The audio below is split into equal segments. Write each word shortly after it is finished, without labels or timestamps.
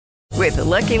With the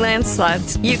Lucky Land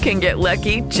Slots, you can get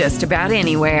lucky just about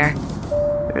anywhere.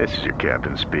 This is your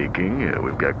captain speaking.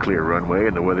 We've got clear runway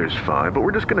and the weather's fine, but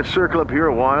we're just going to circle up here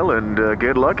a while and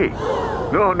get lucky.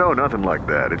 No, nothing like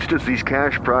that. It's just these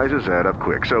cash prizes add up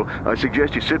quick. So I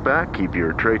suggest you sit back, keep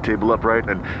your tray table upright,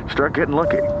 and start getting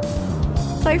lucky.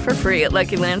 Play for free at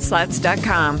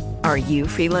LuckyLandSlots.com. Are you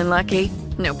feeling lucky?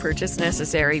 No purchase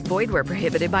necessary. Void where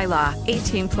prohibited by law.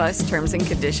 18 plus terms and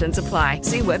conditions apply.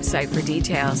 See website for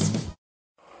details.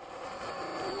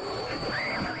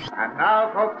 And now,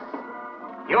 folks,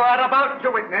 you are about to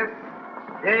witness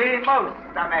the most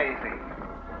amazing,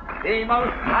 the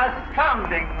most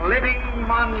astounding living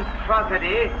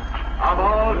monstrosity of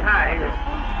all time.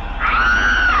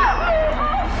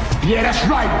 Yeah, that's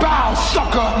right. Bow,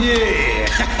 sucker. Yeah.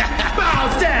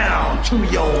 Bow down to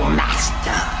your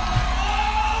master.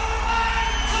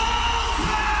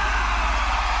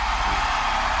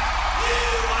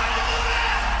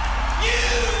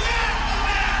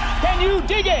 Can you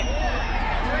dig it?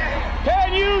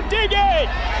 Can you dig it?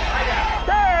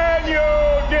 Can you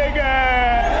dig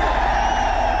it?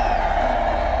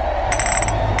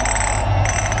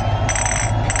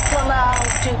 Come out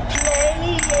to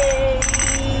play.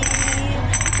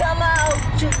 Come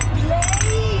out to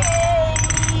play.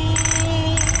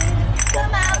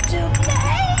 Come out to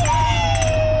play.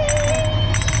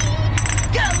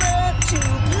 Come out to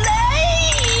play.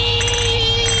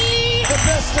 The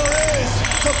best there is,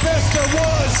 the best there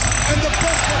was, and the best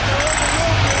that there ever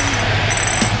will be.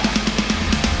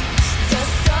 The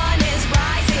sun is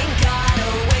rising, gotta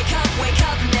wake up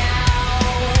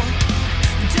now.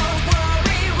 Don't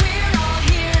worry, we're all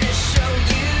here to show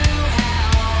you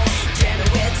how.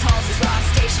 Janowitz, Halsey's Rock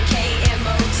Station,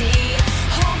 KMOD,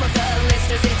 home of the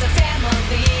listeners, it's a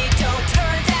family. Don't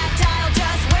turn that dial,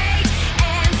 just wait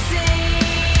and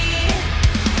see.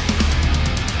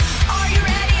 Are you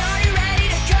ready? Are you ready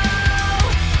to go?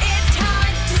 It's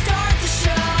time to start the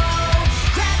show.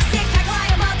 Grab a six pack,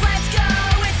 line 'em up, let's go.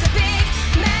 It's a big,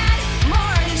 mad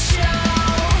morning show.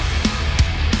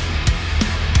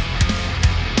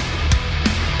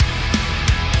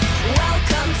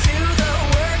 Welcome to the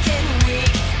working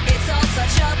week. It's all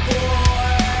such a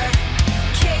bore.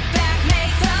 Kick back,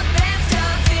 make the best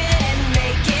of it, and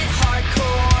make it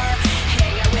hardcore.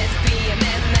 Hang out with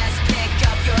BMMS, pick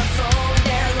up your phone.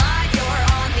 They're live, you're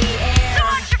on the air.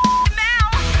 Watch your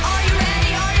mouth. Are you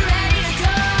ready? Are you ready to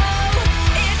go?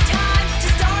 It's time to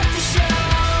start the show.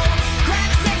 Grab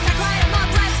a six pack, line 'em up,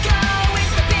 let's go.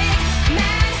 It's the big,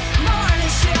 mad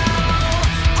morning show.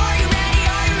 Are you ready?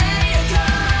 Are you ready to go?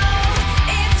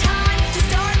 It's time to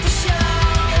start the show.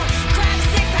 Grab a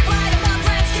six pack, line 'em up,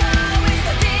 let's go. It's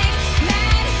the big,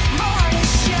 mad morning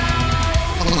show.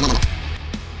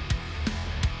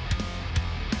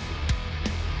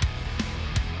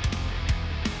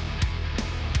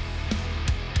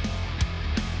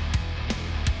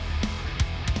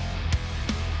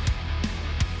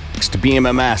 To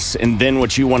BMMS, and then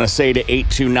what you want to say to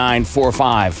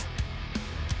 82945.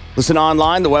 Listen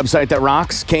online, the website that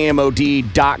rocks,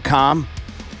 KMOD.com.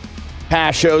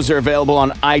 Past shows are available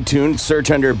on iTunes. Search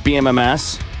under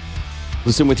BMMS.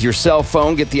 Listen with your cell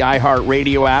phone. Get the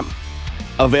iHeartRadio app.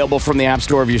 Available from the App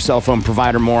Store of your cell phone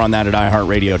provider. More on that at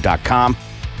iHeartRadio.com.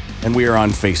 And we are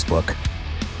on Facebook.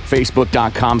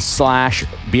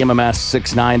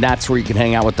 Facebook.com/BMMS69. That's where you can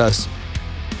hang out with us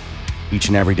each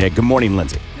and every day. Good morning,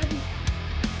 Lindsay.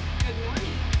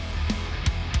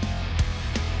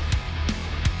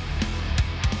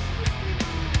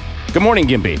 Good morning,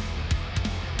 Gimpy.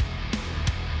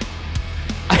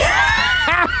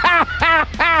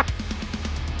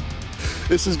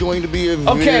 This is going to be a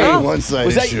very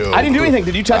one-sided show. I didn't do anything.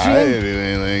 Did you touch anything? I didn't do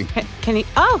anything. Can you?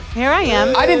 Oh, here I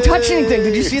am. I didn't touch anything.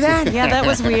 Did you see that? Yeah, that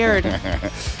was weird.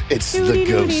 It's the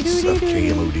ghosts of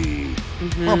KMOD.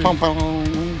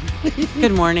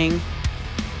 Good morning.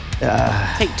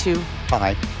 Take two.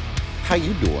 Hi. How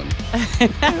you doing?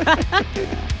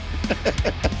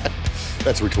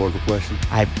 That's a rhetorical question.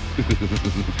 I'm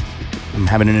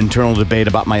having an internal debate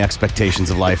about my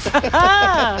expectations of life.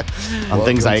 On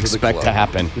things I expect to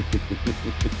happen.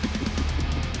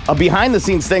 A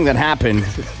behind-the-scenes thing that happened,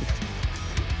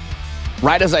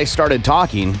 right as I started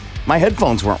talking, my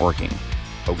headphones weren't working.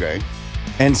 Okay.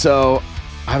 And so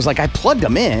I was like, I plugged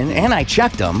them in, and I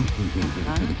checked them.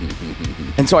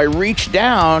 And so I reached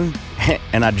down,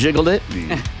 and I jiggled it,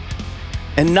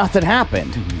 and nothing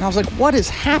happened. And I was like, what is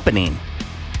happening?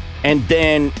 And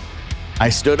then I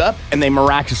stood up, and they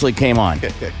miraculously came on.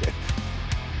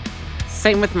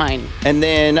 Same with mine. And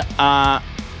then I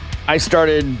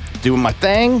started doing my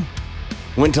thing,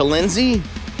 went to Lindsay,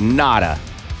 nada.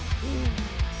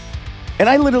 And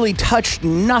I literally touched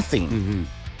nothing.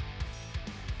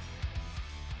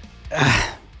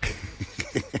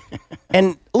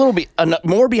 And a little bit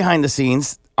more behind the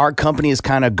scenes, our company has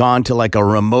kind of gone to like a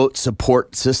remote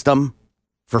support system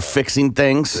for fixing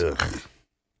things. Ugh.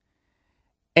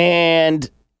 And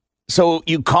so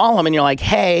you call them and you're like,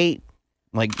 hey,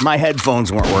 like my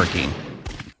headphones weren't working.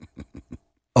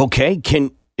 Okay,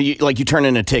 you turn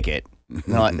in a ticket.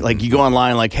 Like you go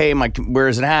online, like, hey, where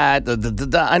is it at?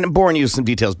 I'm boring you with some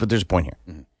details, but there's a point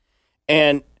here.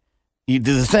 And you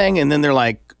do the thing, and then they're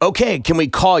like, okay, can we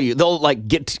call you? They'll like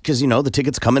because the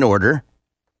tickets come in order.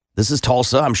 This is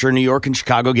Tulsa. I'm sure New York and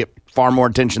Chicago get far more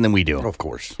attention than we do. Of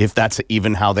course. If that's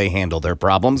even how they handle their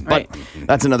problems. But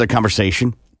that's another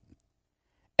conversation.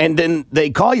 And then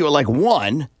they call you at like 1.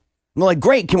 And they're like,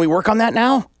 great, can we work on that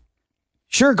now?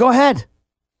 Sure, go ahead.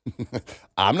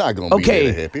 I'm not going to be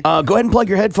there to hippie. Go ahead and plug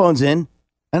your headphones in.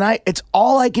 And it's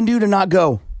all I can do to not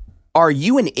go, are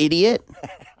you an idiot?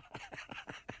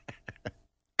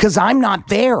 Because I'm not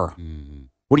there. What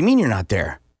do you mean you're not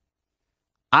there?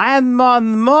 I'm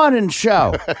on the morning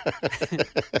show.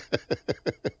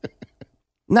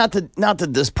 Not that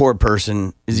this poor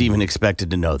person is even expected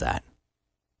to know that.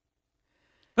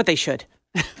 But they should.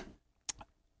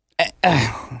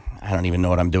 I don't even know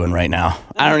what I'm doing right now.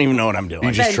 I don't even know what I'm doing.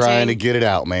 You're just trying to get it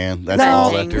out, man. That's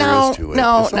all that there is to it.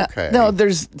 It's okay. No,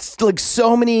 there's like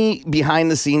so many behind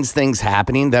the scenes things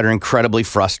happening that are incredibly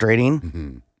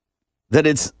frustrating. That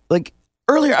it's like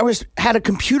earlier I had a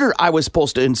computer I was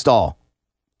supposed to install.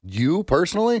 You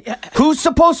personally? Yeah. Who's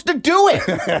supposed to do it?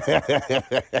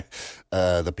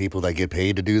 The people that get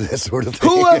paid to do this sort of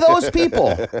thing. Who are those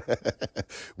people?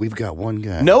 We've got one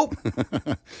guy. Nope.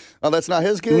 Oh, that's not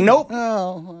his gig? Nope.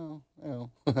 Oh. Well,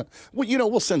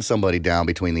 we'll send somebody down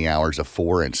between the hours of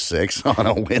 4 and 6 on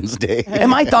a Wednesday.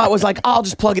 And my thought was like, I'll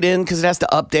just plug it in because it has to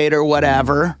update or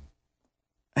whatever.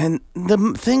 And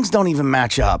the things don't even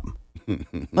match up.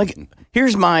 Like,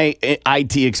 here's my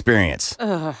IT experience.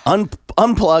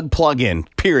 Unplug, plug in,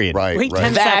 period. Right. Wait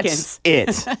 10 That's seconds.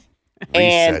 it.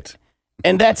 Reset.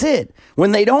 And that's it.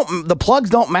 When the plugs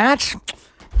don't match,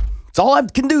 it's all I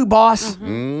can do, boss.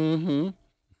 Mm-hmm.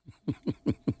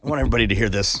 I want everybody to hear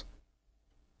this.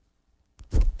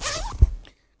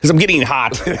 Because I'm getting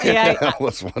hot. Yeah, I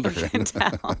was wondering. I can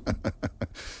tell.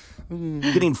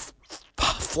 Getting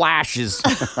flashes.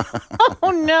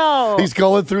 Oh, no. He's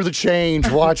going through the change.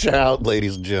 Watch out,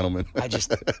 ladies and gentlemen. I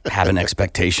just have an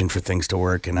expectation for things to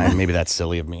work, and maybe that's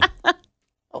silly of me.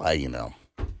 Well,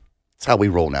 it's how we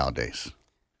roll nowadays.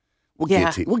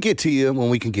 We'll get to you when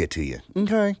we can get to you.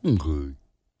 Okay. In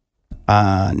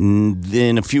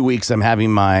a few weeks, I'm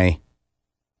having my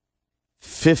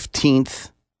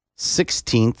 16th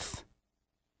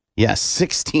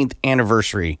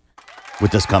anniversary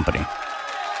with this company.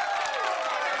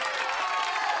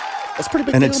 That's pretty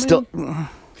big. And deal, it's still.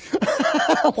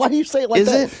 Why do you say it like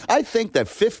that? Is it? I think that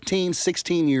 15,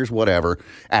 16 years, whatever,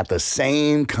 at the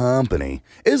same company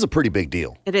is a pretty big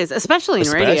deal. It is, especially in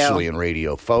radio. Especially in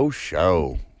radio. Faux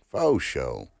show.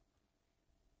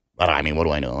 But I mean, what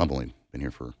do I know? I've only been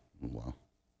here for a while.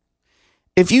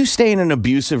 If you stay in an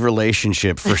abusive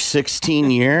relationship for 16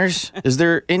 years,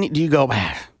 do you go,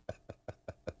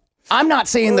 I'm not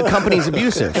saying the company's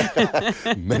abusive.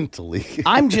 Mentally.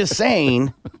 I'm just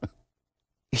saying,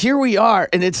 here we are,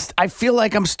 and I feel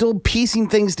like I'm still piecing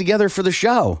things together for the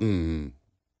show.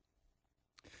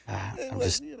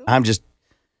 I'm just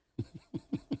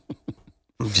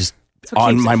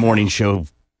on my morning show,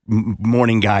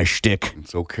 morning guy shtick.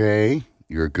 It's okay.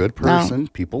 You're a good person. No.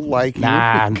 People like you.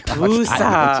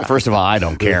 First of all, I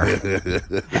don't care.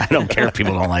 I don't care if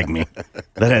people don't like me.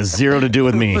 That has zero to do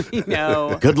with me.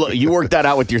 No. Good luck. You work that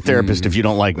out with your therapist if you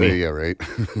don't like me. Yeah, right.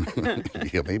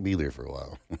 You may be there for a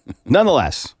while.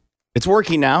 Nonetheless, it's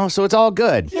working now, so it's all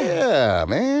good. Yeah,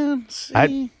 man.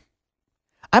 See?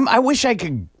 I wish I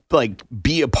could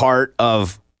be a part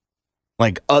of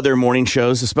other morning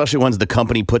shows, especially ones the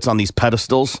company puts on these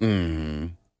pedestals. Mm-hmm.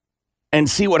 And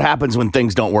see what happens when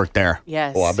things don't work there.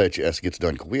 Yes. Oh, I bet you S gets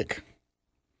done quick.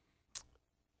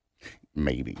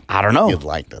 Maybe. I don't know. You'd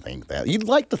like to think that. You'd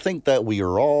like to think that we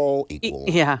are all equal.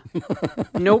 Yeah.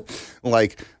 Nope.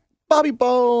 Like Bobby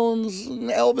Bones,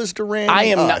 Elvis Duran. I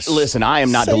am not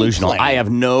delusional. Plan. I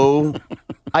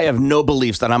have no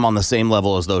beliefs that I'm on the same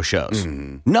level as those shows.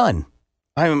 Mm-hmm. None.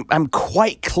 I'm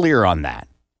quite clear on that.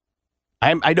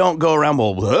 I don't go around,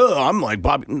 I'm like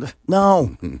Bobby.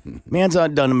 No. Man's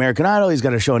done American Idol. He's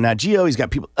got a show on Nat Geo. He's got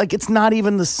people. It's not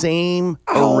even the same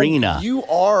arena. You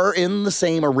are in the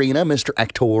same arena, Mr.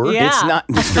 Actor. Yeah. It's not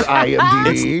Mr.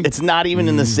 IMDb. It's not even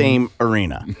in the same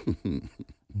arena.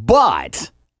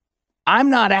 But I'm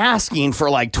not asking for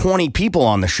like 20 people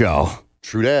on the show.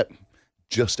 True that.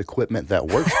 Just equipment that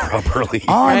works properly.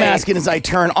 All I'm asking is I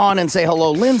turn on and say,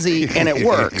 hello, Lindsay, and it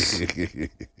works.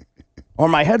 Or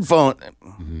my headphone.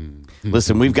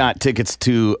 Listen, we've got tickets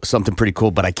to something pretty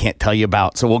cool, but I can't tell you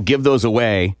about. So we'll give those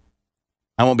away.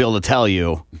 I won't be able to tell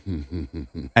you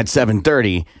at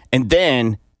 7:30. And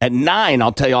then at 9,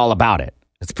 I'll tell you all about it.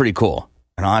 It's pretty cool.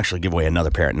 And I'll actually give away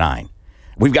another pair at 9.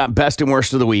 We've got best and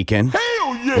worst of the weekend.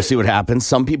 Hell yeah! We'll see what happens.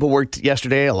 Some people worked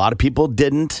yesterday. A lot of people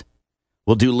didn't.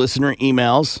 We'll do listener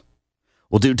emails.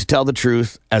 We'll do To Tell the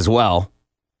Truth as well.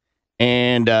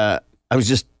 And I was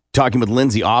just talking with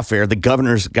Lindsay off air. The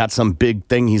governor's got some big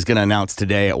thing he's going to announce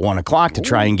today at 1 o'clock to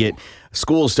try and get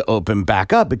schools to open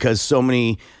back up because so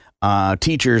many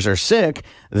teachers are sick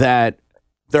that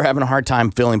they're having a hard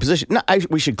time filling positions. No,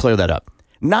 we should clear that up.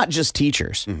 Not just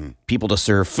teachers. People to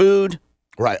serve food.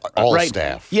 Right. All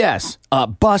staff. Yes.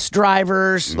 Bus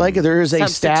drivers. Like there is a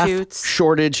staff Substitutes.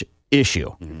 shortage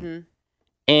issue.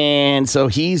 And so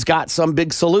he's got some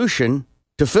big solution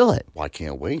to fill it. Well, I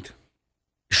can't wait.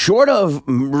 Short of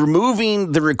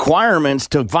removing the requirements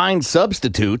to find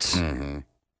substitutes,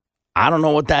 I don't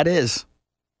know what that is.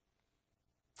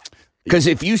 Because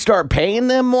if you start paying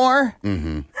them more,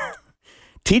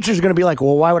 teachers are going to be like,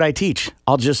 well, why would I teach?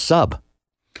 I'll just sub.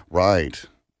 Right.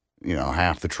 You know,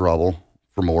 half the trouble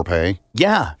for more pay.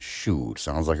 Yeah. Shoot,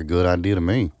 sounds like a good idea to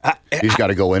me. You just got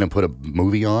to go in and put a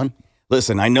movie on.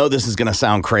 Listen, I know this is going to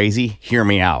sound crazy. Hear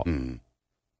me out.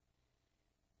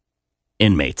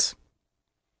 Inmates.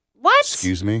 What?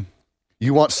 Excuse me?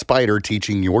 You want Spider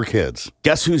teaching your kids?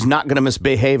 Guess who's not going to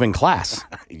misbehave in class?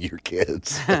 Your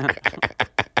kids.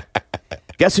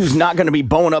 Guess who's not going to be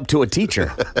bowing up to a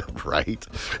teacher? Right.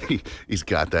 He's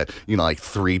got that, like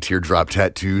 3 teardrop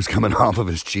tattoos coming off of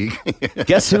his cheek.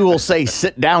 Guess who will say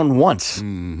sit down once?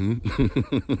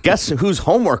 Guess whose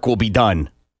homework will be done?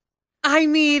 I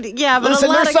mean, yeah, but Listen,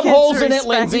 a lot there's of some kids holes in it, respect-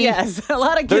 Lindsay. Yes, a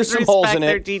lot of There's kids some holes respect in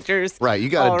their it. teachers. Right, you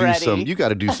got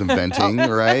to do some venting,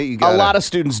 right? A lot of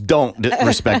students don't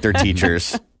respect their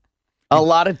teachers. A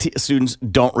lot of students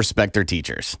don't respect their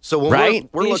teachers. So when right?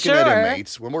 we're looking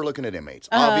at inmates,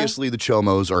 obviously the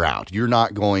Chomos are out. You're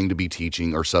not going to be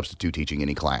teaching or substitute teaching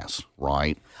any class,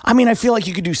 right? I mean, I feel like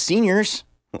you could do seniors.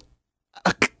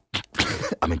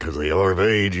 I mean, because they are of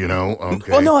age,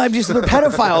 Okay. Well, no, they're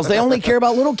pedophiles. They only care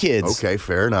about little kids. Okay,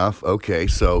 fair enough. Okay,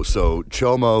 so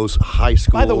Chomos High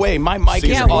School. By the way, my mic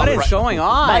is off. What is going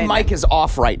on? My mic is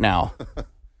off right now.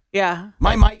 Yeah.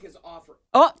 My mic is off.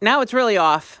 Oh, now it's really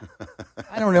off.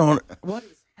 I don't know what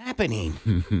is happening.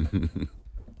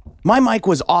 My mic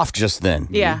was off just then.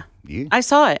 Yeah. I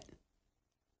saw it.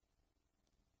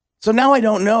 So now I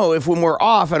don't know if when we're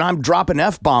off and I'm dropping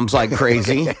F-bombs like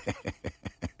crazy.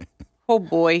 Oh,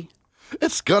 boy.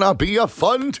 It's gonna be a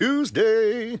fun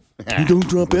Tuesday. You don't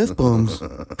drop F-bombs.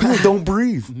 People don't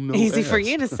breathe. No Easy ass. for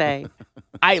you to say.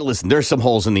 Listen, there's some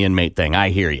holes in the inmate thing. I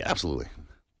hear you. Absolutely.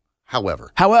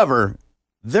 However,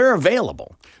 they're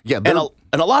available. Yeah, and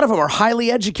a lot of them are highly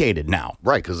educated now.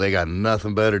 Right, because they got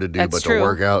nothing better to do That's but true. to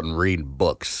work out and read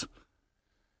books.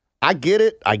 I get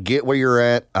it. I get where you're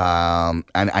at. And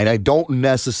I don't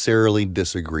necessarily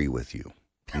disagree with you.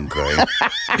 Okay.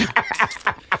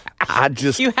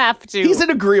 You have to. He's an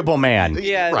agreeable man.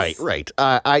 Yes. Right.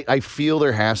 I feel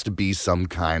there has to be some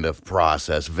kind of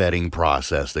vetting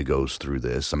process that goes through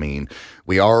this. I mean,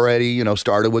 we already,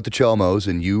 started with the Chomos,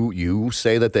 and you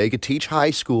say that they could teach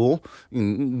high school,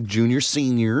 junior,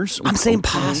 seniors. I'm saying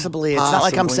possibly. It's not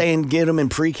like I'm saying get them in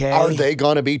pre-K. Are they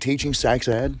going to be teaching sex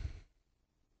ed?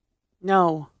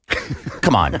 No.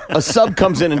 Come on. A sub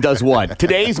comes in and does what?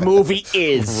 Today's movie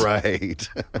is. Right.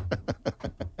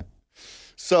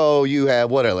 So you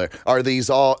have what are these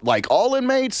all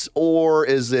inmates, or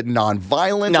is it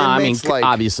nonviolent inmates? I mean,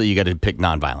 obviously you got to pick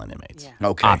nonviolent inmates. Yeah.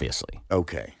 Okay. Obviously.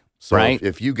 Okay. So right?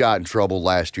 if you got in trouble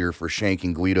last year for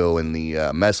shanking Guido in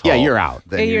the mess hall, you're out.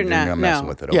 Then you're not not messing no.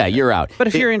 with it. Yeah, Okay. you're out. But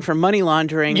if you're in for money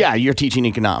laundering. Yeah, you're teaching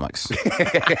economics.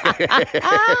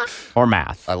 Or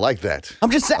math. I like that. I'm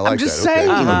just saying. I like I'm just that. Okay.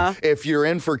 saying. Uh-huh. If you're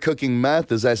in for cooking meth,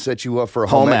 does that set you up for a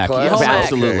Home home ec ec. class? Yes, Home ec.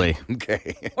 absolutely.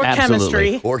 Okay. Or Absolutely.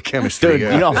 chemistry. Or chemistry. Dude,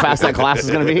 yeah. you know how fast that class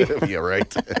is going to be? Yeah,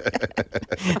 right.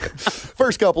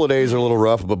 First couple of days are a little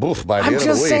rough, but boof, by the I'm end of the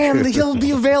just week. saying that he'll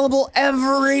be available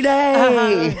every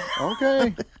day.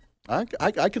 Okay.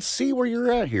 I could see where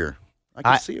you're at here. I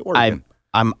can see it working.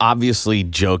 I'm obviously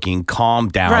joking. Calm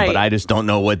down, Right. but I just don't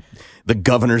know what the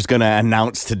governor's going to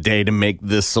announce today to make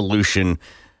this solution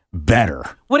better.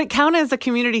 Would it count as a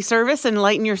community service and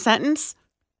lighten your sentence?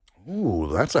 Ooh,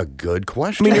 that's a good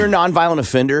question. I mean, you're a nonviolent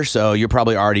offender, so you're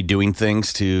probably already doing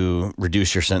things to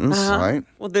reduce your sentence. Uh-huh. Right?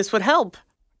 Well, this would help.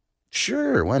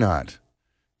 Sure, why not?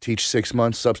 Teach 6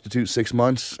 months, substitute 6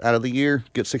 months out of the year,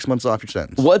 get 6 months off your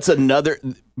sentence. What's another,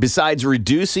 besides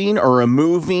reducing or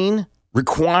removing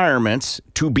requirements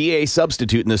to be a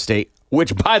substitute in the state,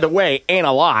 which, by the way, ain't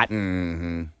a lot.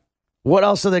 Mm-hmm. What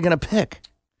else are they going to pick?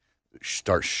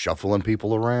 Start shuffling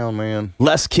people around, man.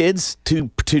 Less kids to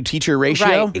teacher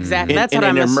ratio? Right, exactly. That's what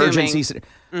I'm assuming.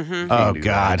 Oh,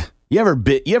 God. You ever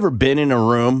been in a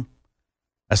room,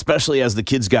 especially as the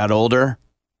kids got older,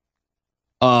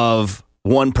 of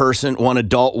one person, one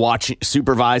adult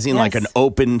supervising like an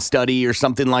open study or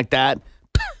something like that?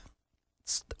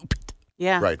 Stupid.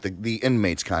 Yeah. Right. The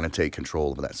inmates kind of take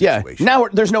control of that situation. Now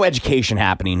there's no education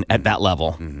happening at that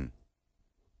level. Mm-hmm.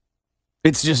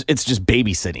 It's just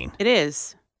babysitting. It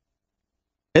is.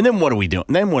 And then what are we doing?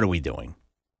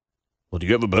 Well, do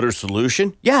you have a better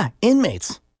solution? Yeah,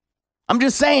 inmates. I'm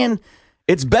just saying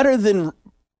it's better than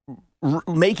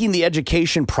making the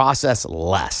education process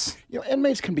less.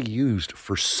 Inmates can be used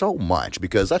for so much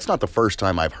because that's not the first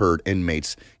time I've heard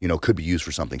inmates, could be used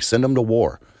for something. Send them to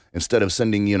war. Instead of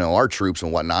sending, our troops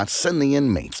and whatnot, send the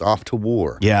inmates off to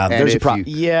war. Yeah, there's a problem.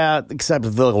 Yeah, except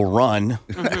they'll run.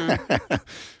 Mm-hmm.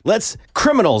 Let's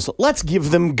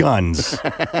give them guns.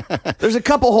 There's a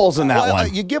couple holes in that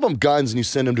one. You give them guns and you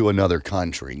send them to another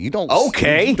country. You don't.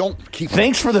 Okay. You don't keep.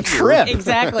 Thanks for the trip.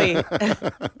 Exactly.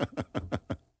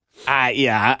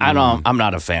 I'm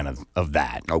not a fan of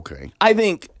that. Okay. I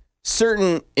think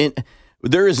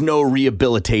there is no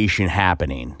rehabilitation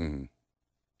happening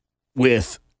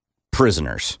with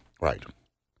prisoners. Right.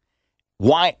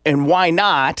 Why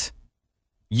not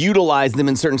utilize them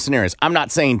in certain scenarios? I'm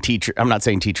not saying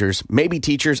teachers. Maybe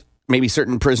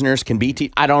certain prisoners can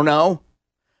be I don't know.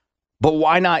 But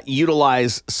why not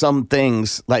utilize some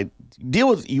things like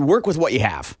you work with what you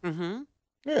have. Mm-hmm.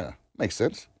 Yeah, makes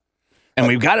sense. And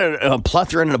we've got a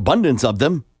plethora and an abundance of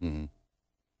them. Mm-hmm.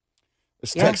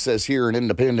 This text says here in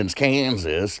Independence,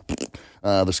 Kansas,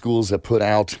 the schools have put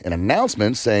out an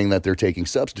announcement saying that they're taking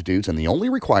substitutes, and the only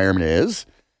requirement is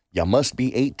you must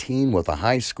be 18 with a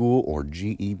high school or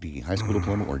GED, high school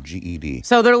diploma or GED.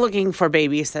 So they're looking for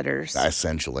babysitters.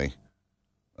 Essentially.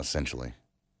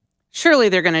 Surely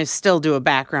they're going to still do a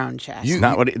background check.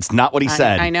 It's not what he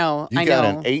said. I know. You got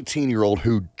an 18-year-old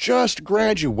who just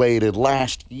graduated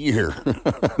last year.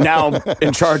 Now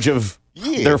in charge of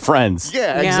their friends.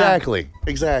 Yeah, exactly.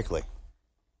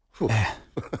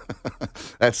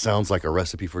 That sounds like a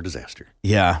recipe for disaster.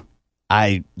 Yeah.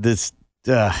 I'm just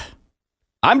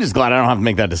glad I don't have to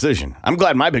make that decision. I'm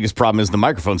glad my biggest problem is the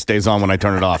microphone stays on when I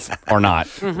turn it off or not.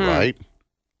 Mm-hmm.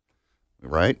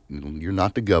 Right? You're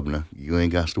not the governor. You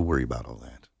ain't got to worry about all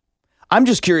that. I'm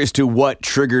just curious to what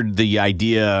triggered the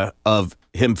idea of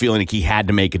him feeling like he had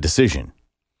to make a decision.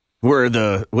 Was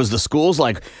the schools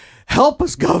like, help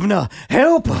us, governor,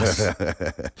 help us?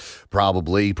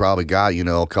 Probably got,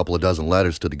 a couple of dozen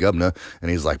letters to the governor, and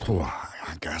he's like,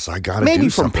 I guess I got to maybe do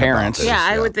from something parents. about this.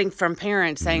 I would think from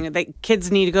parents saying that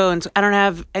kids need to go, and I don't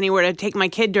have anywhere to take my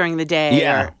kid during the day.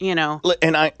 Yeah. Or,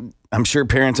 And I'm sure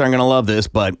parents aren't going to love this,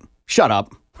 but shut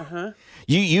up. Uh-huh.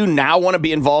 You now want to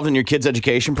be involved in your kid's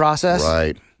education process?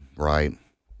 Right.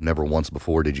 Never once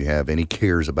before did you have any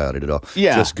cares about it at all.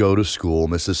 Yeah. Just go to school.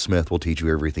 Mrs. Smith will teach you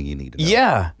everything you need to know.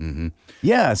 Yeah. Mm-hmm.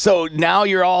 Yeah. So now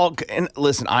you're all, and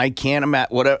listen, I can't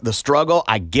imagine whatever the struggle.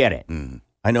 I get it.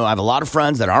 I know I have a lot of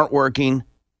friends that aren't working.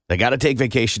 They got to take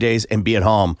vacation days and be at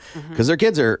home because their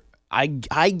kids are, I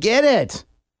get it.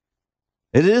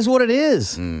 It is what it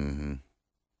is. Mm-hmm.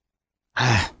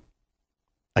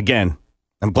 Again,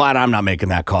 I'm glad I'm not making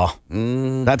that call.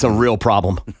 Mm-hmm. That's a real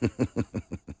problem.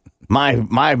 My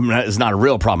is not a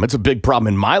real problem. It's a big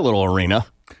problem in my little arena.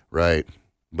 Right.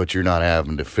 But you're not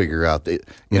having to figure out the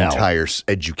entire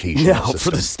education system.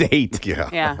 For the state.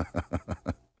 Yeah.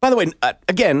 By the way,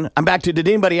 again, I'm back to, did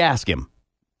anybody ask him?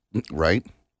 Right.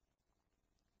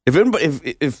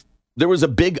 If there was a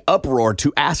big uproar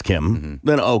to ask him,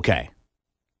 then okay.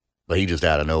 But he just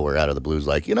out of nowhere, out of the blues,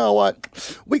 like, you know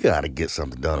what? We got to get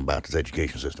something done about this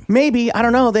education system. Maybe. I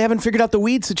don't know. They haven't figured out the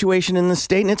weed situation in the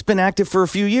state, and it's been active for a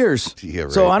few years. Yeah,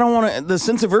 right. So I don't want to, the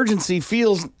sense of urgency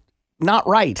feels not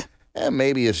right. And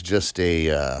maybe it's just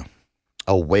a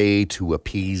way to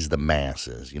appease the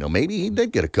masses. Maybe he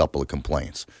did get a couple of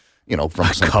complaints, from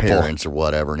some parents or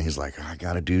whatever. And he's like, I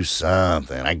got to do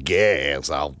something. I guess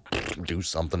I'll do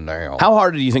something now. How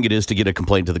hard do you think it is to get a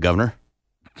complaint to the governor?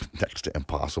 Next to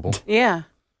impossible. Yeah.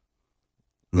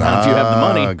 Not if you have the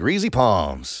money. Greasy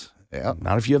palms. Yeah.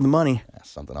 Not if you have the money. That's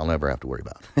something I'll never have to worry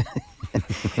about.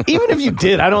 Even if you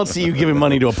did, I don't see you giving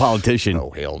money to a politician.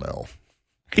 Oh, hell no.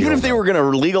 Even if they were going to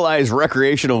legalize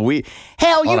recreational weed.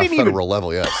 Hell, you On a didn't even. federal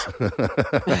level, yes.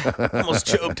 Almost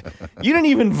choked. You didn't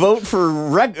even vote for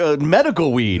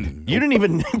medical weed. Nope. You didn't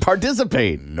even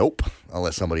participate. Nope. I'll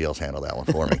let somebody else handle that one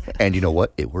for me. And you know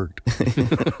what? It worked.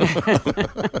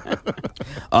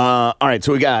 All right,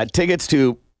 so we got tickets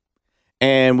to,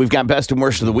 and we've got best and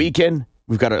worst of the weekend.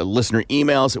 We've got our listener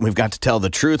emails, and we've got to tell the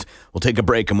truth. We'll take a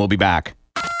break, and we'll be back.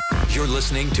 You're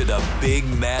listening to the Big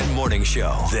Mad Morning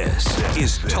Show. This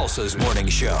is Tulsa's Morning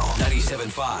Show.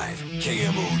 97.5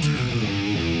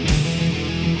 KMOD.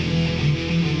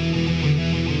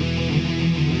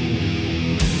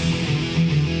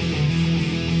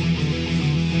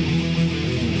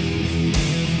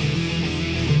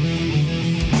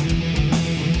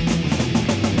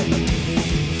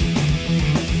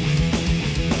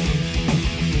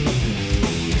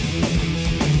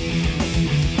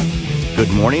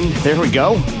 Good morning. There we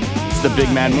go. It's the Big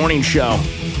Mad Morning Show.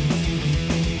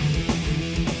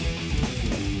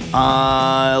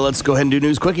 Let's go ahead and do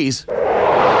news quickies.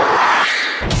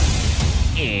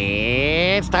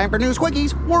 It's time for News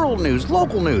Quickies, world news,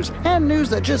 local news, and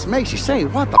news that just makes you say,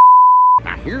 what the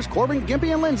Now here's Corbin,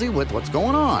 Gimpy, and Lindsay with what's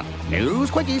going on. News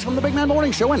Quickies from the Big Man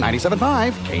Morning Show in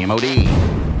 97.5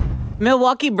 KMOD.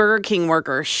 Milwaukee Burger King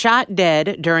worker shot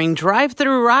dead during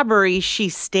drive-through robbery she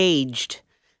staged.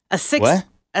 A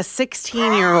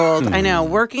 16-year-old, I know,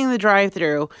 working the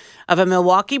drive-thru of a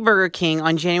Milwaukee Burger King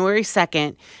on January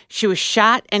 2nd, she was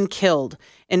shot and killed.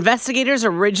 Investigators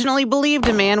originally believed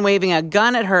a man waving a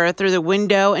gun at her through the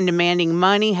window and demanding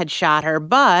money had shot her,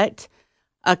 but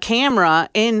a camera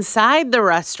inside the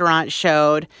restaurant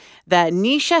showed that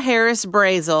Nisha Harris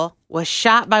Brazel was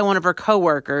shot by one of her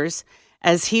coworkers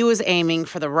as he was aiming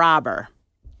for the robber.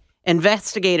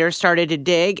 Investigators started to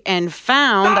dig and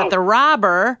found that the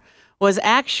robber was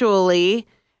actually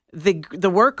the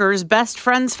worker's best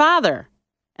friend's father.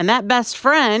 And that best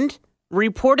friend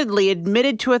reportedly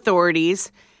admitted to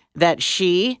authorities that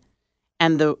she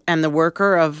and the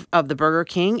worker of the Burger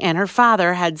King and her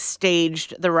father had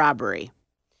staged the robbery.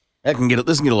 This can get a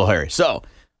little hairy. So,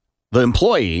 the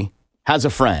employee has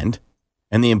a friend,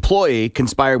 and the employee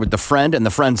conspired with the friend and the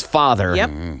friend's father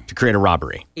to create a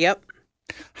robbery. Yep.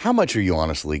 How much are you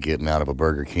honestly getting out of a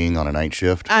Burger King on a night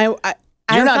shift?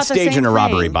 You're not staging a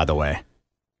robbery, by the way.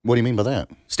 What do you mean by that?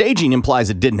 Staging implies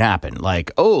it didn't happen. Like,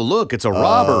 oh, look, it's a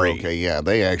robbery. Okay, yeah,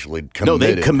 they actually committed. No,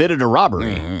 they committed a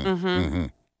robbery. Mm-hmm.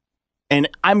 And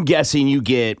I'm guessing you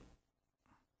get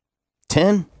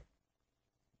 $10,000.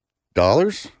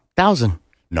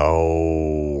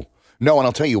 No, and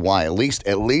I'll tell you why. At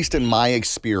least in my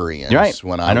experience, You're right.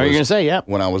 When I know what you're gonna say. Yeah,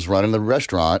 when I was running the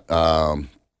restaurant,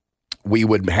 we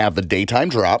would have the daytime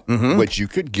drop, which you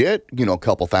could get, a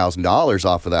couple $1,000s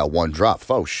off of that one drop.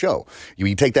 Faux show.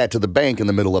 You take that to the bank in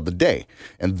the middle of the day.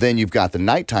 And then you've got the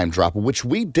nighttime drop, which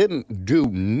we didn't do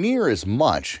near as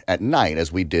much at night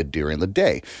as we did during the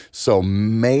day. So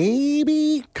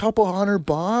maybe a couple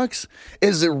 $100.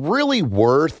 Is it really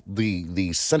worth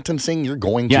the sentencing you're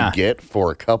going to get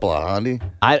for a couple of $100?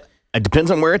 It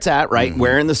depends on where it's at, right?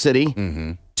 Where in the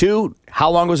city. 2, how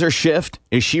long was her shift?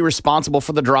 Is she responsible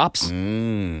for the drops?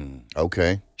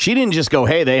 Okay. She didn't just go,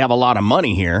 hey, they have a lot of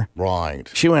money here. Right.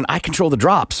 She went, I control the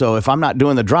drop, so if I'm not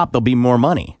doing the drop, there'll be more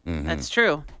money. That's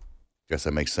true. Guess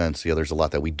that makes sense. Yeah, there's a lot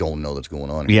that we don't know that's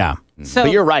going on. Yeah. So,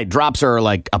 but you're right. Drops are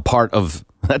like a part of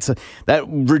that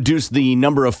reduced the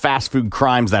number of fast food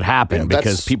crimes that happen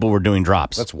because people were doing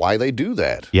drops. That's why they do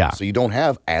that. Yeah. So you don't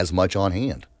have as much on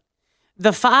hand.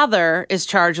 The father is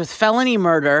charged with felony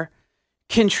murder,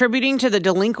 contributing to the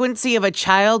delinquency of a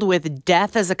child with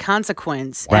death as a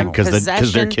consequence. Right,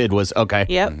 because their kid was, okay.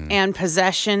 Yep, and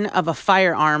possession of a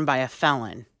firearm by a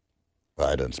felon. Well,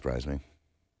 that doesn't surprise me.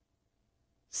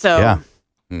 So, yeah.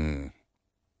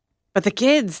 But the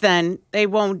kids, then, they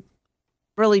won't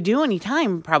really do any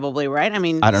time, probably, right? I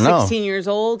mean, I don't know. 16 years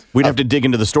old. We'd have to dig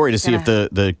into the story to see if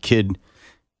the kid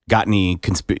got any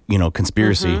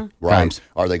conspiracy crimes. Right.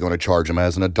 Are they going to charge him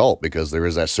as an adult? Because there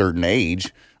is that certain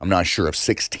age. I'm not sure if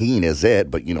 16 is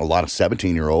it, but, a lot of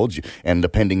 17-year-olds, and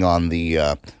depending on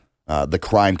the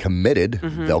crime committed,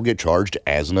 they'll get charged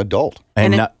as an adult.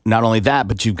 And not only that,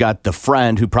 but you've got the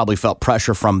friend who probably felt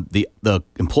pressure from the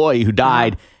employee who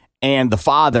died and the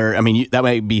father. I mean, that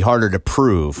might be harder to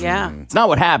prove. Yeah. It's not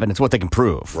what happened. It's what they can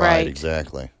prove. Right.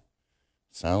 Exactly.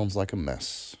 Sounds like a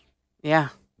mess. Yeah.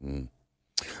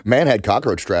 Man had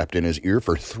cockroach trapped in his ear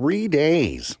for 3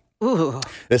 days. Ooh.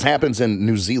 This happens in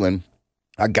New Zealand.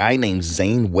 A guy named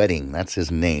Zane Wedding, that's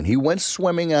his name. He went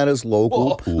swimming at his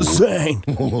local pool. Zane.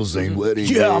 Oh, Zane Wedding.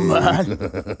 Yeah,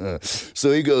 man.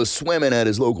 So he goes swimming at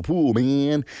his local pool,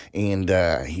 man. And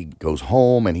he goes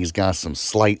home and he's got some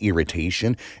slight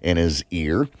irritation in his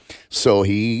ear. So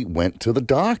he went to the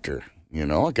doctor. You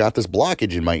know, I got this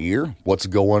blockage in my ear. What's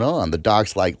going on? The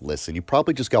doc's like, listen, you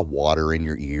probably just got water in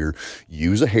your ear.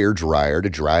 Use a hair dryer to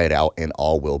dry it out and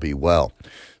all will be well.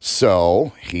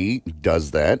 So he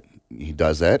does that.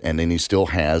 And then he still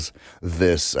has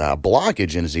this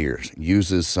blockage in his ears.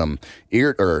 Uses some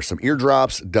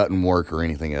eardrops, doesn't work or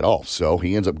anything at all. So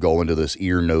he ends up going to this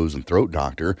ear, nose, and throat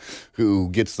doctor who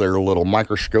gets their little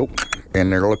microscope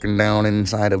and they're looking down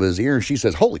inside of his ear. And she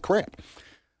says, holy crap,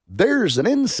 there's an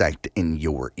insect in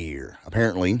your ear.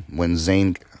 Apparently, when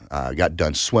Zane got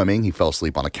done swimming, he fell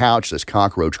asleep on the couch. This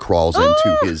cockroach crawls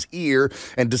into his ear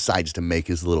and decides to make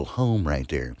his little home right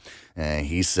there.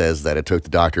 He says that it took the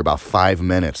doctor about 5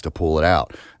 minutes to pull it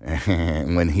out.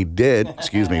 And when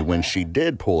she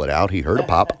did pull it out, he heard a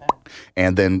pop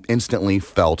and then instantly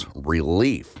felt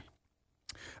relief.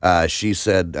 He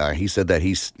said that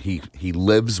he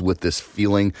lives with this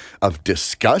feeling of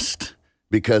disgust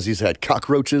because he's had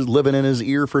cockroaches living in his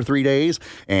ear for 3 days,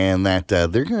 and that they're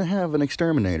going to have an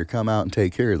exterminator come out and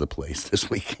take care of the place this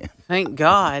weekend. Thank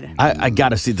God. I got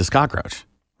to see this cockroach,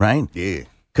 right? Yeah.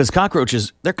 Because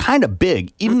cockroaches, they're kind of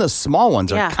big. Even the small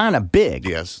ones are kind of big.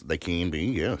 Yes, they can be.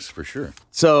 Yes, for sure.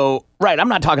 So, right, I'm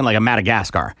not talking like a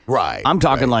Madagascar. Right. I'm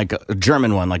talking like a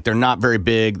German one. Like, they're not very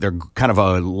big. They're kind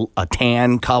of a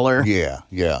tan color. Yeah.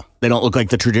 They don't look like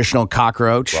the traditional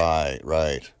cockroach.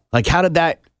 Right. Like, how did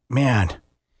that, man?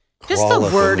 Just the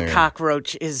word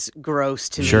cockroach is gross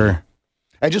to me. Sure.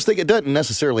 I just think it doesn't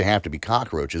necessarily have to be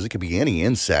cockroaches. It could be any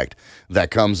insect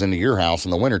that comes into your house in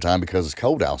the wintertime because it's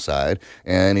cold outside,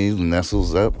 and he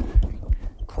nestles up,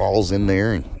 crawls in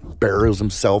there, and burrows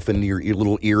himself into your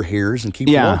little ear hairs and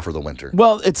keeps warm for the winter.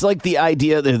 Well, it's like the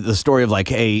idea, the story of like,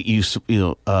 hey, you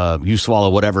swallow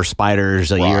whatever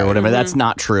spiders a year or whatever. Mm-hmm. That's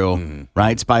not true,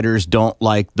 right? Spiders don't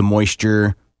like the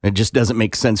moisture. It just doesn't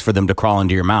make sense for them to crawl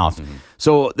into your mouth.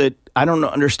 So that I don't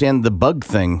understand the bug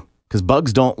thing, because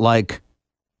bugs don't like.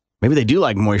 Maybe they do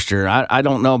like moisture. I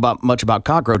don't know much about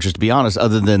cockroaches, to be honest,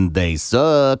 other than they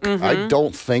suck. I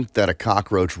don't think that a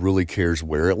cockroach really cares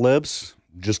where it lives,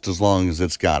 just as long as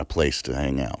it's got a place to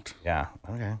hang out. Yeah.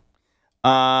 Okay.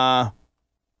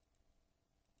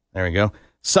 There we go.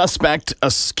 Suspect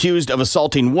accused of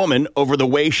assaulting woman over the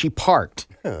way she parked.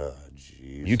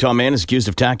 Utah man is accused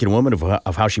of attacking a woman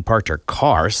of how she parked her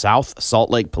car. South Salt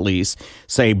Lake police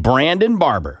say Brandon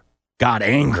Barber got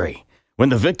angry when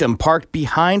the victim parked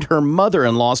behind her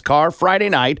mother-in-law's car Friday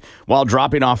night while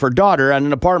dropping off her daughter at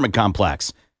an apartment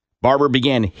complex. Barber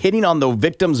began hitting on the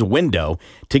victim's window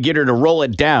to get her to roll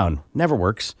it down. Never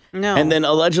works. No. And then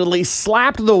allegedly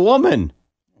slapped the woman.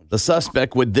 The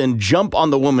suspect would then jump on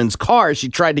the woman's car as she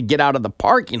tried to get out of the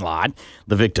parking lot.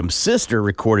 The victim's sister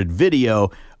recorded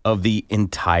video of the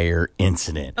entire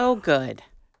incident. Oh, good.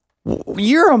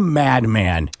 You're a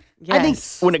madman. Yes. I think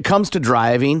when it comes to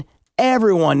driving,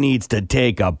 everyone needs to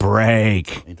take a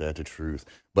break. Ain't that the truth?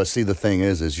 But see, the thing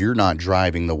is you're not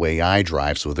driving the way I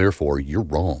drive, so therefore you're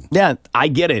wrong. Yeah, I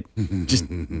get it. Just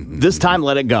this time,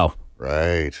 let it go.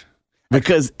 Right.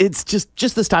 Because it's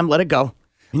just this time, let it go.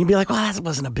 And you'd be like, well, that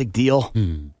wasn't a big deal.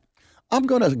 I'm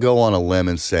going to go on a limb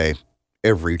and say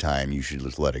every time you should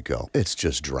just let it go. It's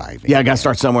just driving. Yeah, I got to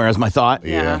start somewhere is my thought.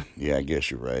 Yeah, I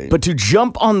guess you're right. But to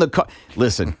jump on the car,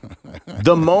 listen,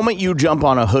 the moment you jump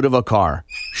on a hood of a car,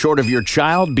 short of your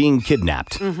child being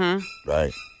kidnapped,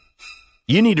 right,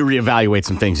 you need to reevaluate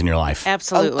some things in your life.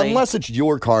 Absolutely. Unless it's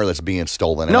your car that's being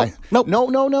stolen.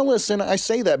 No, listen, I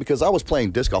say that because I was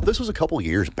playing disc golf. This was a couple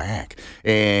years back.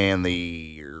 And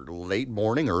the late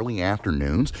morning, early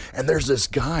afternoons, and there's this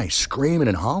guy screaming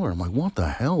and hollering. I'm like, what the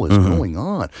hell is going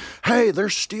on? Hey, they're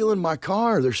stealing my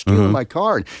car. They're stealing my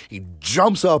car. And he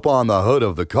jumps up on the hood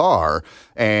of the car,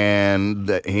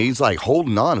 and he's like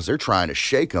holding on as they're trying to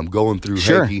shake him, going through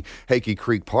Hakey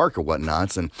Creek Park or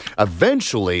whatnots. And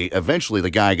eventually the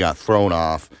guy got thrown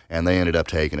off, and they ended up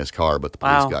taking his car, but the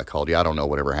police got called. Yeah, I don't know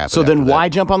whatever happened. So then why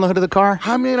jump on the hood of the car?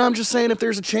 I mean, I'm just saying if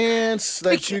there's a chance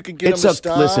that you could get him to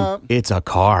stop. Listen, it's a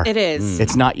car. It is.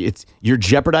 It's not. You're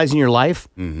jeopardizing your life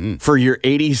for your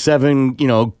 87,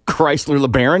 Chrysler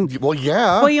LeBaron. Well,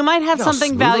 yeah. Well, you might have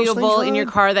something valuable in your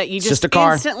car that you just a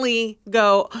car. instantly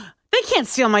go, they can't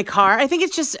steal my car. I think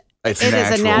it is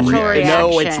a natural natural reaction.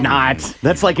 No, it's not.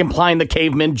 That's like implying the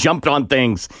cavemen jumped on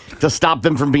things to stop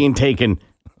them from being taken.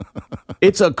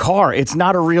 It's a car. It's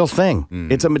not a real thing.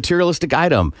 It's a materialistic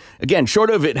item. Again, short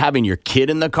of it having your kid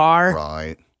in the car,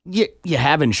 right? You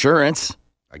have insurance.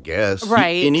 I guess.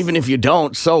 Right. And even if you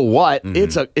don't, so what?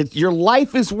 Your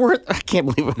life is worth. I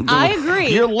can't believe it. I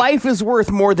agree. Your life is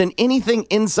worth more than anything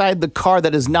inside the car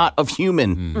that is not of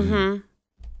human. Mm-hmm.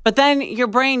 But then your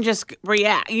brain just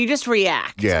react. You just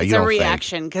react. Yeah, it's you a don't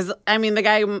reaction because the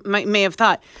guy may have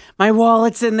thought my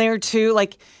wallet's in there too.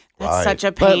 Like that's such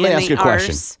a pain Let me in ask you the a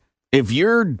question. arse. If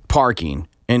you're parking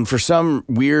and for some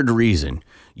weird reason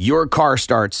your car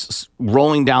starts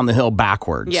rolling down the hill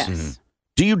backwards, Yes.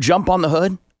 Do you jump on the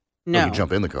hood? No. You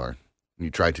jump in the car. You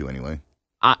try to anyway.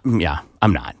 Yeah,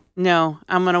 I'm not. No,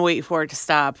 I'm gonna wait for it to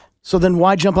stop. So then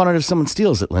why jump on it if someone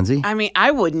steals it, Lindsay? I mean,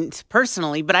 I wouldn't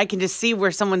personally, but I can just see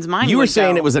where someone's mind. You were would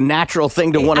saying go. it was a natural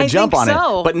thing to want to I jump think on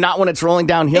so. it, but not when it's rolling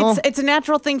downhill. It's a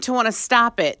natural thing to want to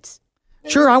stop it.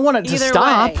 Sure, I want it to Either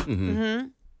stop, way. Mm-hmm.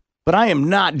 but I am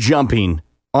not jumping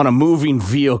on a moving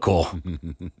vehicle.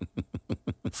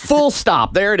 Full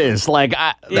stop. There it is. Like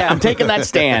I'm taking that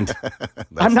stand.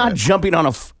 I'm not jumping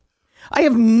on I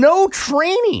have no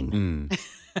training.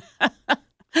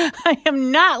 I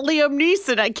am not Liam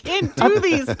Neeson. I can't do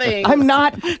these things. I'm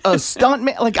not a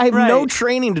stuntman. Like I have no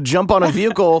training to jump on a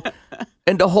vehicle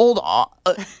and to hold on.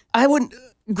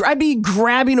 I'd be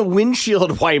grabbing a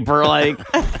windshield wiper, like,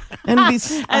 and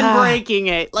breaking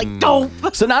it, like, don't.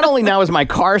 So not only now is my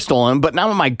car stolen, but now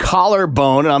I'm my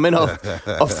collarbone and I'm in a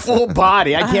full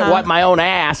body. I can't wipe my own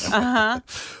ass.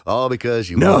 All because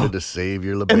you wanted to save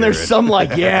your LeBaron. And there's some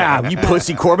like, yeah, you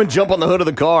pussy, Corbin, jump on the hood of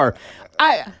the car.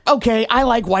 I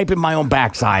like wiping my own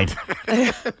backside.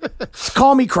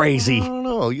 Call me crazy. I don't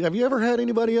know. Have you ever had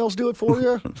anybody else do it for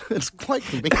you? It's quite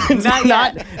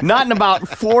convenient. Not in about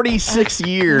 46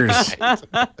 years. We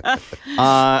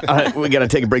got to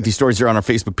take a break. These stories are on our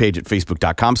Facebook page at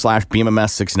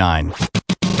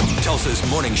facebook.com/BMMS69. Tulsa's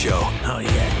Morning Show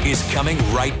is coming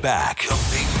right back. The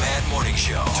Big Mad Morning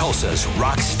Show. Tulsa's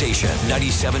Rock Station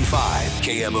 97.5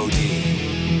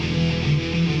 KMOD.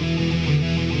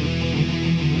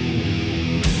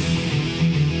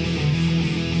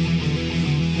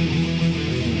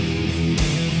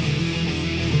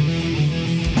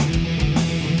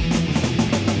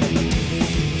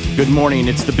 Good morning.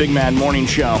 It's the Big Mad Morning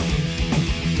Show.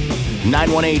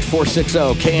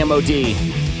 918-460-KMOD.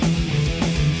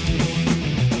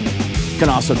 You can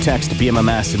also text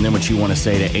BMMS and then what you want to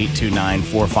say to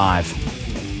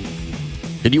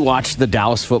 82945. Did you watch the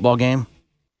Dallas football game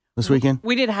this weekend?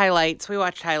 We did highlights. We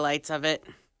watched highlights of it.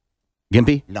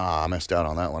 Gimpy? Nah, I missed out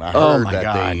on that one. I Oh, heard my that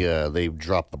God. they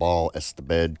dropped the ball.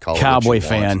 Estabed, call it Cowboy what you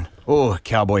fan. want. Oh,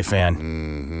 Cowboy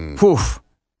fan. Whew.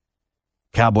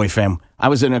 Cowboy fan. I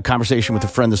was in a conversation with a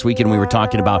friend this weekend. We were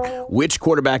talking about which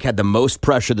quarterback had the most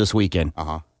pressure this weekend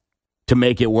to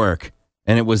make it work.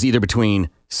 And it was either between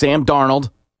Sam Darnold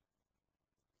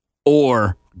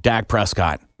or Dak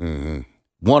Prescott.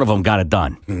 One of them got it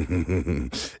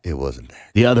done. It wasn't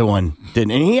Dak. The other one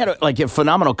didn't. And he had a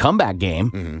phenomenal comeback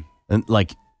game, and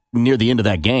near the end of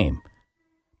that game.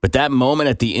 But that moment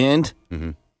at the end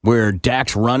where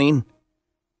Dak's running,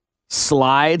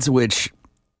 slides, which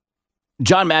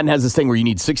John Madden has this thing where you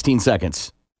need 16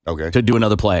 seconds to do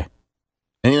another play.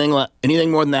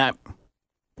 Anything more than that,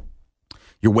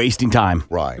 you're wasting time.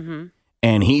 Right.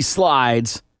 And he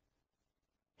slides,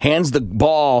 hands the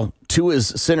ball to his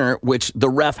center, which the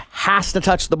ref has to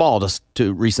touch the ball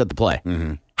to reset the play.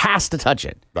 Has to touch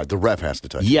it. Right, the ref has to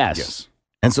touch it. Yes.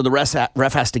 And so the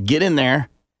ref has to get in there,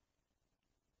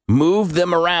 move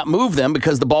them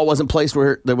because the ball wasn't placed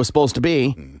where it was supposed to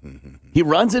be. He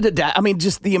runs into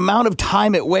just the amount of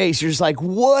time it wastes. You're just like,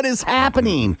 what is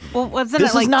happening? Well, wasn't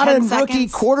This it like is not 10 a rookie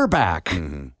seconds? quarterback.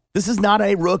 This is not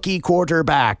a rookie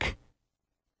quarterback.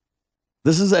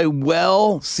 This is a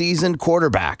well-seasoned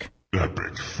quarterback.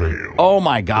 Epic fail. Oh,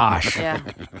 my gosh. Yeah.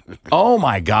 Oh,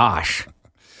 my gosh.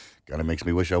 Kind of makes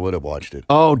me wish I would have watched it.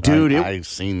 Oh, dude. I've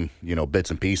seen,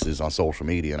 bits and pieces on social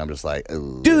media, and I'm just like,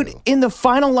 ugh. Dude, in the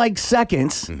final,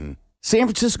 seconds, San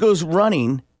Francisco's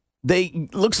running.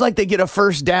 Looks like they get a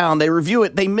first down. They review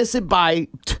it. They miss it by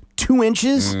 2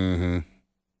 inches. And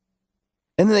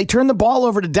then they turn the ball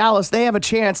over to Dallas. They have a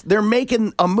chance. They're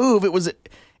making a move. It was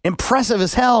impressive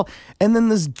as hell. And then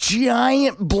this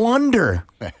giant blunder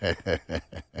that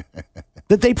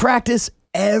they practice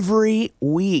every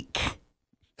week.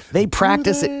 They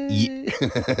practice it.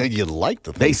 You'd like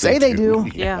to think They say they do.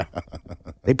 Yeah.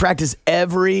 They practice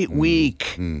every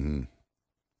week. And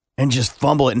just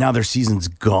fumble it. Now their season's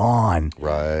gone.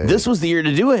 Right. This was the year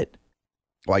to do it.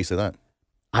 Why you say that?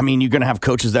 I mean, you're going to have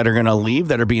coaches that are going to leave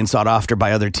that are being sought after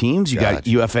by other teams. You got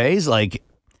UFAs.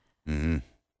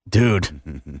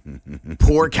 Dude,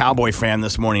 poor Cowboy fan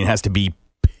this morning has to be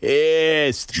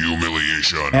pissed.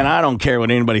 Humiliation. And I don't care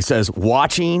what anybody says.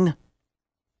 Watching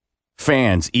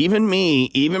fans, even me,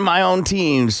 even my own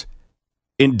teams,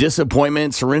 in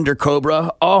disappointment, surrender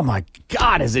Cobra. Oh my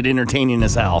God, is it entertaining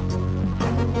as hell?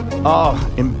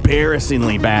 Oh,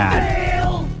 embarrassingly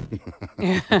bad.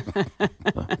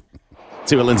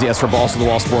 See what Lindsay has for Balls to the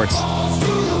Wall Sports.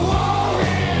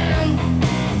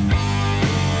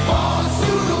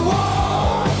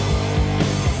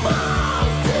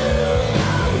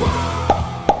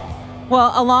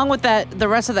 Well, along with the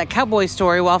rest of that Cowboy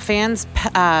story, while fans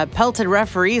pelted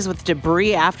referees with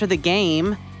debris after the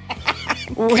game,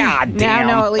 God damn. now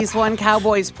know at least one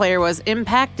Cowboys player was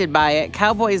impacted by it.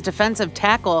 Cowboys defensive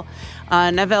tackle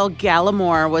Neville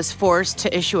Gallimore was forced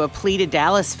to issue a plea to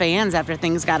Dallas fans after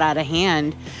things got out of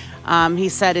hand. He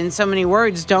said in so many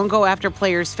words, don't go after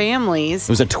players' families.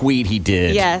 It was a tweet he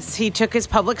did. Yes, he took his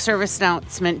public service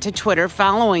announcement to Twitter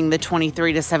following the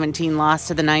 23-17 loss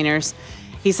to the Niners.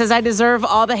 He says, I deserve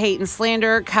all the hate and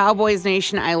slander. Cowboys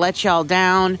Nation, I let y'all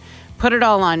down. Put it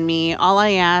all on me. All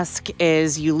I ask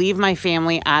is you leave my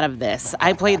family out of this.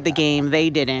 I played the game.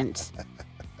 They didn't.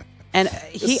 And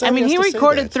he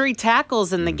recorded 3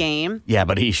 tackles in the game. Yeah,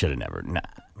 but he should have never. Nah,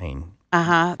 I mean.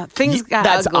 Things got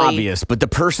That's ugly. obvious, but the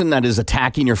person that is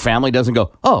attacking your family doesn't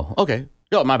go, oh, okay.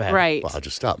 Oh, my bad. Right. Well, I'll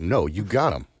just stop. No, you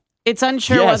got him. It's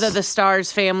unsure Yes. whether the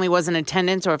Stars family was in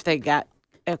attendance or if they got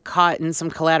caught in some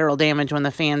collateral damage when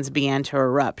the fans began to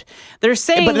erupt. They're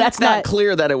saying But that's not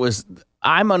clear that it was.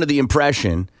 I'm under the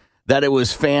impression that it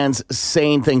was fans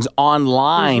saying things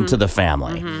online to the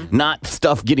family, not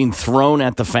stuff getting thrown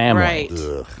at the family. Right.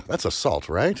 Ugh, that's assault,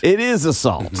 right? It is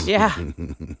assault. Yeah.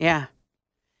 Yeah.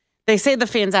 They say the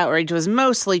fans' outrage was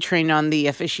mostly trained on the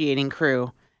officiating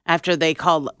crew after they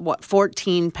called,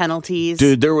 14 penalties?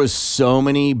 Dude, there was so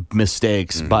many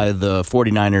mistakes by the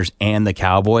 49ers and the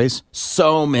Cowboys.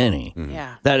 So many.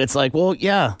 Yeah. That it's like, well,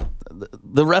 yeah,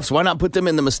 the refs, why not put them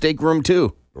in the mistake room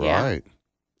too? Yeah. Right.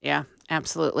 Yeah,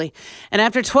 absolutely. And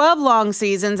after 12 long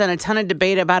seasons and a ton of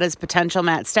debate about his potential,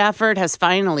 Matt Stafford has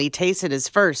finally tasted his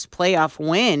first playoff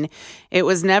win. It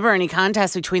was never any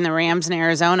contest between the Rams and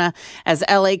Arizona as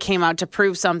LA came out to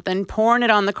prove something, pouring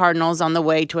it on the Cardinals on the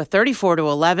way to a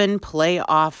 34-11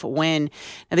 playoff win.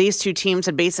 Now, these two teams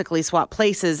had basically swapped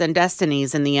places and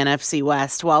destinies in the NFC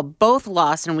West. While both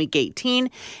lost in Week 18,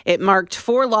 it marked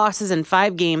 4 losses in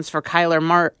 5 games for Kyler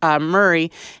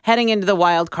Murray heading into the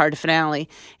wild card finale.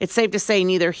 It's safe to say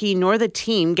neither he nor the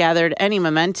team gathered any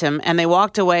momentum, and they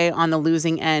walked away on the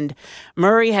losing end.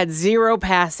 Murray had 0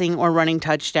 passing or running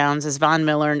touchdowns as Von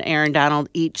Miller and Aaron Donald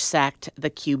each sacked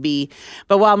the QB.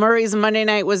 But while Murray's Monday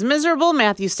night was miserable,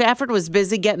 Matthew Stafford was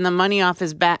busy getting the monkey off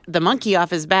his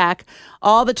back.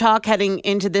 All the talk heading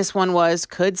into this one was,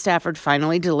 could Stafford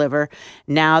finally deliver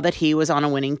now that he was on a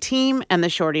winning team? And the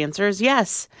short answer is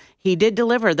yes. He did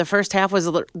deliver. The first half was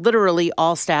literally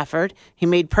all Stafford. He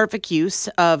made perfect use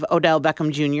of Odell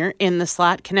Beckham Jr. in the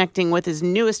slot, connecting with his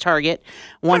newest target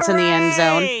once in the end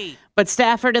zone. But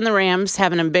Stafford and the Rams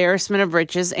have an embarrassment of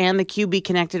riches, and the QB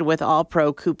connected with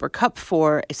All-Pro Cooper Kupp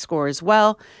for a score as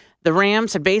well. The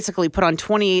Rams had basically put on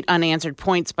 28 unanswered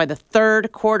points by the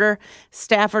third quarter.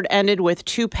 Stafford ended with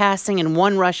 2 passing and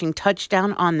 1 rushing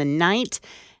touchdown on the night.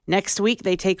 Next week,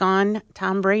 they take on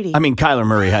Tom Brady. I mean, Kyler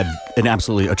Murray had an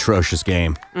absolutely atrocious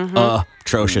game.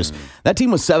 Atrocious. That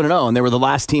team was 7-0, and they were the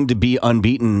last team to be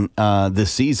unbeaten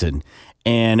this season.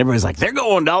 And everybody's like, they're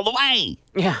going all the way.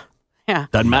 Yeah. Yeah.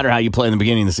 Doesn't matter how you play in the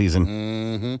beginning of the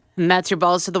season. And that's your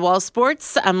Balls to the Wall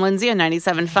Sports. I'm Lindsay on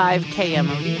 97.5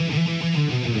 KMOD.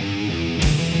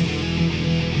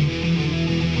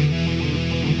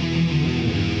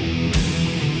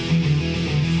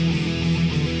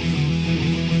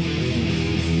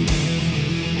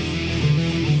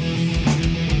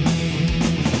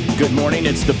 Good morning.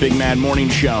 It's the Big Mad Morning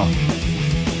Show.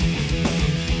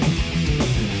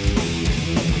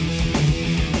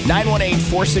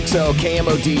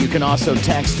 918-460-KMOD. You can also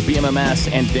text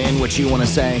BMMS and then what you want to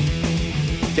say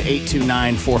to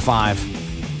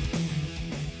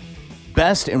 82945.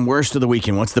 Best and worst of the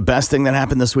weekend. What's the best thing that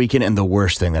happened this weekend and the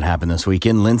worst thing that happened this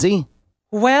weekend? Lindsay?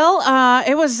 Well,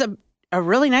 it was a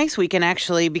really nice weekend,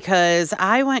 actually, because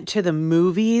I went to the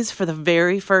movies for the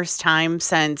very first time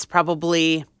since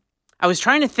probably, I was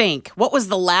trying to think, what was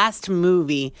the last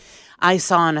movie I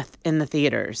saw in the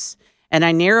theaters? And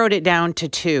I narrowed it down to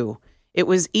 2. It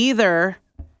was either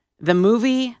the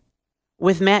movie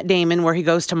with Matt Damon where he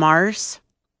goes to Mars.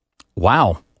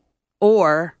 Wow.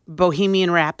 Or Bohemian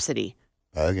Rhapsody.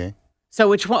 Okay.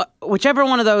 So whichever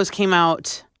one of those came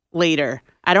out later.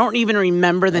 I don't even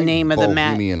remember the name of the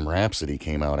Matt. Bohemian Rhapsody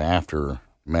came out after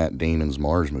Matt Damon's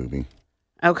Mars movie.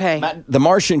 Okay. The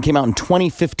Martian came out in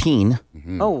 2015.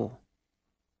 Oh.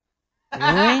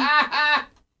 Really?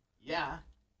 Yeah.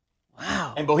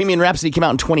 And Bohemian Rhapsody came out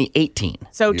in 2018.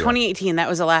 So 2018, that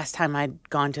was the last time I'd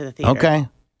gone to the theater. Okay.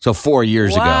 So 4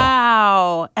 years ago.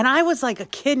 Wow. And I was like a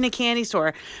kid in a candy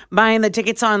store buying the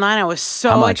tickets online. I was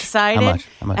so excited.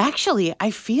 How much? Actually, I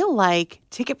feel like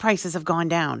ticket prices have gone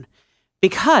down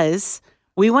because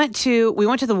we went to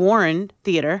the Warren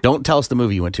Theater. Don't tell us the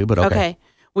movie you went to, but okay. Okay.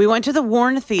 We went to the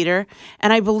Warren Theater,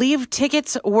 and I believe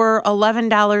tickets were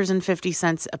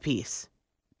 $11.50 a piece.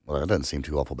 Well, that doesn't seem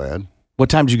too awful bad. What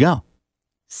time did you go?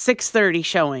 6:30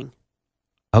 showing.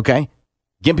 Okay.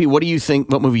 Gimpy, what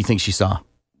movie you think she saw?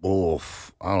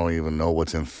 Oof, I don't even know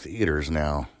what's in theaters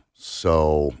now.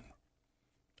 So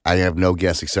I have no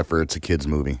guess except for it's a kid's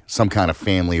movie. Some kind of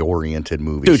family-oriented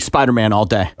movie. Dude, Spider-Man all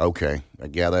day. Okay.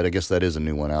 Yeah, I guess that is a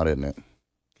new one out, isn't it?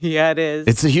 Yeah, it is.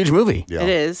 It's a huge movie. Yeah. It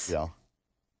is. Yeah.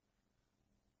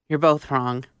 You're both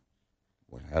wrong.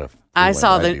 I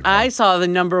saw the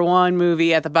number one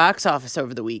movie at the box office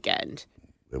over the weekend.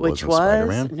 Which was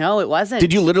Spider-Man? No, it wasn't.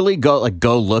 Did you literally go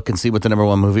look and see what the number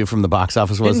one movie from the box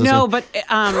office was? No, but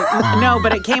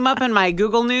it came up in my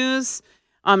Google News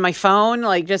on my phone,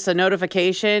 like just a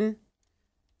notification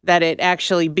that it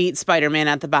actually beat Spider-Man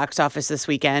at the box office this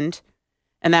weekend,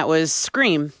 and that was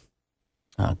Scream.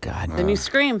 Oh God, the new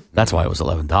Scream. That's why it was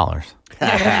 $11.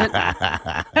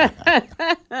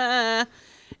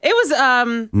 It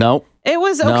was No. It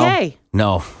was okay.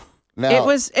 No.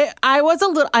 I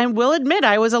will admit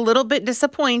I was a little bit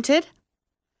disappointed.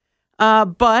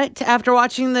 But after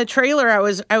watching the trailer, I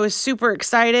was super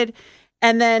excited,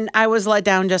 and then I was let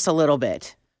down just a little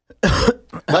bit.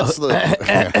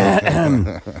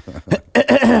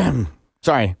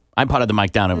 Sorry, I potted the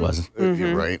mic down. It wasn't.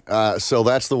 You're right. So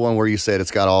that's the one where you said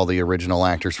it's got all the original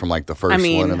actors from like the first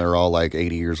one, and they're all like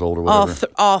 80 years old or whatever.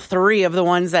 All three of the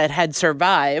ones that had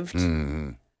survived.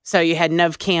 Mm-hmm. So you had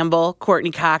Nev Campbell, Courtney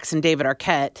Cox, and David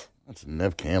Arquette. What's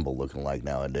Nev Campbell looking like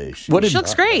nowadays? She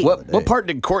looks great. What part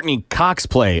did Courtney Cox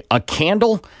play? A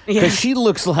candle? Because she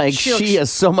looks like she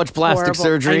has so much plastic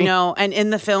surgery. I know. And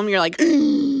in the film, you're like,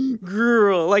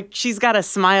 girl, like she's got a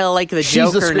smile like the Joker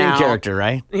now. She's a Scream character,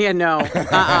 right? Yeah, no.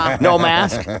 No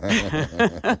mask?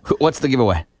 What's the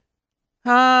giveaway?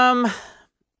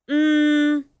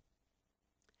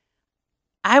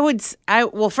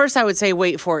 First I would say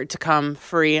wait for it to come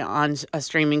free on a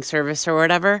streaming service or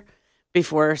whatever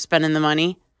before spending the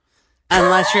money.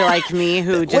 Unless you're like me,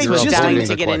 who was dying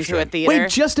to get into a theater. Wait,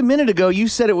 just a minute ago, you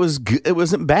said it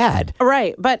wasn't bad.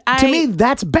 Right, but to me,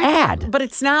 that's bad. But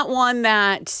it's not one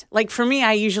that, like for me,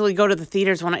 I usually go to the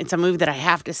theaters when it's a movie that I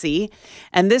have to see.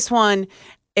 And this one,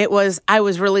 I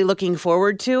was really looking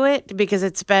forward to it because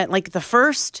it's been, like the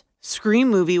first Scream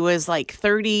movie was like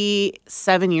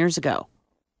 37 years ago.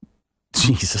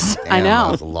 Jesus. Damn, I know.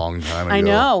 That was a long time ago. I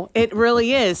know. It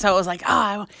really is. So I was like,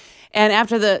 and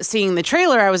after seeing the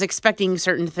trailer, I was expecting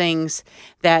certain things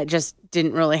that just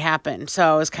didn't really happen.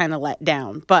 So I was kind of let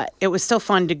down. But it was still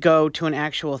fun to go to an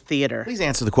actual theater. Please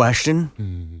answer the question.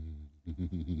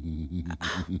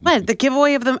 What? The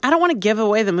giveaway of I don't want to give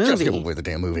away the movie. Just give away the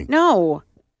damn movie. No.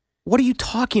 What are you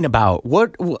talking about?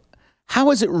 How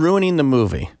is it ruining the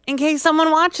movie? In case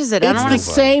someone watches it. It's the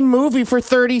same movie for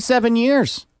 37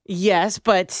 years. Yes,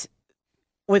 but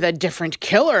with a different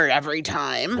killer every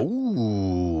time.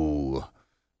 Ooh.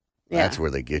 That's where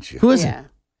they get you. Who is it?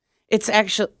 It's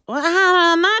actually,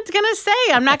 I'm not going to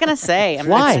say.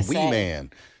 Why? Wee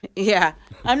Man. Yeah.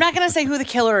 I'm not going to say who the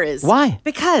killer is. Why?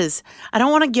 Because I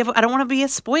don't want to be a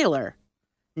spoiler.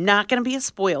 Not going to be a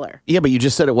spoiler. Yeah, but you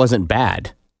just said it wasn't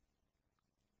bad.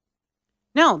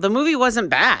 No, the movie wasn't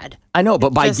bad. I know,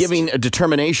 but by giving a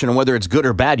determination on whether it's good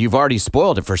or bad, you've already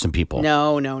spoiled it for some people.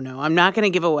 No. I'm not going to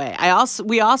give away.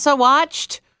 We also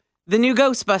watched the new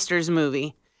Ghostbusters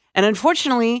movie. And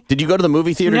unfortunately... Did you go to the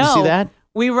movie theater to see that?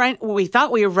 We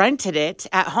thought we rented it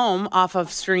at home off of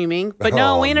streaming, but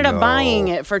no, we ended up buying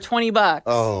it for $20.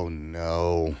 Oh,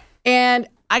 no. And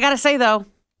I got to say, though,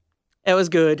 it was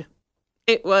good.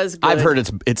 It was good. I've heard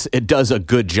it does a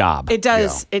good job. It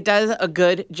does. Yeah. It does a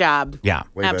good job. Yeah.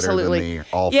 Way absolutely. Better than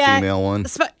the all-female one.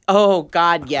 Oh,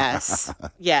 God, yes.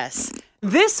 Yes.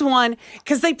 This one,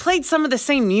 because they played some of the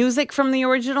same music from the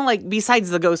original, like besides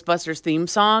the Ghostbusters theme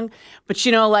song, but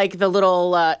like the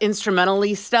little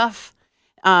instrumental-y stuff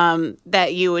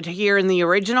that you would hear in the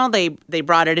original, they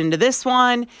brought it into this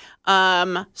one.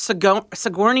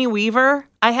 Sigourney Weaver,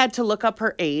 I had to look up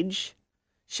her age.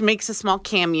 She makes a small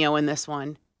cameo in this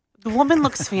one. The woman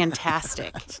looks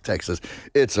fantastic. Texas,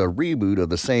 it's a reboot of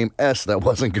the same S that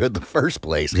wasn't good the first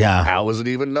place. Yeah. How was it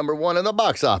even number one in the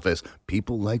box office?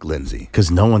 People like Lindsay.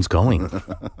 Because no one's going.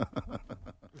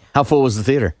 How full was the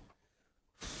theater?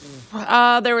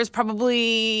 There was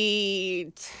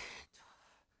probably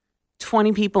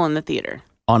 20 people in the theater.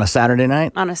 On a Saturday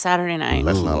night? On a Saturday night.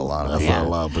 That's not a lot of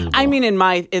Yeah. fun. I mean,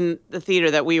 in the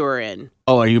theater that we were in.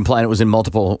 Oh, are you implying it was in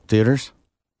multiple theaters?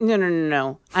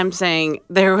 No. I'm saying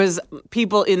there was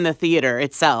people in the theater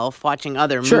itself watching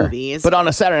other movies. But on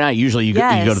a Saturday night, usually you go to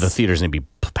Yes. the theaters and it'd be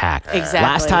packed. Exactly.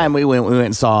 Last time we went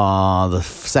and saw the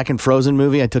second Frozen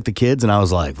movie. I took the kids and I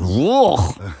was like, whoa.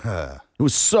 It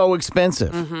was so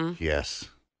expensive. Mm-hmm. Yes.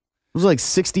 It was like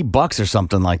 $60 or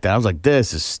something like that. I was like,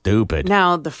 this is stupid.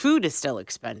 Now, the food is still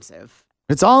expensive.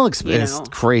 It's all You expensive. know, It's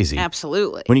crazy.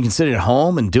 Absolutely. When you can sit at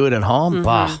home and do it at home,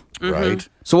 bah. Right.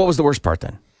 So what was the worst part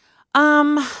then?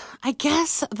 I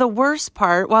guess the worst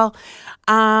part,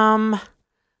 probably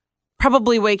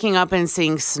waking up and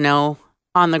seeing snow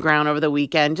on the ground over the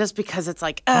weekend, just because it's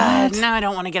like, now I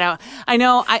don't want to get out. I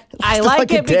know I like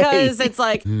like a it because day. it's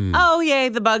like, oh yay,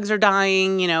 the bugs are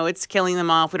dying. You know, it's killing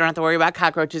them off. We don't have to worry about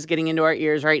cockroaches getting into our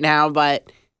ears right now,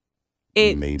 but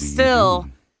it Maybe you still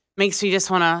do. makes me just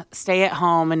want to stay at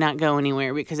home and not go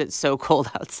anywhere because it's so cold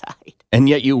outside. And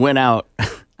yet you went out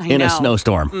in know. a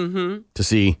snowstorm to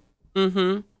see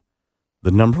the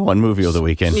number one movie of the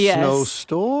weekend. Yes.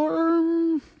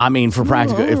 Snowstorm? I mean, for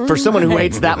someone who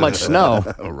hates that much snow.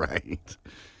 Right.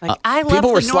 Like I love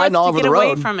people were the sliding north all to over get the away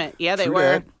road. from it. Yeah, they True were.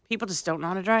 that. People just don't know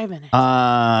how to drive in it.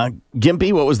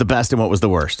 Gimpy, what was the best and what was the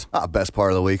worst? Best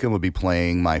part of the weekend would be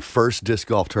playing my first disc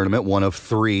golf tournament, one of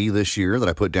 3 this year that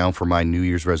I put down for my New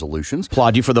Year's resolutions.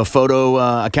 Applaud you for the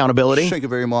photo accountability. Thank you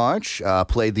very much.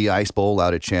 Played the Ice Bowl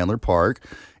out at Chandler Park,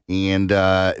 and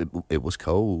it was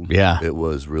cold. Yeah. It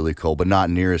was really cold, but not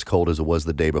near as cold as it was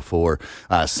the day before.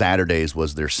 Saturdays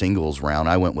was their singles round.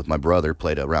 I went with my brother,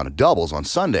 played a round of doubles on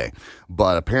Sunday,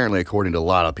 but apparently, according to a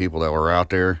lot of people that were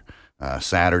out there,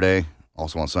 Saturday,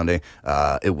 also on Sunday,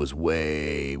 it was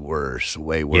way worse.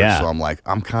 Yeah. So I'm like,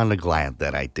 I'm kind of glad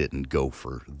that I didn't go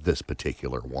for this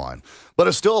particular one. But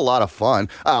it's still a lot of fun.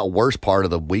 Worst part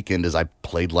of the weekend is I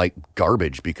played like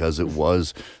garbage because it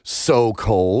was so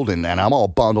cold, and I'm all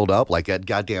bundled up like that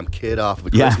goddamn kid off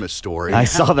of A Yeah. Christmas Story. I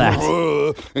saw that.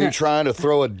 And you're trying to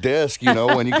throw a disc,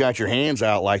 when you got your hands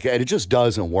out like that. It just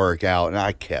doesn't work out. And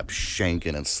I kept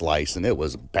shanking and slicing. It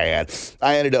was bad.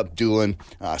 I ended up doing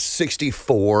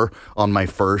 64 on my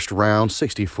first round.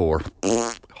 64.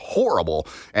 Horrible.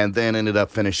 And then ended up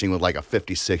finishing with like a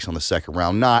 56 on the second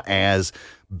round. Not as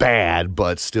bad,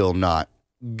 but still not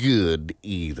good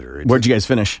either. Where'd you guys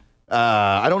finish?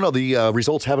 I don't know. The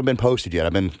results haven't been posted yet.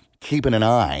 I've been keeping an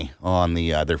eye on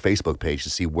their Facebook page to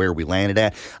see where we landed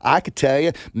at. I could tell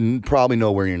you, probably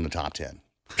nowhere in the top 10.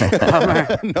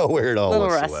 Nowhere at all Little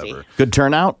whatsoever. rusty. Good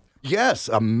turnout? Yes,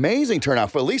 amazing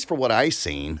turnout, at least for what I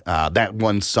seen that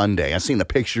one Sunday. I seen the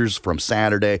pictures from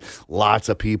Saturday, lots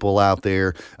of people out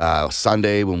there.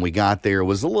 Sunday, when we got there, it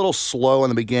was a little slow in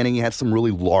the beginning. You had some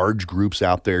really large groups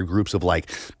out there, groups of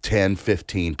like 10,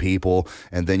 15 people.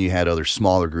 And then you had other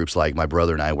smaller groups like my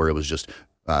brother and I, where it was just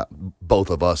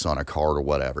both of us on a cart or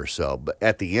whatever. So, but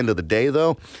at the end of the day,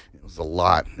 though, it was a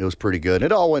lot. It was pretty good.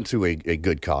 It all went to a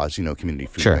good cause, community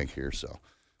food Sure. bank here. So.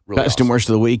 Really Best and worst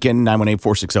of the weekend,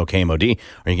 918-460-KMOD.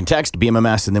 Or you can text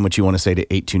BMMS and then what you want to say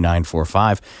to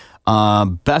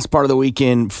 82945. Best part of the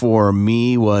weekend for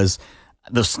me was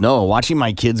the snow. Watching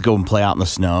my kids go and play out in the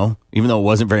snow, even though it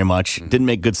wasn't very much, didn't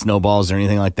make good snowballs or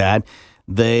anything like that.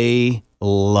 They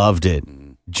loved it.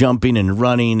 Jumping and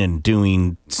running and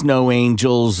doing snow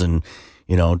angels and,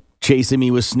 chasing me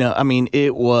with snow. I mean,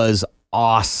 it was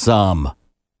awesome.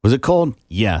 Was it cold?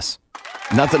 Yes.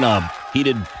 Nothing a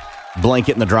heated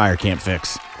blanket in the dryer can't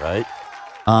fix. Right.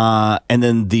 And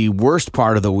then the worst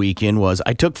part of the weekend was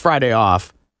I took Friday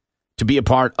off to be a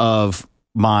part of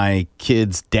my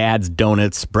kids' dad's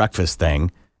donuts breakfast thing,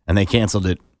 and they canceled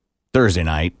it Thursday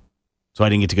night, so I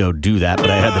didn't get to go do that, but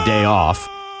I had the day off.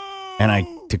 And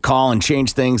to call and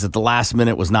change things at the last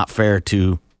minute was not fair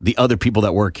to the other people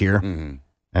that work here. Mm-hmm.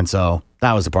 And so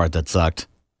that was the part that sucked.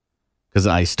 Because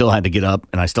I still had to get up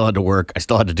and I still had to work. I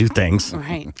still had to do things.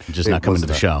 Right. Just not coming to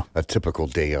the show. A typical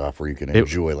day off where you can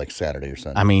enjoy like Saturday or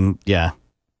Sunday. I mean, yeah.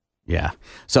 Yeah.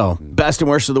 So, best and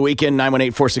worst of the weekend,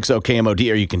 918-460-KMOD,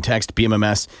 or you can text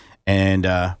BMMS and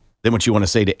then what you want to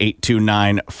say to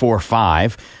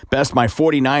 82945. Best, my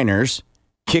 49ers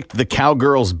kicked the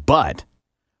Cowgirls' butt.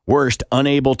 Worst,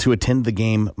 unable to attend the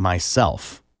game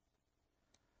myself.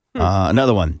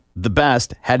 Another one. The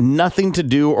best, had nothing to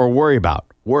do or worry about.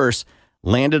 Worst,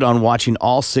 landed on watching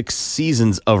all 6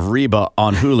 seasons of Reba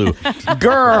on Hulu.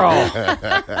 Girl,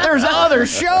 there's other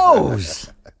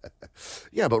shows.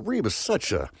 Yeah, but Reba's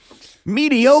such a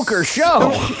mediocre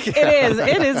show.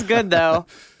 It is good though.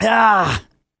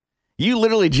 You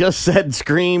literally just said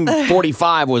Scream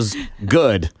 45 was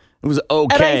good. It was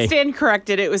And okay. I stand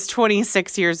corrected. It was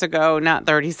 26 years ago, not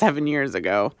 37 years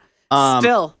ago.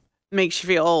 Still makes you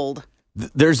feel old.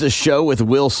 There's a show with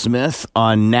Will Smith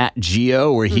on Nat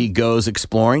Geo where he goes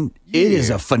exploring. It is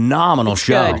a phenomenal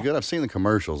show. Good. I've seen the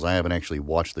commercials. I haven't actually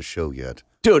watched the show yet.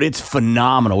 Dude, it's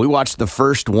phenomenal. We watched the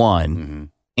first one,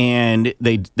 and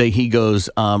he goes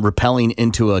rappelling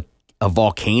into a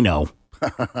volcano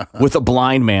with a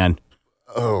blind man.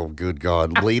 Oh, good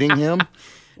God. Leading him?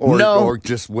 Or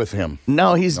just with him?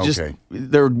 No, he's just,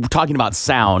 they're talking about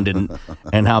sound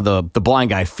and how the blind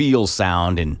guy feels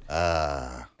sound. And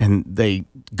they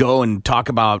go and talk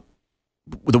about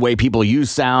the way people use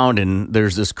sound. And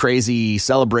there's this crazy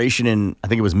celebration in, I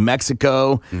think it was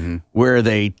Mexico, where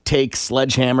they take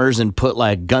sledgehammers and put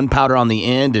like gunpowder on the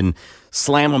end and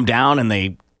slam them down.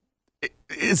 And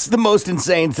it's the most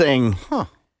insane thing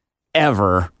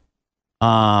ever.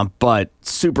 But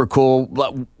super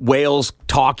cool. Whales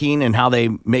talking and how they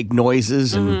make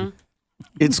noises. And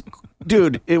it's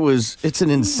an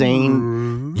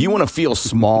insane, you want to feel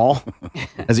small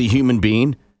as a human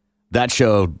being. That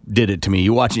show did it to me.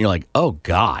 You watch and you're like, oh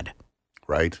God.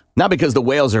 Right. Not because the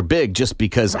whales are big, just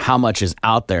because how much is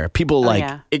out there. People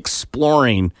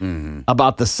exploring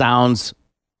about the sounds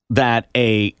that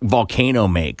a volcano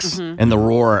makes and the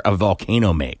roar a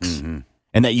volcano makes.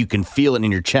 And that you can feel it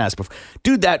in your chest.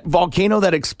 Dude, that volcano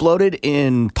that exploded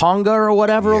in Tonga or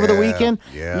whatever over the weekend,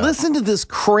 listen to this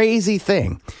crazy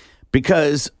thing.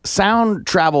 Because sound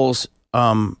travels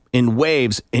in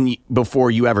waves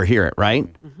before you ever hear it, right?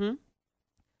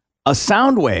 A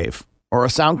sound wave or a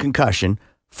sound concussion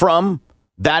from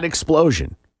that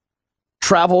explosion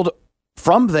traveled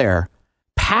from there,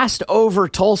 passed over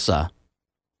Tulsa,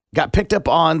 got picked up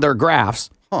on their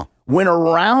graphs, went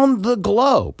around the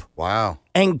globe. Wow.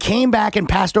 And came back and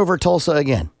passed over Tulsa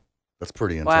again. That's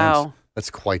pretty intense. Wow. That's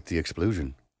quite the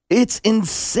explosion. It's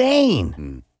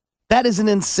insane. That is an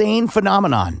insane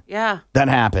phenomenon. Yeah. That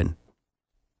happened.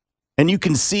 And you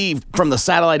can see from the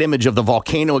satellite image of the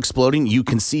volcano exploding, you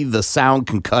can see the sound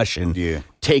concussion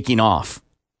taking off.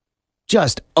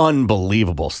 Just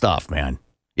unbelievable stuff, man.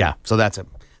 Yeah, so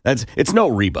it's no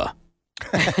Reba.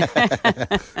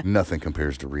 Nothing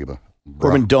compares to Reba.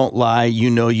 Corbin, don't lie. You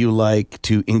know you like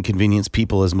to inconvenience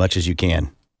people as much as you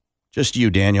can. Just you,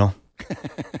 Daniel.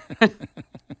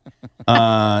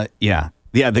 Yeah.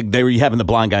 They were having the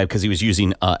blind guy because he was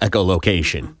using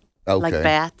echolocation. Like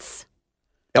bats.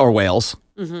 Or whales.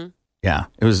 Yeah,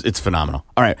 it's phenomenal.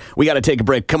 All right, we got to take a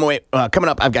break. Coming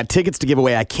up, I've got tickets to give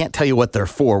away. I can't tell you what they're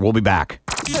for. We'll be back.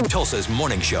 Tulsa's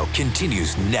Morning Show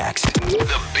continues next.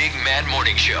 The Big Mad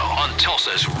Morning Show on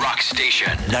Tulsa's Rock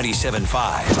Station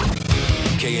 97.5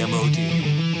 KMOD.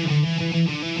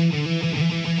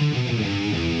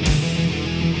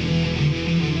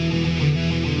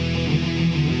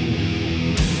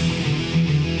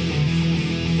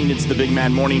 It's the Big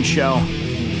Mad Morning Show.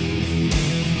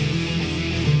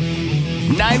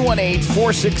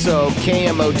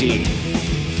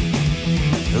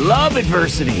 918-460-KMOD. Love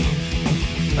adversity.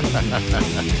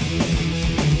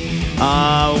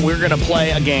 We're going to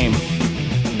play a game.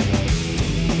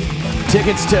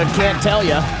 Tickets to Can't Tell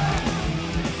Ya,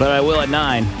 but I will at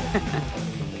 9.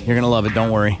 You're going to love it,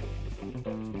 don't worry.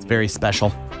 It's very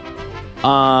special.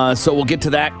 So we'll get to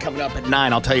that coming up at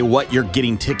 9. I'll tell you what you're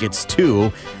getting tickets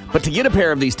to. But to get a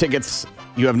pair of these tickets,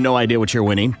 you have no idea what you're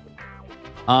winning.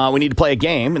 We need to play a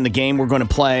game, and the game we're going to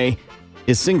play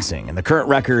is Sing Sing. And the current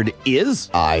record is...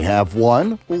 I have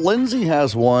one. Lindsay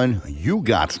has one. You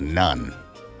got none.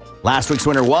 Last week's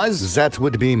winner was... That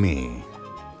would be me.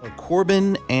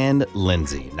 Corbin and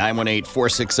Lindsay.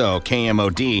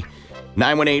 918-460-KMOD.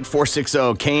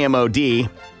 918-460-KMOD.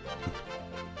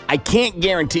 I can't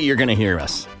guarantee you're going to hear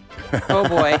us. Oh,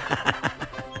 boy.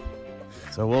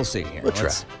 So we'll see here. We'll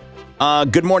try.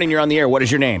 Good morning. You're on the air. What is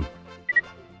your name?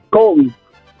 Colton.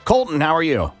 Colton, how are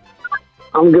you?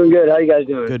 I'm doing good. How you guys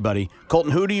doing? Good, buddy.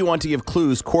 Colton, who do you want to give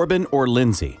clues, Corbin or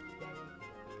Lindsay?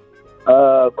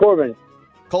 Corbin.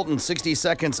 Colton, 60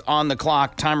 seconds on the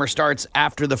clock. Timer starts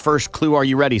after the first clue. Are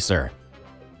you ready, sir?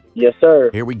 Yes,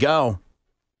 sir. Here we go.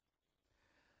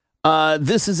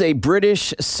 This is a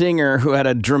British singer who had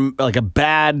a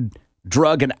bad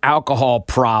drug and alcohol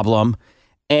problem,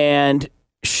 and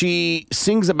she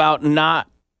sings about not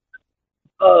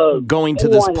going to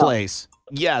this place.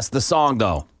 Yes, the song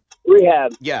though.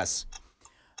 Rehab. Yes.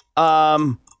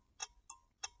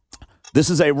 This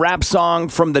is a rap song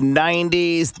from the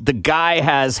 90s. The guy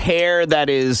has hair that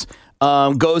is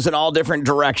goes in all different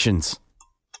directions.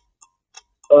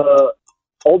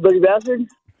 Old Dirty Bastard?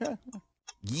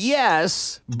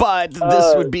 Yes, but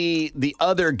this would be the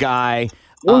other guy.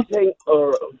 Wu-Tang,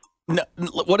 No,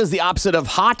 what is the opposite of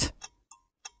hot?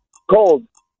 Cold.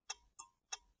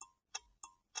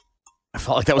 I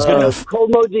felt like that was good enough.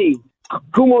 Cold moji.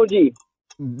 Kumoji.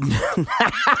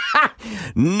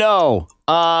 No.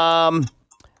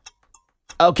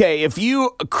 Okay, if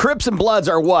you Crips and Bloods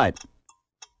are what?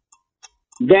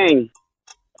 Gang.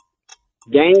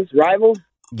 Gangs? Rivals?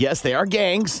 Yes, they are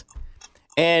gangs.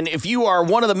 And if you are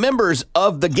one of the members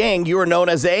of the gang, you are known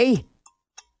as a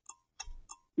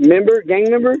Member? Gang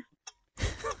member?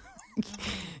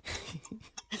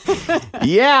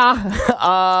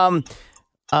 yeah.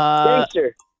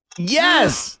 Gangster.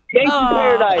 Yes. Gangster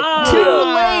Paradise. Too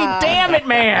late. Damn it,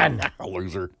 man.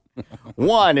 Loser.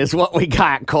 One is what we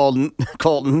got, Colton.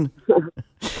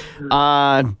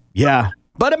 Yeah.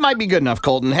 But it might be good enough,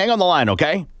 Colton. Hang on the line,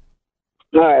 okay?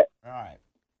 All right.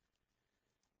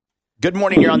 Good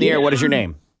morning. You're on the air. What is your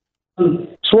name?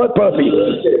 Slut Puppy.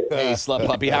 Hey, Slut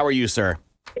Puppy. How are you, sir?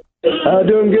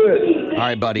 Doing good. All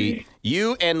right, buddy.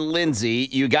 You and Lindsay,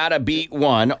 you got to beat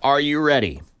one. Are you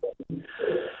ready?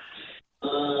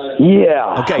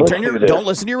 Yeah. Okay, don't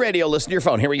listen to your radio. Listen to your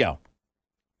phone. Here we go.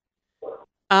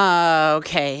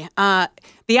 Okay.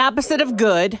 The opposite of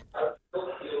good.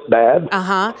 Bad.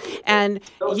 And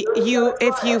you,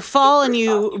 if you fall and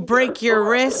you break your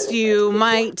wrist, you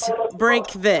might break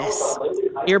this.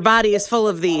 Your body is full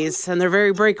of these, and they're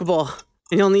very breakable.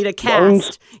 And you'll need a cast.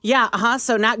 Bones? Yeah.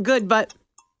 So not good, but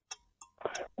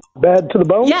Bad to the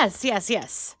bone?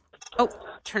 yes. Oh,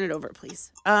 turn it over,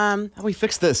 please. How do we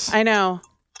fix this? I know.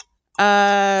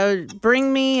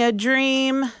 Bring me a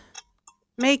dream.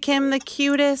 Make him the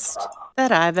cutest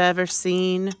that I've ever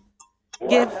seen.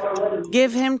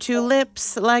 Give him two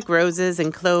lips like roses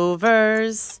and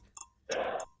clovers.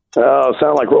 Oh,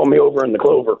 sound like Roll Me Over in the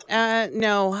Clover.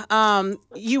 No.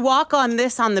 You walk on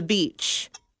this on the beach.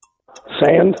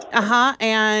 Sand?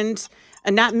 And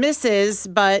not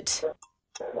Mrs., but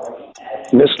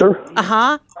Mister?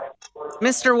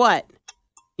 Mr. what?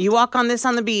 You walk on this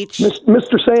on the beach.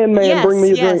 Mr. Sandman, yes, bring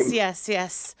me a dream.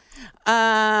 Yes.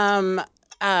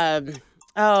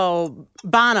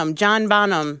 Bonham, John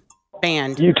Bonham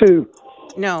Band. You too.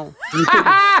 No.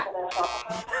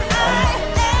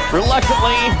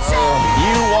 Reluctantly,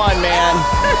 you won, man.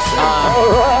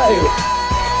 All right.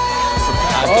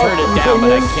 I've turned it down, but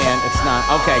I can't. It's not.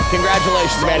 Okay,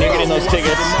 congratulations, man. You're getting those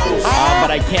tickets. But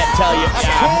I can't tell you.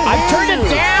 Yeah, I've turned it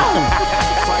down.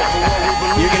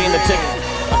 You're getting the ticket.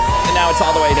 And now it's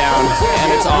all the way down.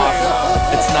 And it's off.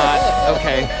 It's not.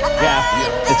 Okay. Yeah.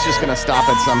 It's just going to stop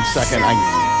at some second.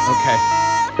 Okay.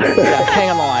 Yeah, hang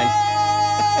on the line.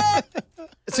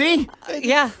 See?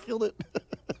 Yeah.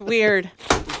 Weird.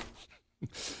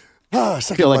 I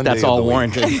feel like that's all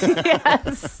warranted.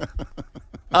 Yes.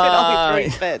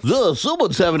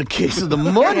 Someone's having a case of the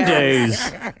Mondays.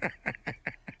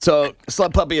 So,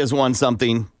 Slut Puppy has won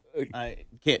something. I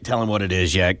can't tell him what it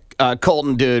is yet.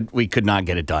 Colton, dude, we could not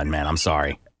get it done, man. I'm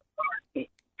sorry.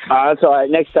 That's all right.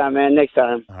 Next time, man. Next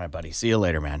time. All right, buddy. See you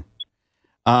later, man.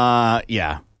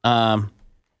 Yeah. The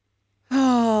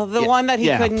one that he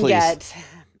couldn't please. get.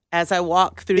 As I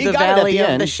walk through the got it at valley the of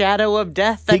end. the shadow of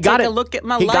death, I He got take it. a look at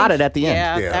my He life. got it at the end.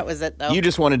 Yeah, Yeah. that was it, though. You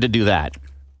just wanted to do that.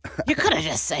 You could have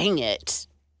just sang it.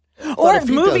 Or if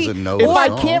he doesn't know If the I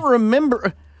song. can't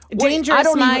remember.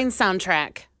 Dangerous Minds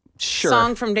soundtrack. Sure.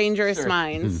 Song from Dangerous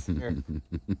Minds.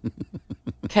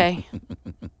 Okay.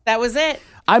 That was it.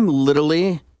 I'm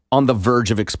literally on the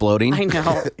verge of exploding. I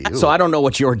know. So I don't know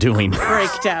what you're doing.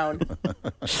 Breakdown.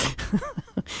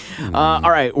 All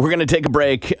right, we're going to take a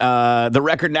break. The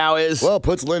record now is... Well,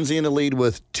 puts Lindsay in the lead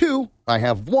with 2. I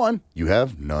have 1. You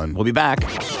have none. We'll be back.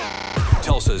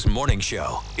 Tulsa's Morning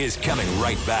Show is coming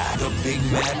right back. The Big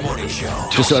Mad Morning Show.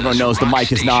 Just so everyone knows, the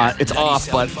mic is not... It's off,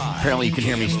 but 97.5 apparently you can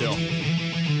hear me still.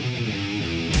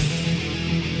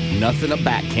 Nothing a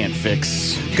bat can't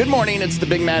fix. Good morning, it's the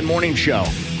Big Mad Morning Show.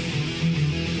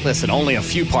 Listen, only a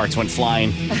few parts went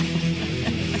flying.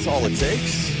 That's all it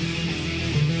takes.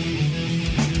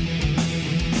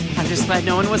 I'm just glad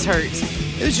no one was hurt.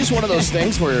 It was just one of those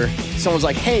things where someone's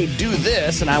like, hey, do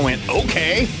this. And I went,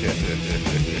 okay.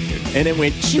 And it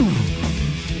went, shoo.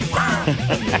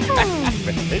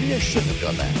 Maybe I shouldn't have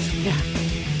done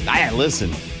that.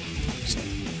 Listen,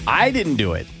 I didn't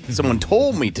do it. Someone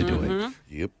told me to do it.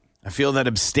 Yep. I feel that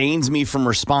abstains me from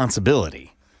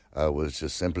responsibility. I was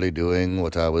just simply doing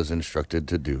what I was instructed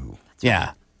to do.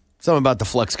 Yeah. Something about the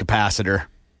flux capacitor.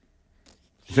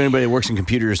 If anybody that works in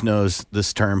computers knows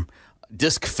this term,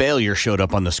 disk failure showed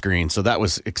up on the screen. So that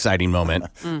was an exciting moment.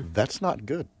 That's not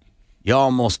good. You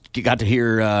almost got to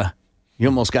hear, damn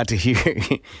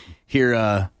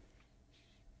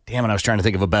Damn it, I was trying to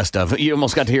think of a best of. You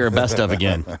almost got to hear a best of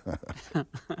again.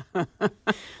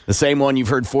 The same one you've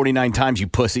heard 49 times, you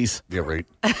pussies. Yeah, right.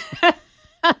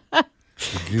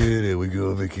 Forget it. We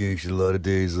go on vacation a lot of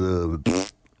days.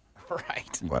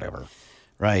 Right. Whatever.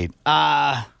 Right.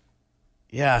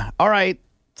 Yeah. All right.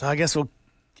 So I guess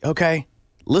okay.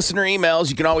 Listener emails,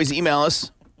 you can always email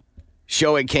us.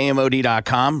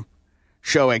 show@kmod.com.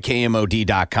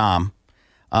 show@kmod.com.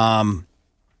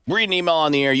 We're reading an email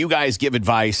on the air. You guys give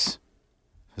advice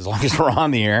as long as we're on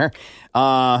the air.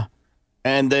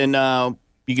 And then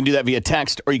you can do that via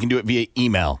text or you can do it via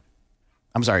email.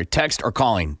 I'm sorry, text or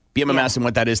calling. BMMS and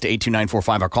what that is to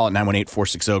 82945 or call it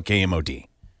 918-460-KMOD.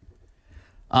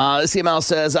 This email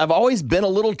says, I've always been a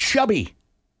little chubby,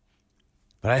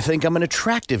 but I think I'm an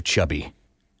attractive chubby.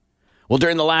 Well,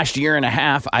 during the last year and a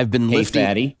half, I've been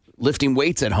lifting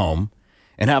weights at home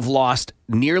and have lost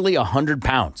nearly 100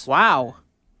 pounds. Wow.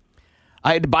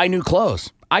 I had to buy new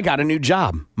clothes. I got a new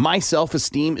job. My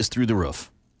self-esteem is through the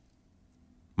roof.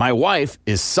 My wife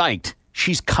is psyched.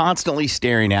 She's constantly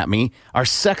staring at me. Our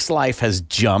sex life has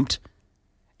jumped.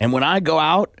 And when I go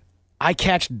out, I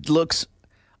catch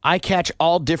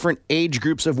all different age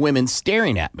groups of women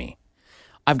staring at me.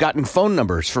 I've gotten phone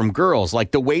numbers from girls like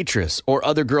the waitress or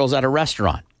other girls at a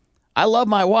restaurant. I love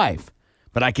my wife,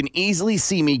 but I can easily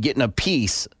see me getting a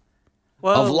piece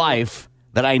of life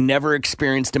that I never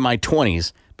experienced in my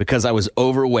 20s because I was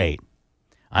overweight.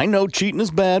 I know cheating is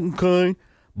bad, okay?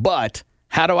 But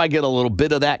how do I get a little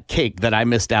bit of that cake that I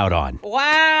missed out on?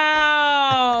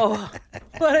 Wow.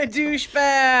 What a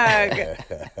douchebag.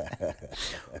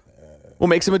 What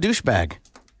makes him a douchebag?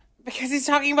 Because he's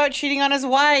talking about cheating on his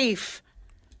wife.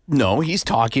 No, he's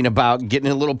talking about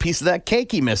getting a little piece of that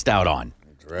cake he missed out on.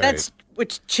 That's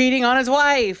cheating on his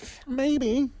wife.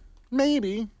 Maybe.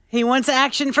 He wants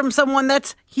action from someone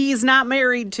he's not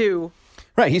married to.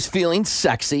 Right, he's feeling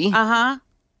sexy. Uh-huh.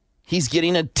 He's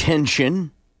getting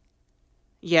attention.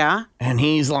 Yeah. And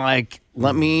he's like,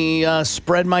 let me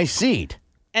spread my seed.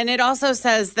 And it also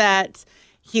says that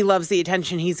he loves the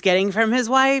attention he's getting from his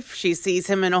wife. She sees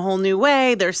him in a whole new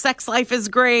way. Their sex life is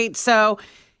great. So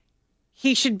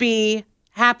he should be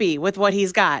happy with what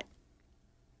he's got.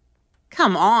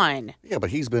 Come on. Yeah, but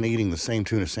he's been eating the same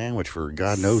tuna sandwich for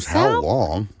God knows how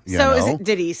long.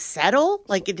 Did he settle?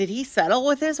 Like, did he settle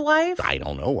with his wife? I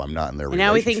don't know. I'm not in their relationship.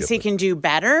 Now he thinks he can do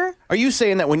better? Are you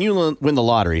saying that when you win the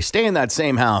lottery, stay in that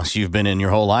same house you've been in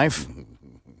your whole life?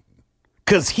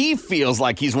 Because he feels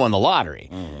like he's won the lottery.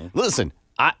 Mm-hmm. Listen,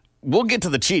 we'll get to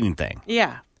the cheating thing.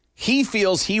 Yeah. He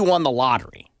feels he won the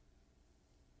lottery.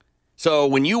 So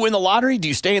when you win the lottery, do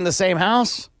you stay in the same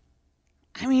house?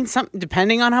 I mean,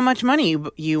 depending on how much money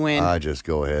you win. I just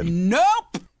go ahead.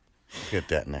 Nope. Get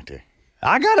that nectar.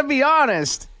 I got to be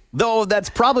honest, though that's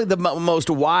probably the most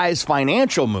wise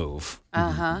financial move.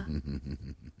 Uh-huh.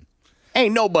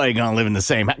 Ain't nobody going to live in the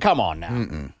same house. Come on now.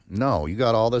 Mm-mm. No, you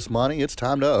got all this money. It's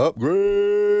time to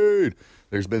upgrade.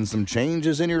 There's been some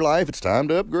changes in your life. It's time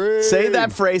to upgrade. Say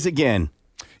that phrase again.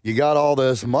 You got all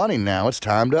this money now. It's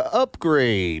time to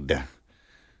upgrade.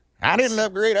 I didn't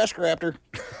upgrade. I scrapped her.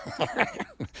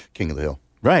 King of the Hill.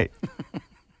 Right.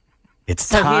 It's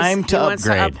time to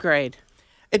upgrade.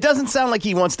 It doesn't sound like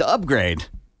he wants to upgrade.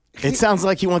 It sounds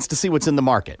like he wants to see what's in the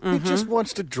market. Mm-hmm. He just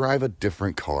wants to drive a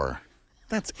different car.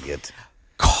 That's it.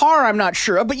 Car, I'm not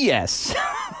sure of, but yes.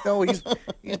 No, he's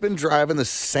been driving the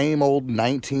same old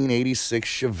 1986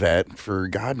 Chevette for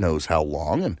God knows how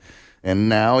long, and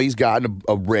now he's gotten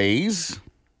a raise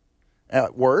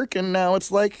at work, and now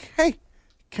it's like, hey,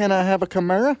 can I have a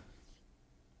Camaro?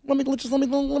 Let me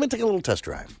take a little test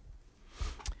drive.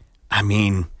 I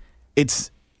mean,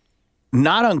 it's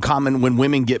not uncommon when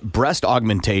women get breast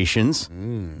augmentations.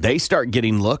 They start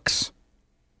getting looks.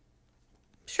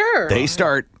 Sure. They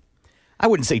start, I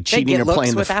wouldn't say cheating or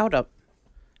playing without a.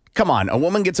 Come on, a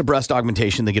woman gets a breast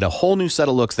augmentation, they get a whole new set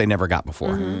of looks they never got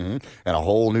before. Mm-hmm. And a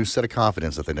whole new set of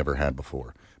confidence that they never had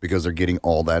before because they're getting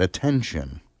all that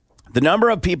attention. The number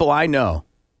of people I know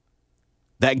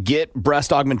that get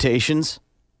breast augmentations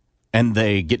and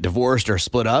they get divorced or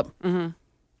split up,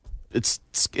 it's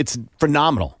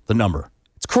phenomenal, the number.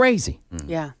 It's crazy.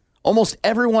 Yeah. Almost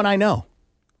everyone I know.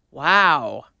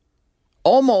 Wow.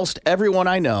 Almost everyone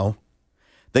I know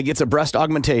that gets a breast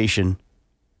augmentation,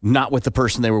 not with the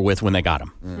person they were with when they got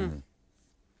them.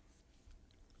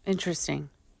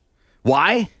 Interesting.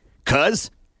 Why?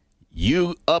 Because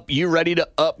you ready to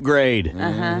upgrade.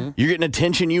 Uh-huh. You're getting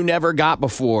attention you never got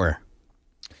before.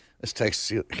 This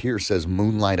text here says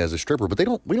moonlight as a stripper, but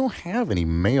we don't have any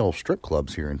male strip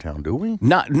clubs here in town, do we?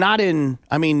 Not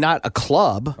a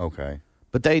club. Okay.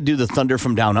 But they do the Thunder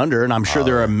from Down Under, and I'm sure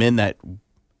there are men that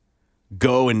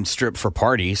go and strip for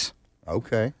parties.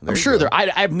 Okay. I'm sure there. I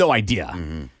have no idea.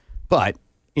 Mm-hmm. But,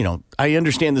 I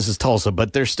understand this is Tulsa,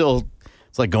 but there's still,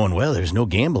 it's like going, well, there's no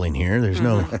gambling here. There's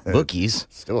no bookies.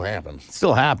 Still happens.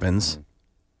 Still happens.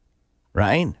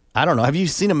 Right? I don't know. Have you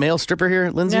seen a male stripper here,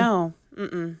 Lindsay? No.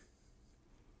 Mm-mm.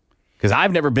 Because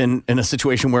I've never been in a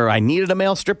situation where I needed a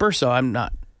male stripper, so I'm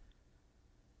not.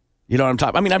 You know what I'm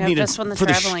talking? I mean, I've needed just when the for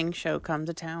traveling show come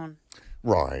to town.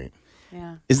 Right.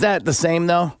 Yeah. Is that the same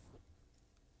though?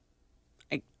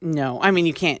 No, I mean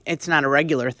you can't. It's not a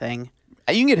regular thing.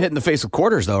 You can get hit in the face with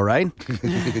quarters, though, right?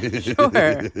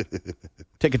 Sure.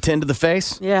 Take a 10 to the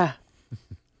face. Yeah.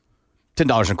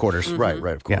 $10 in quarters. Mm-hmm.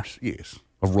 Right. Of course. Yeah. Yes.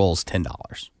 A roll's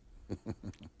 $10.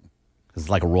 It's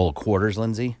like a roll of quarters,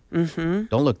 Lindsay. Mm-hmm.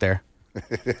 Don't look there.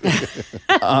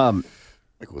 I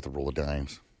go with a roll of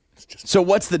dimes. So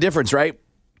what's the difference, right?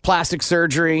 Plastic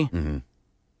surgery,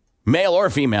 male or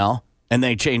female, and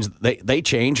they change. They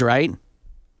change, right?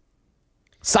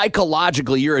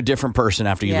 Psychologically, you're a different person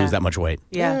after you lose that much weight.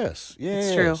 Yeah. Yes.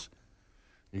 It's true.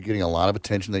 You're getting a lot of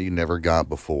attention that you never got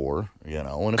before, and it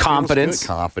feels Confidence. good.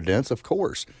 Confidence, of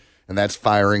course. And that's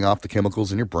firing off the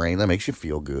chemicals in your brain that makes you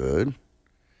feel good.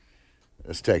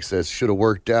 This text says, should have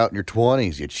worked out in your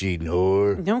 20s, you cheating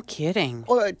whore. No kidding.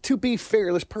 Well, to be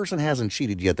fair, this person hasn't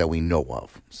cheated yet that we know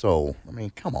of. So, I mean,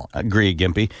 come on. Agree,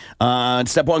 Gimpy.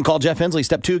 Step 1, call Jeff Hensley.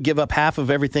 Step 2, give up half of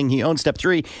everything he owns. Step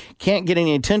 3, can't get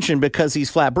any attention because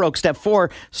he's flat broke. Step 4,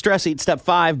 stress eat. Step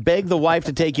 5, beg the wife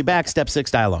to take you back. Step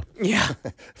 6, die alone. Yeah.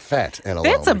 Fat and alone.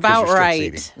 That's about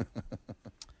right.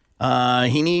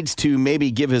 He needs to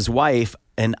maybe give his wife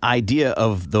an idea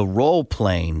of the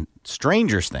role-playing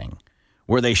Strangers thing,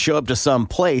 where they show up to some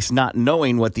place not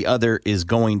knowing what the other is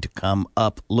going to come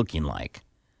up looking like.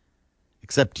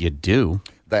 Except you do.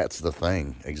 That's the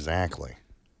thing. Exactly.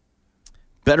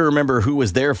 Better remember who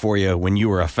was there for you when you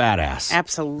were a fat ass.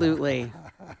 Absolutely.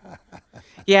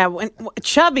 Yeah,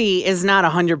 chubby is not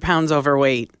 100 pounds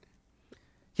overweight.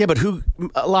 Yeah, but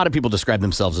a lot of people describe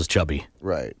themselves as chubby.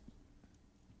 Right.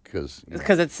 Because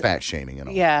it's fat shaming and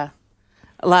all. Yeah.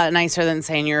 A lot nicer than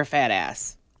saying you're a fat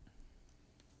ass.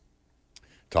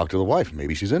 Talk to the wife.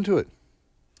 Maybe she's into it.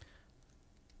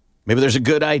 Maybe there's a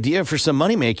good idea for some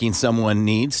money making. Someone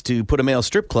needs to put a male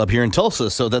strip club here in Tulsa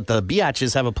so that the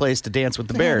biatches have a place to dance with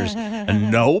the bears.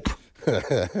 Nope.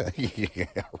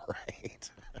 Yeah, right.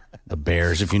 The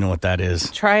Bears, if you know what that is.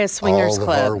 Try a swingers All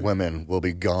club. of our women will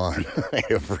be gone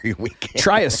every weekend.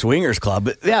 Try a swingers club.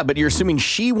 But you're assuming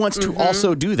she wants to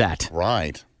also do that.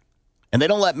 Right. And they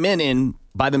don't let men in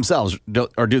by themselves,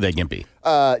 or do they, Gimpy?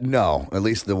 No. At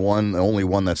least the only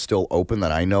one that's still open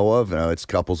that I know of. It's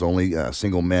couples only.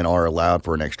 Single men are allowed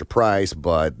for an extra price,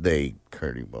 but they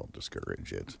pretty well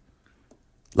discourage it.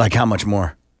 Like how much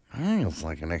more? I think it's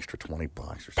like an extra $20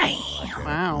 or something. Damn.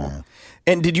 Wow. Yeah.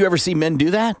 And did you ever see men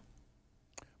do that?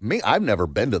 Me, I've never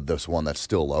been to this one that's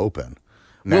still open.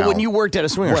 Now, Well, when you worked at a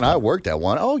swingers When club. I worked at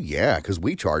one, oh yeah, because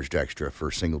we charged extra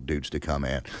for single dudes to come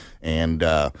in. And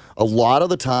a lot of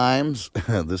the times,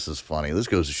 this is funny, this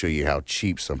goes to show you how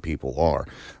cheap some people are.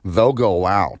 They'll go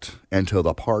out into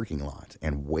the parking lot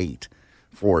and wait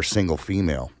for a single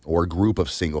female or a group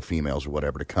of single females or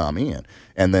whatever to come in.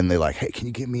 And then they're like, hey, can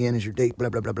you get me in as your date? Blah,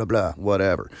 blah, blah, blah, blah,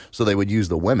 whatever. So they would use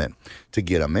the women to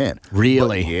get them in.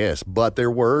 Really? Yes. But there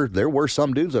were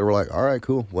some dudes that were like, all right,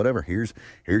 cool, whatever. Here's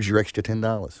your extra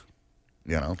 $10.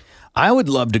 You know? I would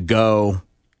love to go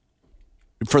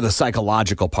for the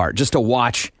psychological part, just to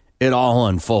watch it all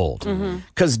unfold.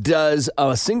 Because does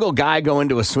a single guy go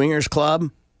into a swingers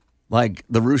club like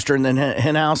the rooster in the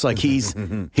hen house? Like he's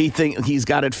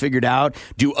got it figured out?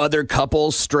 Do other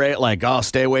couples stay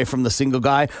away from the single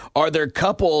guy? Are there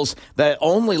couples that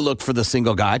only look for the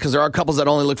single guy? Because there are couples that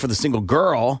only look for the single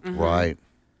girl. Right.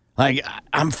 Like,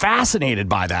 I'm fascinated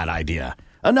by that idea.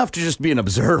 Enough to just be an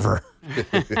observer.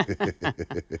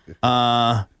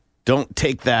 Don't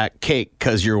take that cake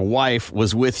because your wife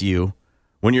was with you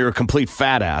when you're a complete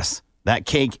fat ass. That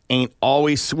cake ain't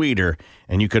always sweeter,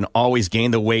 and you can always gain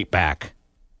the weight back.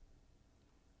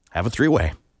 Have a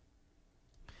three-way.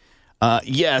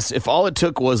 Yes, if all it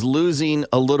took was losing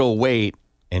a little weight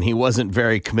and he wasn't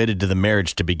very committed to the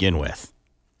marriage to begin with.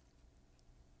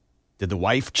 Did the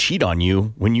wife cheat on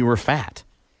you when you were fat?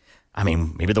 I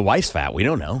mean, maybe the wife's fat. We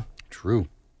don't know. True.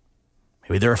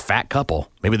 Maybe they're a fat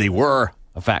couple. Maybe they were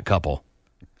a fat couple.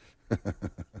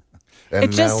 And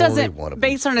It just now only one doesn't, of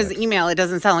based them's on his fat. email, it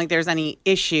doesn't sound like there's any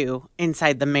issue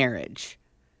inside the marriage.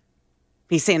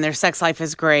 He's saying their sex life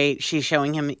is great. She's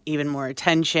showing him even more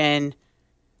attention.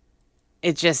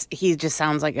 He just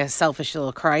sounds like a selfish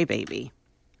little crybaby.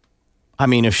 I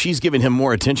mean, if she's giving him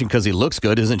more attention because he looks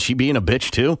good, isn't she being a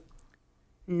bitch too?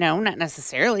 No, not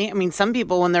necessarily. I mean, some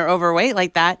people, when they're overweight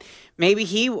like that, maybe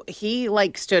he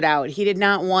like stood out. He did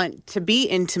not want to be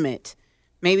intimate.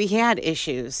 Maybe he had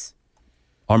issues.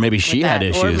 Or maybe she had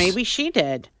issues. Or maybe she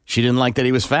did. She didn't like that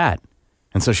he was fat,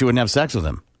 and so she wouldn't have sex with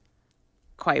him.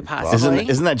 Quite possibly.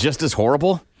 Isn't that just as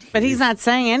horrible? But he's not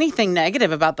saying anything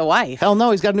negative about the wife. Hell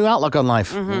no, he's got a new outlook on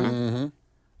life. Mm-hmm.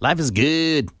 Life is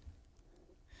good.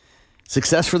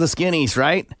 Success for the skinnies,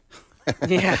 right?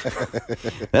 Yeah.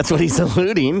 That's what he's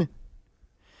alluding.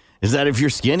 Is that if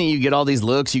you're skinny, you get all these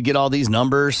looks, you get all these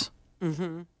numbers.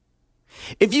 Mm-hmm.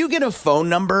 If you get a phone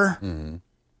number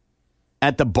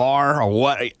at the bar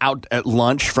or out at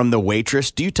lunch from the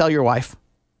waitress, do you tell your wife?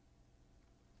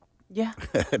 Yeah.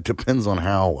 It depends on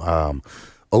how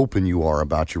open you are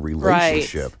about your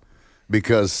relationship. Right.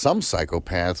 Because some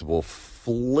psychopaths will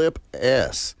flip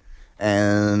S.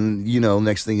 And,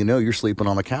 next thing you know, you're sleeping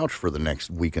on the couch for the next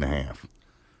week and a half.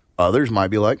 Others might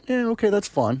be like, yeah, okay, that's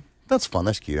fun. That's fun.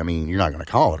 That's cute. I mean, you're not going to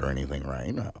call it or anything,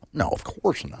 right? No, of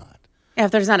course not. Yeah,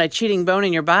 if there's not a cheating bone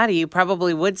in your body, you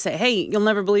probably would say, hey, you'll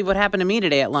never believe what happened to me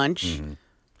today at lunch. Mm-hmm.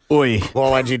 Oy. Well,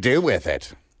 what'd you do with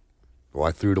it? Well,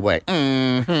 I threw it away.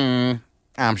 Mm-hmm.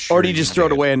 I'm sure. Or do you just throw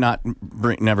it away and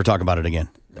never talk about it again?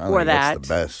 Or that. That's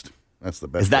the best. That's the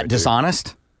best. Is that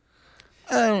dishonest?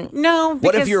 No.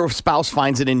 What if your spouse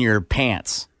finds it in your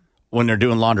pants when they're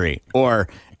doing laundry or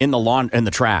in the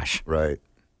trash? Right.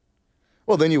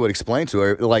 Well, then you would explain to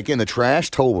her, like in the trash,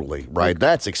 totally, right?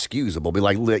 That's excusable. Be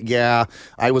like, yeah,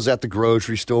 I was at the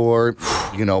grocery store,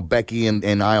 Becky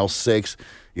in aisle 6,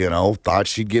 thought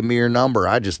she'd give me her number.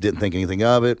 I just didn't think anything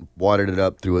of it, watered it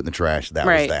up, threw it in the trash. That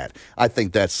was that. I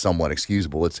think that's somewhat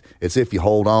excusable. It's if you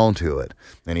hold on to it.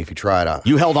 And if you try to...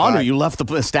 You held on to it. You left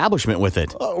the establishment with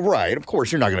it. Right. Of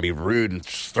course, you're not going to be rude and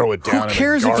just throw it down. Who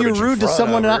cares if you're rude to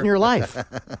someone not in your life?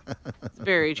 It's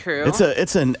very true.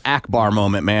 It's an Akbar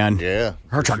moment, man. Yeah.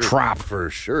 It's a trap. For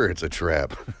sure, it's a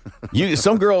trap.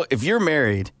 Some girl, if you're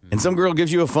married and some girl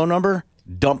gives you a phone number,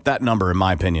 dump that number, in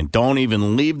my opinion. Don't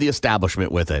even leave the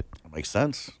establishment with it. That makes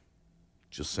sense.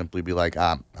 Just simply be like,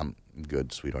 I'm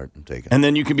good, sweetheart. I'm taking it. And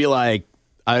then you can be like,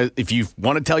 if you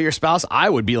want to tell your spouse, I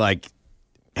would be like,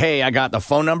 hey, I got the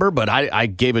phone number, but I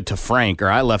gave it to Frank or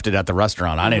I left it at the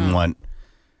restaurant. I didn't want...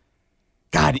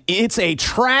 God, it's a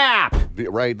trap.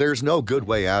 Right. There's no good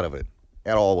way out of it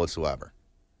at all whatsoever.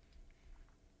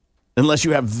 Unless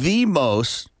you have the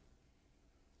most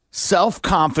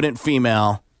self-confident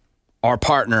female or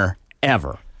partner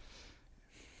ever.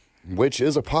 Which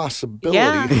is a possibility.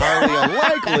 Yeah. Highly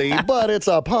unlikely, but it's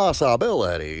a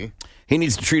possibility. He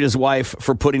needs to treat his wife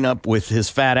for putting up with his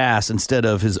fat ass instead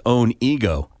of his own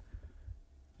ego.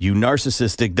 You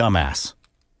narcissistic dumbass.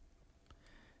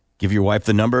 Give your wife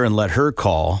the number and let her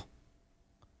call.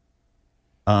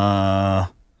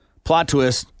 Plot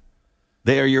twist.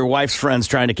 They are your wife's friends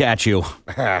trying to catch you.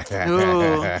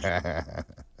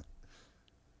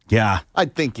 Yeah. I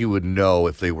think you would know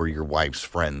if they were your wife's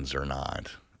friends or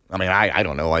not. I mean, I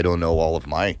don't know. I don't know all of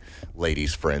my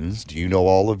ladies' friends. Do you know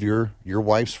all of your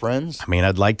wife's friends? I mean,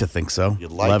 I'd like to think so.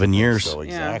 You'd like 11 to think years. so,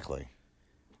 exactly.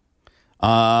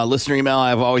 Listener email,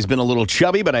 I've always been a little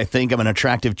chubby, but I think I'm an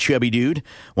attractive chubby dude.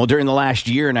 Well, during the last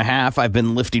year and a half, I've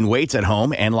been lifting weights at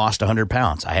home and lost 100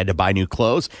 pounds. I had to buy new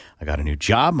clothes. I got a new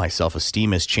job. My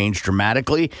self-esteem has changed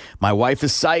dramatically. My wife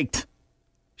is psyched.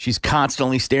 She's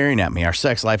constantly staring at me. Our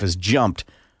sex life has jumped.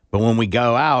 But when we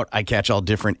go out, I catch all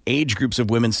different age groups of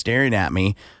women staring at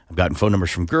me. I've gotten phone numbers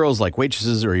from girls like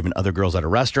waitresses or even other girls at a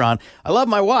restaurant. I love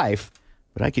my wife,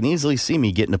 but I can easily see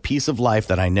me getting a piece of life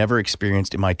that I never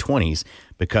experienced in my 20s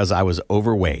because I was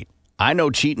overweight. I know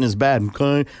cheating is bad,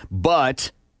 okay,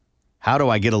 but how do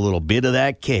I get a little bit of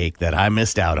that cake that I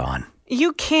missed out on?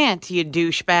 You can't, you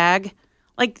douchebag.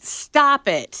 Like, stop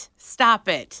it. Stop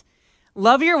it.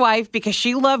 Love your wife because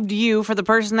she loved you for the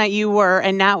person that you were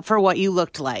and not for what you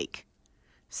looked like.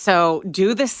 So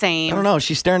do the same. I don't know.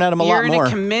 She's staring at him a lot more. You're in a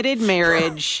committed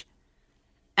marriage.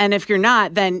 And if you're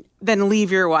not, then leave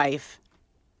your wife.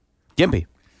 Gimpy.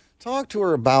 Talk to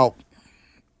her about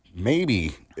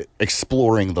maybe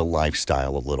exploring the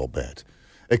lifestyle a little bit.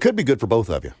 It could be good for both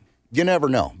of you. You never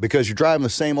know, because you're driving the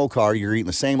same old car, you're eating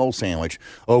the same old sandwich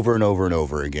over and over and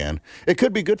over again. It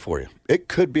could be good for you. It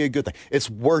could be a good thing. It's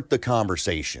worth the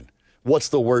conversation. What's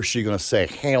the worst you're going to say?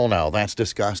 Hell no, that's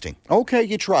disgusting. Okay,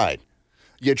 you tried.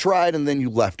 You tried and then you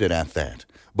left it at that.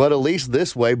 But at least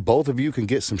this way, both of you can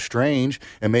get some strange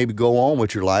and maybe go on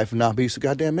with your life and not be so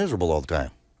goddamn miserable all the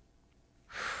time.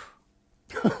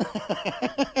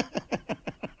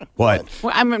 What?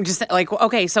 Well, I'm just like,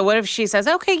 okay, so what if she says,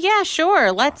 okay, yeah,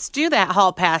 sure, let's do that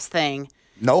hall pass thing?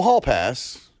 No hall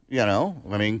pass. You know,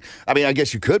 I mean, I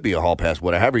guess you could be a hall pass,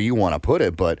 whatever you want to put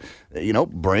it, but you know,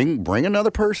 bring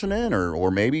another person in, or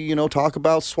maybe, you know, talk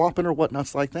about swapping or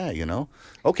whatnots like that. You know,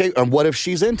 okay, and what if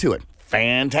she's into it?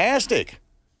 Fantastic.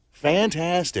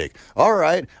 All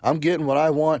right, I'm getting what I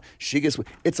want. She gets.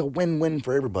 It's a win-win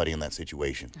for everybody in that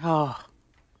situation. Oh,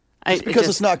 Just because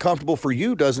it's not comfortable for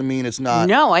you doesn't mean it's not.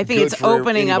 No, I think good it's for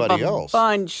opening up anybody a else.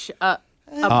 bunch of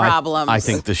problems. I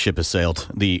think the ship has sailed.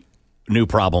 The new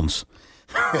problems.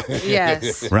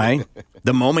 Yes. Right?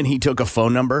 The moment he took a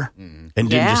phone number and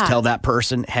didn't just tell that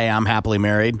person, hey, I'm happily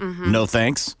married, no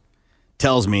thanks,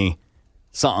 tells me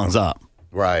something's up.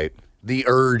 Right. The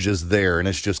urge is there, and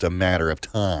it's just a matter of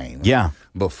time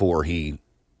before he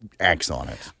acts on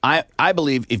it. I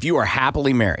believe if you are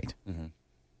happily married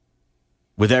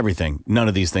with everything, none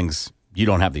of these things, you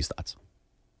don't have these thoughts.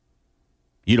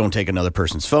 You don't take another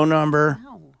person's phone number.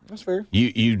 No. That's fair.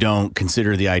 You don't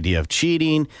consider the idea of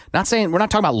cheating. We're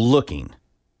not talking about looking,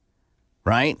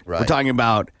 right? We're talking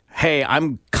about, hey,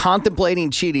 I'm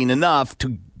contemplating cheating enough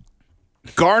to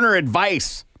garner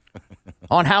advice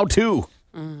on how to.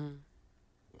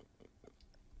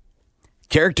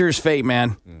 Character is fate,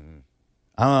 man.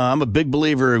 I'm a big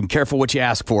believer in careful what you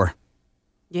ask for.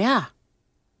 Yeah.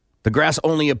 The grass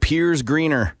only appears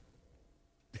greener.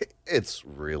 It's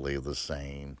really the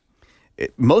same.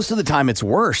 Most of the time, it's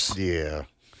worse. Yeah.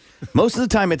 Most of the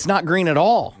time, it's not green at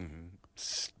all.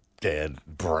 Dead,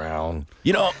 brown.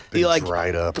 You know, been you like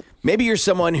dried up. Maybe you're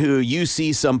someone who you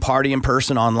see some party in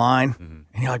person online,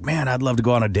 and you're like, man, I'd love to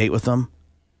go on a date with them.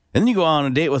 And then you go on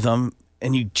a date with them,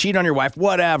 and you cheat on your wife,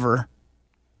 whatever.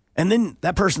 And then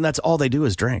that person, that's all they do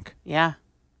is drink. Yeah.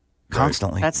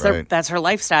 Constantly. That's her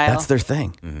lifestyle. That's their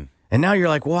thing. And now you're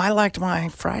like, well, I liked my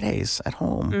Fridays at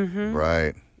home.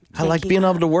 Right. I liked being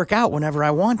able to work out whenever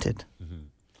I wanted.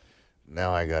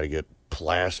 Now I got to get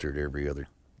plastered every other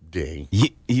day.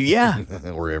 Yeah.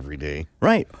 Or every day.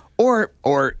 Right. Or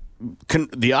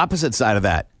the opposite side of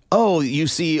that. Oh, you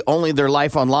see only their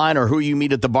life online or who you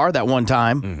meet at the bar that one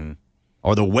time.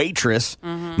 Or the waitress,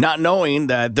 not knowing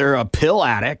that they're a pill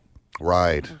addict.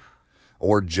 Right.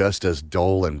 Or just as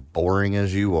dull and boring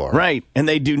as you are. Right. And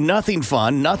they do nothing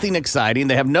fun, nothing exciting.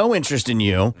 They have no interest in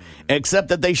you, except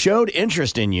that they showed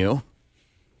interest in you.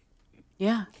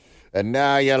 Yeah. And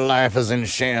now your life is in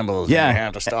shambles. Yeah. And you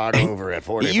have to start over at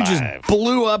 45. You just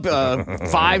blew up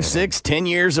 5, 6, 10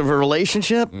 years of a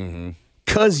relationship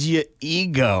because you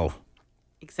ego.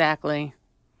 Exactly.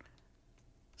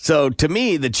 So to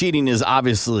me, the cheating is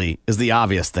the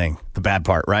obvious thing, the bad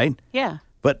part, right? Yeah.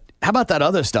 But how about that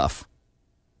other stuff?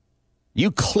 You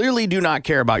clearly do not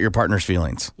care about your partner's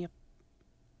feelings. Yep.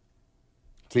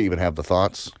 To even have the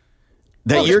thoughts.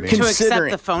 That you're to considering.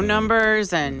 accept the phone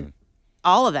numbers and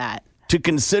all of that. To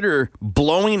consider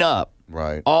blowing up.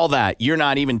 Right. All that. You're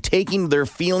not even taking their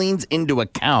feelings into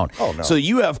account. Oh, no. So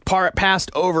you have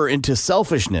passed over into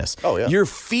selfishness. Oh, yeah. You're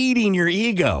feeding your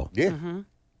ego. Yeah.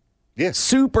 Yeah.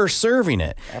 Super serving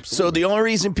it. Absolutely. So the only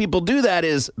reason people do that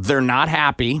is they're not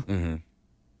happy.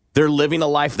 They're living a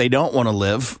life they don't want to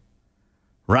live.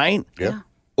 Right? Yeah.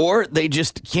 Or they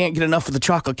just can't get enough of the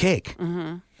chocolate cake.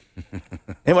 And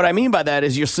what I mean by that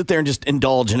is you sit there and just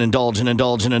indulge and indulge and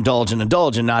indulge and indulge and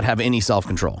indulge and not have any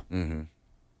self-control.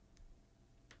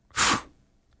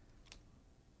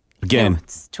 Again.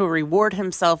 It's to reward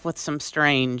himself with some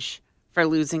strange for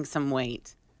losing some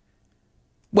weight.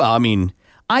 Well, I mean,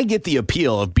 I get the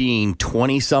appeal of being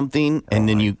 20-something and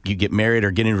then you get married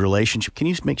or get in a relationship. Can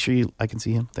you just make sure I can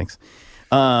see him? Thanks.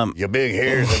 Your big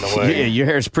hair's in the way. Yeah, your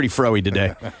hair's pretty froey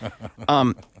today.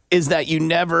 Is that you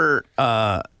never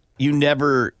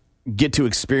get to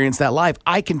experience that life.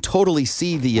 I can totally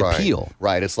see the appeal.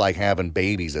 Right. It's like having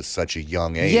babies at such a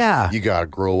young age. Yeah. You got to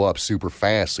grow up super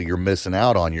fast, so you're missing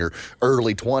out on your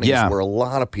early 20s where a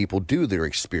lot of people do their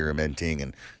experimenting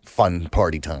and fun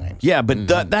party times. Yeah, but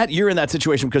that you're in that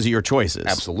situation because of your choices.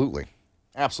 Absolutely.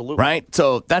 Right?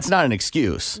 So that's not an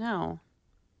excuse. No.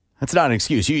 That's not an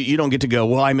excuse. You don't get to go,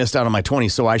 well, I missed out on my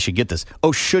 20s, so I should get this.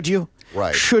 Oh, should you?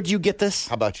 Right. Should you get this?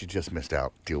 How about you just missed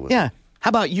out? Deal with it. Yeah. How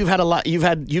about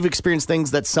you've experienced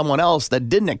things that someone else that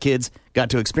didn't have kids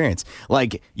got to experience.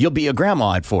 Like you'll be a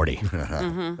grandma at 40.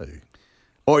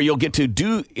 Or you'll get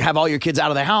to have all your kids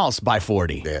out of the house by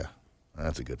 40. Yeah.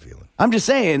 That's a good feeling. I'm just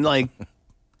saying, like,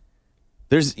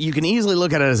 you can easily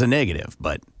look at it as a negative,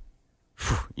 but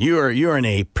You're in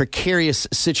a precarious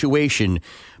situation,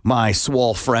 my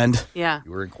swole friend. Yeah.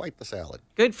 You were in quite the salad.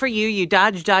 Good for you. You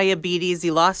dodged diabetes.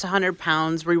 You lost 100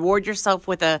 pounds. Reward yourself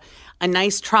with a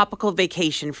nice tropical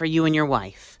vacation for you and your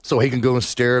wife. So he can go and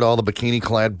stare at all the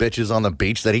bikini-clad bitches on the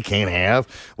beach that he can't have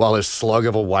while his slug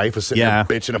of a wife is sitting there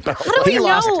bitching about. He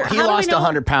lost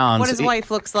 100 pounds. What his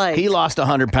wife looks like. He lost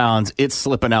 100 pounds. It's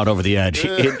slipping out over the edge.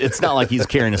 It's not like he's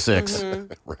carrying a 6.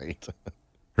 Right.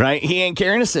 Right? He ain't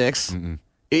carrying a 6.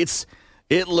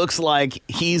 It looks like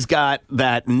he's got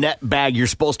that net bag you're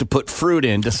supposed to put fruit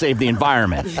in to save the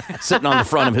environment sitting on the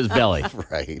front of his belly.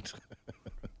 Right.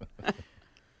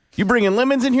 You bringing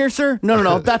lemons in here, sir?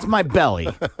 No. That's my belly.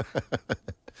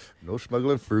 No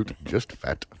smuggling fruit, just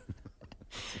fat.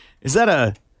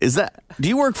 Do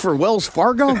you work for Wells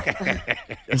Fargo?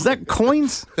 Is that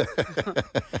coins?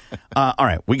 All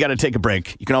right, we got to take a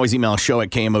break. You can always email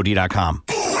show@kmod.com.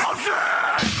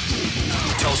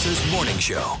 Tulsa's Morning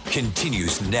Show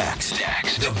continues next.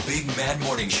 The Big Mad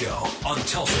Morning Show on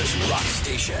Tulsa's Rock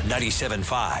Station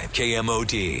 97.5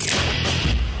 KMOD.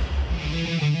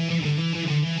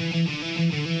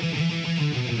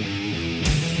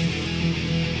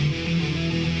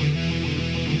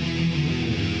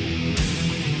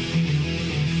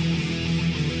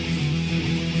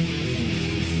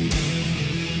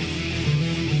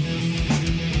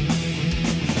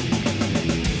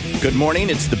 Good morning.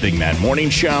 It's the Big Mad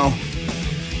Morning Show.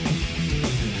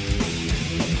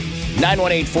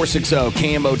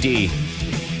 918-460-KMOD.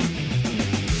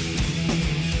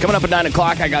 Coming up at 9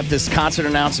 o'clock, I got this concert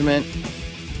announcement.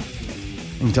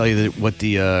 I can tell you what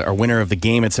our winner of the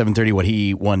game at 7:30, what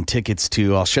he won tickets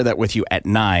to. I'll share that with you at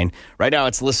 9. Right now,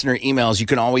 it's listener emails. You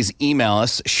can always email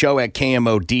us,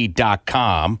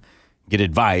 show@kmod.com. Get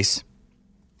advice.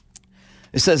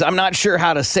 It says, I'm not sure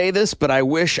how to say this, but I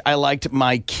wish I liked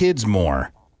my kids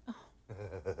more.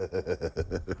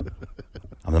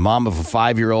 I'm the mom of a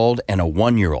 5-year-old and a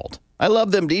 1-year-old. I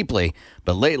love them deeply,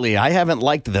 but lately I haven't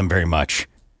liked them very much.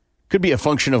 Could be a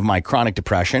function of my chronic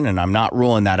depression, and I'm not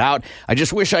ruling that out. I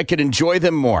just wish I could enjoy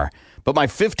them more. But my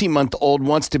 15-month-old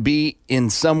wants to be in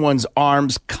someone's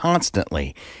arms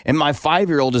constantly, and my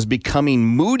 5-year-old is becoming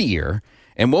moodier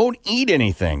and won't eat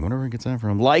anything, whatever gets that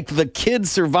from, like the kid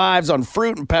survives on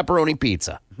fruit and pepperoni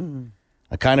pizza.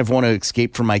 I kind of want to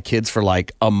escape from my kids for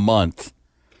like a month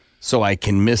so I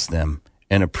can miss them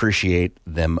and appreciate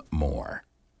them more.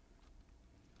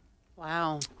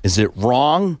 Wow. Is it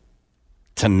wrong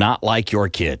to not like your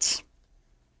kids?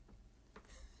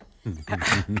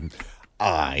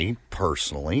 I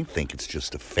personally think it's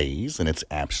just a phase, and it's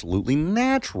absolutely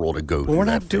natural to go through We're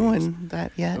that not phase. doing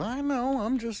that yet. I know.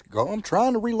 I'm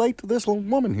trying to relate to this little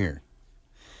woman here.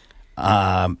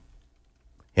 Yeah.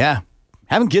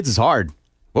 Having kids is hard.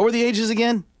 What were the ages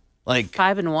again? Like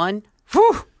 5 and 1.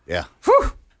 Whew. Yeah.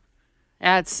 Whew.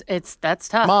 Yeah, that's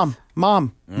tough. Mom.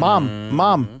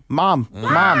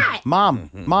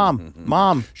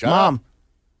 Shut up.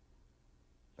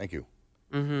 Thank you.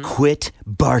 Quit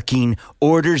barking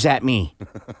orders at me.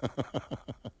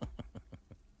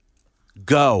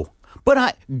 Go. But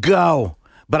I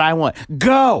want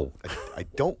go. I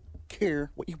don't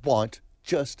care what you want.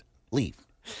 Just leave.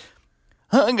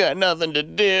 I got nothing to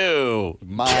do.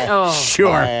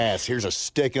 Sure. My ass. Here's a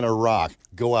stick and a rock.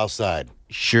 Go outside.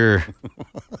 Sure.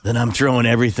 Then I'm throwing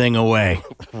everything away.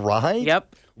 Right?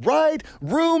 Yep. Right?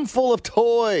 Room full of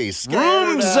toys.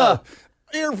 Scattered out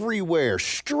everywhere.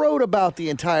 Strode about the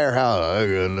entire house. I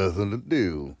got nothing to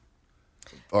do.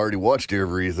 Already watched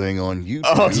everything on YouTube.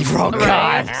 Oh,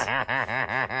 God.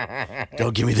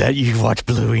 Don't give me that. You watch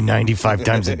Bluey 95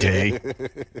 times a day.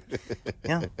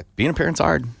 Yeah. Being a parent's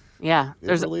hard. Yeah. It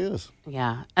really is.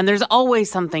 Yeah. And there's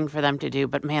always something for them to do,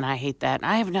 but man, I hate that.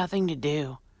 I have nothing to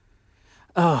do.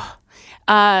 Oh.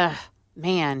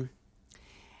 Man.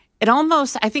 It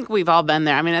almost, I think we've all been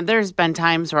there. I mean, there's been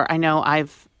times where I know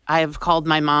I've called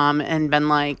my mom and been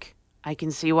like, I can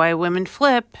see why women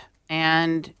flip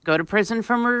and go to prison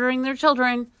for murdering their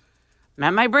children. I'm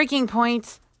at my breaking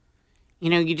point.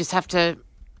 You know, you just have to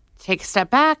take a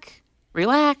step back,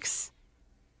 relax.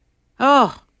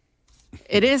 Oh,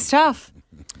 it is tough.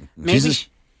 Maybe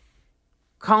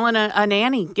calling a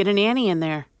nanny, get a nanny in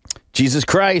there. Jesus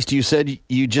Christ, you said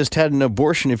you just had an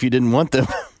abortion if you didn't want them.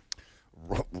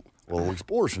 Well,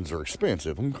 abortions are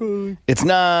expensive. Okay. It's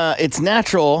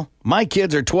natural. My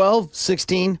kids are 12,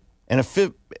 16, and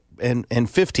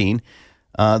 15.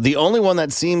 The only one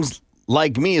that seems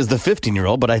like me is the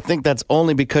 15-year-old, but I think that's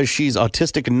only because she's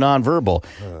autistic and nonverbal.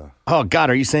 Oh, God,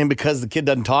 are you saying because the kid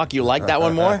doesn't talk, you like that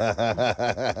one more?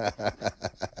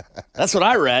 That's what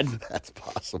I read. That's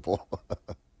possible.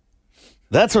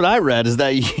 That's what I read, is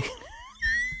that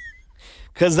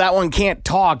because that one can't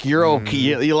talk, you're okay.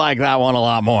 You like that one a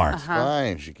lot more.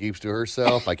 Fine. She keeps to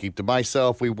herself. I keep to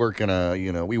myself. We work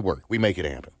we make it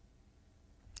happen.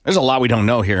 There's a lot we don't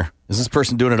know here. Is this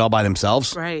person doing it all by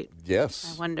themselves? Right.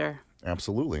 Yes. I wonder.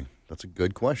 Absolutely. That's a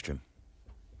good question.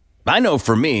 I know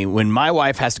for me, when my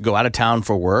wife has to go out of town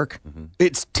for work,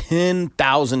 it's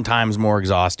 10,000 times more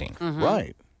exhausting.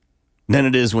 Right. Than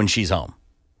it is when she's home.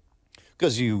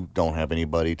 Because you don't have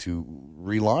anybody to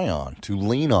rely on, to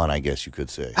lean on, I guess you could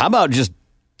say. How about just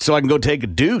so I can go take a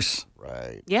deuce?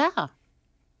 Right. Yeah.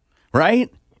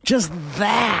 Right? Just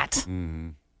that.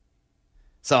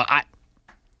 So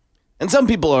and some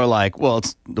people are like, well,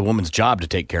 it's the woman's job to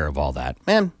take care of all that.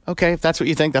 Man, okay, if that's what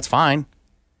you think, that's fine.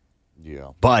 Yeah.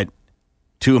 But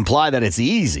to imply that it's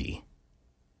easy,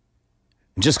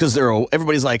 just because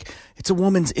everybody's like, it's a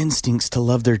woman's instincts to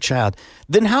love their child,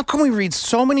 then how can we read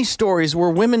so many stories where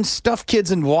women stuff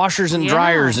kids in washers and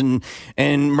dryers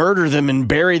and murder them and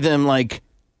bury them like...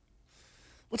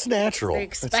 What's natural? They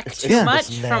expect too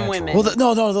much from women. Well,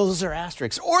 no, those are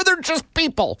asterisks. Or they're just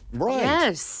people. Right.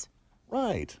 Yes.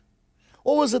 Right.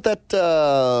 What was it that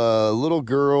little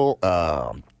girl,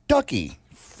 Ducky,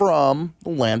 from The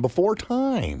Land Before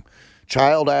Time?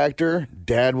 Child actor,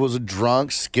 dad was a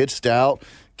drunk, skitched out,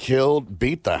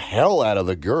 beat the hell out of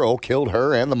the girl, killed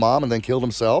her and the mom, and then killed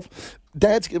himself.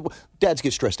 Dads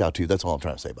get stressed out too. That's all I'm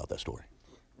trying to say about that story.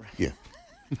 Yeah.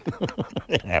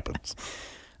 It happens.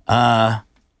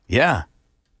 Yeah.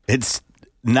 It's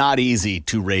not easy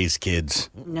to raise kids.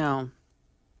 No.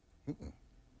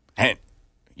 And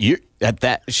a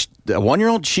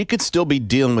 1-year-old, she could still be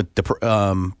dealing with the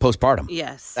postpartum.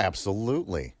 Yes.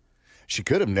 Absolutely. She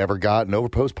could have never gotten over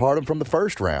postpartum from the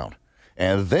first round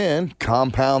and then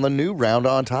compound the new round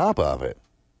on top of it.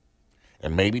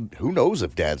 And maybe, who knows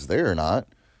if dad's there or not?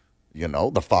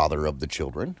 The father of the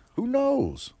children. Who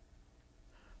knows?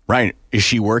 Right. Is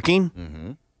she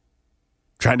working?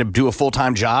 Trying to do a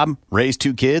full-time job, raise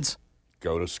 2 kids?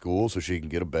 Go to school so she can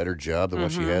get a better job than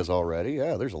what she has already.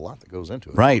 Yeah, there's a lot that goes into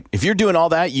it. Right. If you're doing all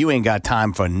that, you ain't got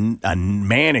time for a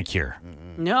manicure.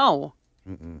 No.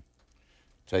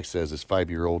 Text says, is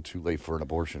 5-year-old too late for an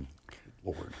abortion?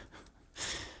 Lord.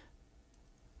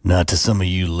 Not to some of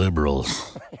you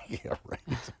liberals. Yeah, right.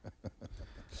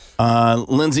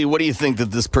 Lindsay, what do you think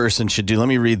that this person should do? Let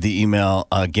me read the email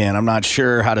again. I'm not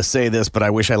sure how to say this, but I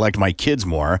wish I liked my kids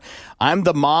more. I'm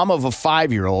the mom of a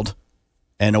 5-year-old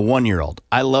and a 1-year-old.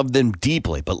 I love them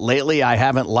deeply, but lately I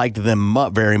haven't liked them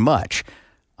very much.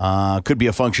 Could be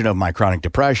a function of my chronic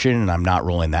depression, and I'm not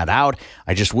ruling that out.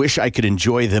 I just wish I could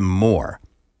enjoy them more.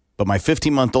 But my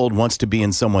 15-month-old wants to be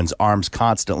in someone's arms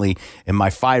constantly, and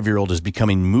my 5-year-old is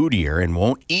becoming moodier and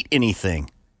won't eat anything.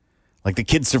 Like the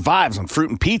kid survives on fruit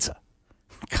and pizza.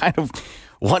 Kind of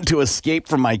want to escape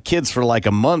from my kids for like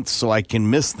a month so I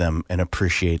can miss them and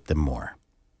appreciate them more.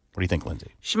 What do you think,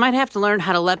 Lindsay? She might have to learn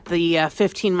how to let the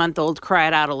 15-month-old cry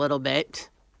it out a little bit.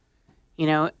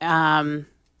 As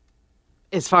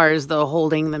far as the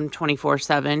holding them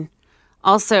 24/7.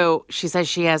 Also, she says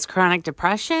she has chronic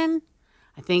depression.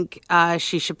 I think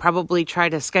she should probably try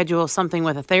to schedule something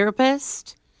with a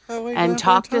therapist and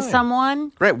talk to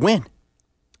someone. Right, when?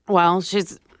 Well,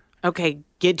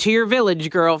 get to your village,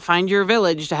 girl. Find your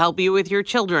village to help you with your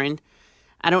children.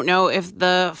 I don't know if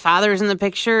the father's in the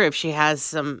picture, if she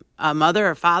has a mother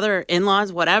or father,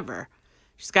 in-laws, whatever.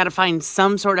 She's got to find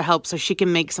some sort of help so she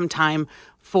can make some time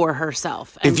for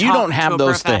herself. And if you don't have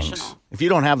those things,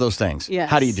 Yes.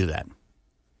 How do you do that?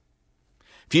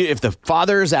 If the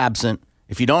father is absent,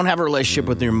 if you don't have a relationship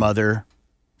with your mother,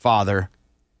 father,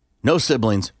 no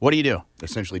siblings, what do you do?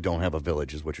 Essentially don't have a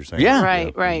village is what you're saying. Yeah.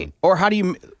 Right. Or how do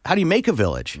you make a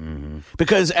village?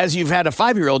 Because as you've had a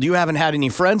 5-year-old, you haven't had any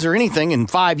friends or anything in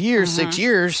 5 years, 6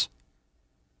 years.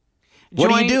 What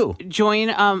do you do? Join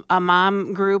a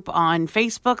mom group on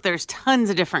Facebook. There's tons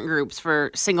of different groups for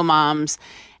single moms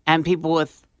and people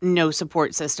with no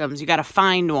support systems. You got to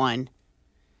find one.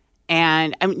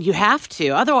 And you have to.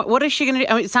 Otherwise, what is she going to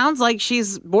do? It sounds like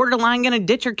she's borderline going to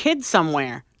ditch her kids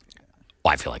somewhere.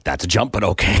 Well, I feel like that's a jump, but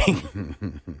okay.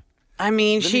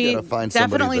 She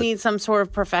definitely needs some sort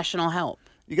of professional help.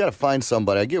 You got to find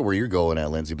somebody. I get where you're going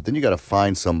at, Lindsay, but then you got to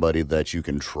find somebody that you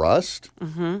can trust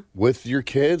with your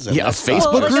kids. And a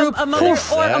Facebook group?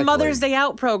 Or a Mother's Day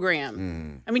Out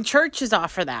program. Churches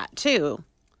offer that, too.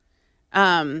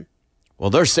 Well,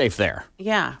 they're safe there.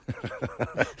 Yeah.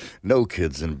 No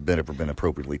kids have ever been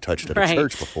appropriately touched at a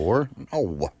church before.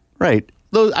 Oh. Right.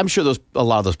 I'm sure a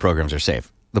lot of those programs are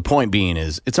safe. The point being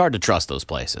is it's hard to trust those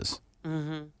places.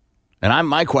 And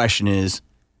my question is,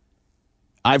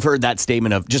 I've heard that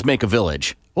statement of just make a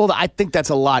village. Well, I think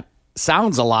that's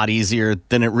sounds a lot easier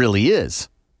than it really is.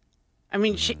 I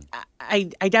mean,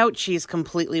 I doubt she's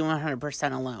completely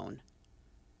 100% alone.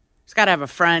 She's got to have a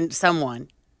friend, someone.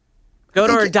 Go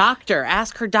to her doctor.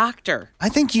 Ask her doctor. I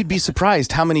think you'd be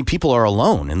surprised how many people are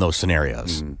alone in those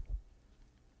scenarios.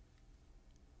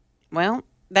 Well,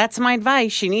 that's my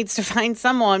advice. She needs to find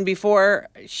someone before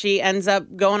she ends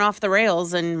up going off the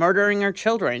rails and murdering her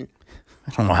children.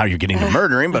 I don't know how you're getting to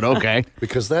murdering, but okay.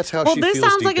 Because that's how Well, she this feels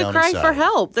sounds deep like a down cry inside. for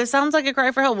help. This sounds like a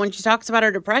cry for help. When she talks about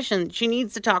her depression, she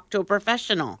needs to talk to a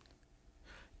professional.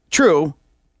 True,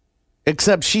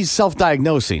 except she's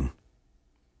self-diagnosing.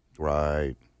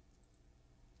 Right.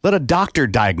 Let a doctor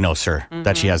diagnose her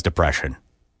that she has depression.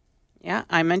 Yeah,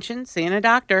 I mentioned seeing a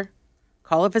doctor.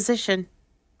 Call a physician.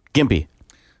 Gimpy.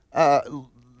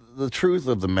 The truth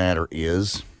of the matter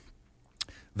is,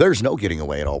 there's no getting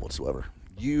away at all whatsoever.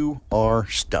 You are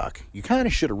stuck. You kind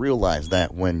of should have realized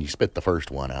that when you spit the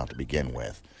first one out to begin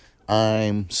with.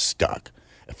 I'm stuck.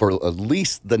 For at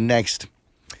least the next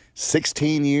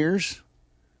 16 years,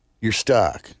 you're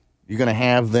stuck. You're going to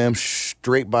have them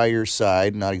straight by your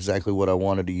side. Not exactly what I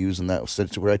wanted to use in that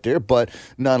sentence right there, but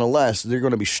nonetheless, they're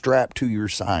going to be strapped to your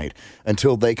side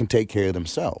until they can take care of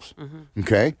themselves.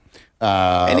 Okay?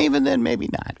 And even then, maybe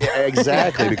not. Yeah,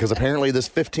 exactly, because apparently this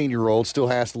 15-year-old still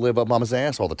has to live up mama's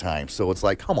ass all the time. So it's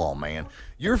like, come on, man.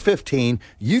 You're 15.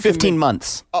 You 15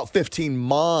 months. Oh, 15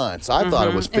 months. I thought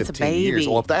it was It's a 15 years. baby.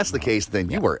 Well, if that's the case, then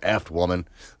you are effed, woman.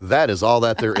 That is all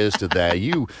that there is to that.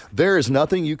 There is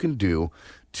nothing you can do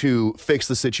to fix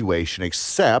the situation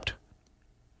except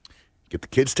get the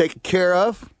kids taken care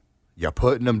of. You're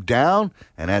putting them down,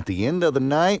 and at the end of the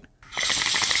night,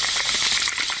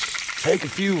 take a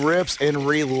few rips and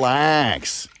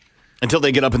relax. Until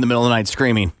they get up in the middle of the night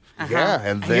screaming. Yeah,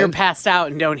 and then You're passed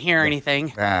out and don't hear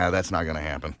anything. that's not going to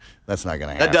happen. That's not going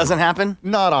to happen. That doesn't happen?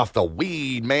 Not off the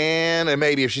weed, man. And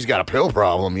maybe if she's got a pill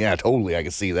problem, yeah, totally, I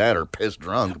can see that. Or pissed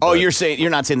drunk. Oh, but-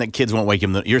 you're not saying that kids won't wake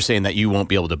him. You're saying that you won't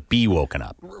be able to be woken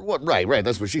up. What, right.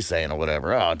 That's what she's saying or whatever.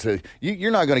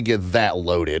 You're not going to get that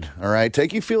loaded, all right?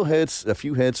 Take a few hits,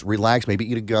 relax, maybe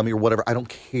eat a gummy or whatever. I don't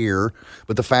care.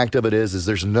 But the fact of it is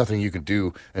there's nothing you can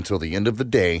do until the end of the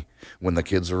day when the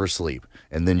kids are asleep.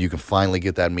 And then you can finally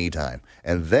get that me time.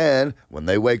 And then when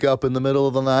they wake up in the middle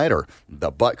of the night or the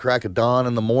butt crack of dawn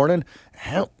in the morning,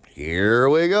 hell, here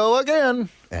we go again.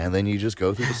 And then you just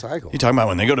go through the cycle. You're talking about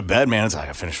when they go to bed, man. It's like, I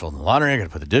got to finish folding the laundry. I got to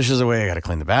put the dishes away. I got to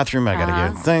clean the bathroom. I got to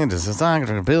get a thing. This is thing. I got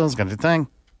to do bills. Got to do thing.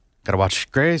 Got to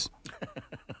watch Grace.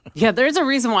 Yeah, there's a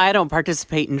reason why I don't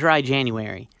participate in Dry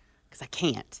January. Because I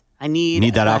can't. I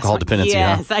need that alcohol dependency,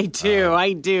 huh? Yes, I do.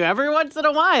 I do. Every once in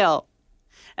a while.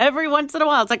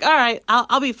 It's like, all right,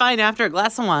 I'll be fine after a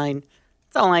glass of wine.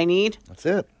 That's all I need. That's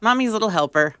it. Mommy's little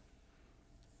helper.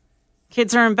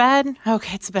 Kids are in bed.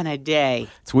 Okay, it's been a day.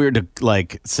 It's weird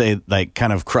to say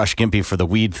kind of crush Gimpy for the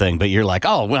weed thing, but you're like,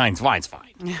 oh, wine's fine.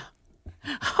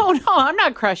 Oh, no, I'm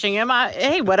not crushing him.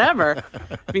 Hey, whatever.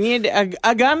 If you need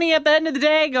a gummy at the end of the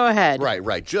day, go ahead.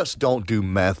 Right. Just don't do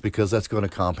meth because that's going to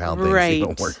compound things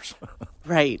even worse.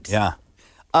 Right. Yeah.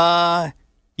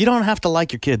 You don't have to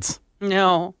like your kids.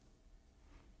 No.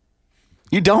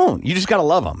 You don't. You just got to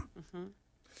love them.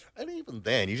 And even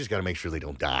then, you just got to make sure they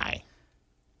don't die.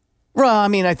 Well, I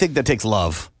mean, I think that takes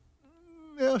love.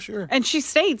 Yeah, sure. And she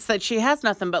states that she has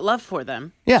nothing but love for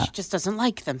them. Yeah. She just doesn't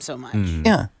like them so much.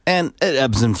 Yeah. And it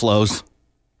ebbs and flows.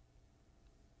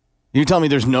 You tell me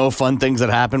there's no fun things that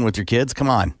happen with your kids? Come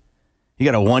on. You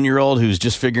got a 1-year-old who's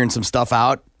just figuring some stuff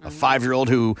out, a 5-year-old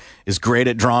who is great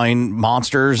at drawing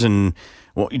monsters and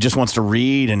he just wants to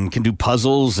read and can do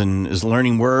puzzles and is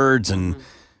learning words. And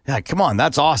yeah, come on,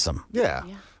 that's awesome. Yeah.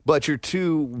 But you're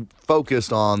too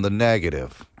focused on the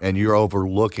negative and you're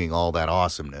overlooking all that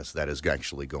awesomeness that is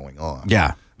actually going on.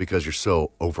 Yeah. Because you're so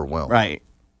overwhelmed. Right.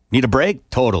 Need a break?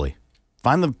 Totally.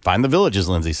 Find the villages,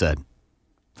 Lindsay said.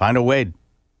 Find a way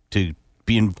to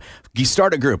you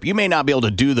start a group. You may not be able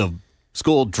to do the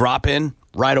school drop-in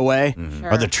right away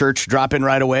or the church drop-in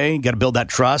right away. You got to build that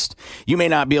trust. You may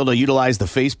not be able to utilize the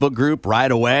Facebook group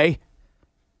right away,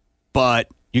 but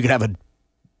you could have a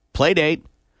play date.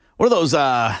 What are those, what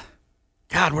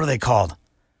are they called?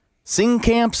 Sing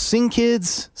camps, sing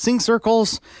kids, sing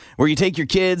circles, where you take your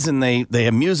kids and they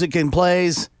have music and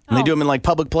plays, and they do them in like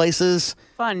public places.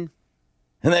 Fun.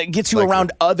 And that gets you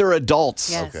around other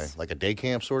adults. Yes. Okay. Like a day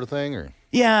camp sort of thing? Or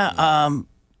Yeah.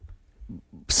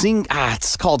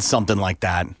 It's called something like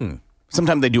that.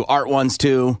 Sometimes they do art ones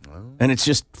too. And it's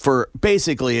just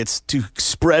it's to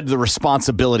spread the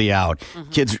responsibility out.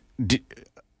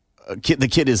 The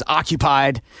kid is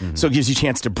occupied, so it gives you a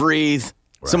chance to breathe.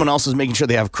 Right. Someone else is making sure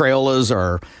they have Crayolas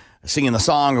or singing the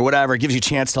song or whatever. It gives you a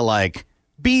chance to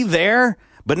be there,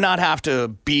 but not have to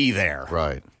be there.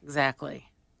 Right. Exactly.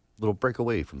 little break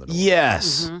away from the noise.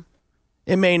 Yes. Mm-hmm.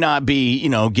 It may not be,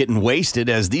 getting wasted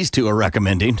as these two are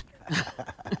recommending.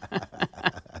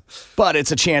 But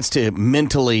it's a chance to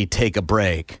mentally take a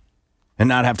break and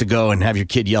not have to go and have your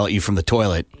kid yell at you from the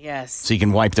toilet. Yes. So you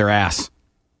can wipe their ass.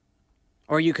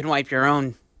 Or you can wipe your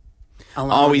own.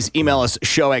 Alone. Always email us,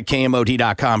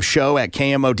 show@kmod.com,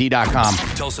 show@kmod.com.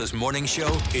 Tulsa's Morning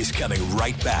Show is coming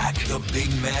right back. The Big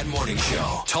Mad Morning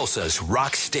Show. Tulsa's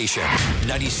Rock Station,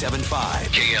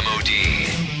 97.5 KMOD.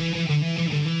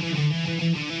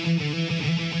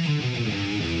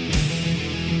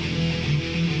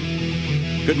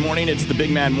 Good morning. It's the Big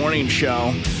Mad Morning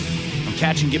Show. I'm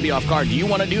catching Gimpy off guard. Do you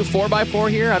want to do 4x4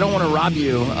 here? I don't want to rob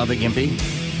you of it, Gimpy.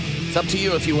 It's up to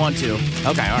you if you want to.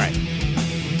 Okay, all right.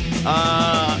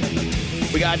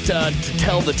 We got to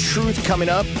tell the truth coming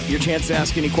up. Your chance to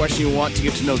ask any question you want to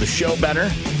get to know the show better.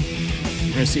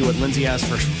 We're going to see what Lindsay has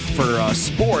for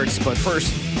sports, but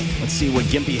first, let's see what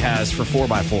Gimpy has for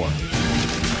 4x4.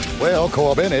 Well,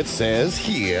 Corbin, it says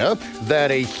here that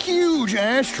a huge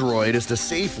asteroid is to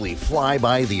safely fly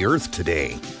by the Earth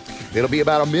today. It'll be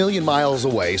about 1 million miles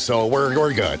away, so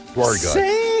we're good. We're good.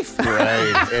 Safe!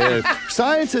 Right.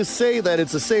 Scientists say that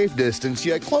it's a safe distance,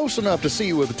 yet close enough to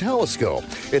see with a telescope.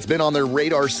 It's been on their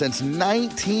radar since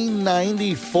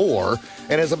 1994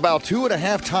 and is about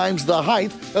 2.5 times the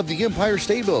height of the Empire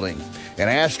State Building. An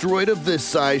asteroid of this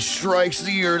size strikes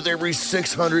the Earth every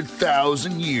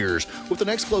 600,000 years, with the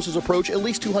next closest approach at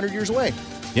least 200 years away.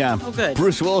 Yeah. Oh, good.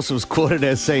 Bruce Willis was quoted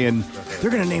as saying, they're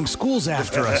going to name schools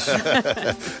after us.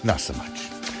 Not so much.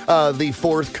 The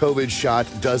fourth COVID shot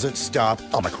doesn't stop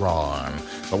Omicron.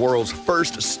 The world's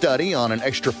first study on an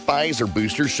extra Pfizer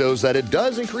booster shows that it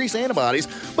does increase antibodies,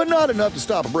 but not enough to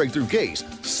stop a breakthrough case.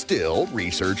 Still,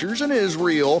 researchers in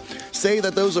Israel say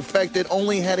that those affected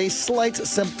only had a slight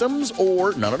symptoms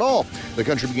or none at all. The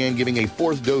country began giving a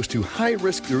fourth dose to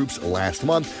high-risk groups last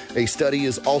month. A study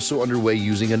is also underway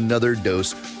using another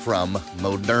dose from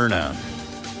Moderna.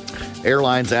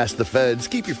 Airlines asked the feds,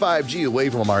 keep your 5G away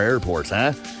from our airports,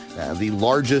 huh? The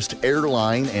largest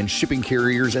airline and shipping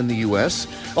carriers in the U.S.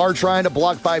 are trying to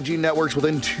block 5G networks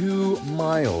within 2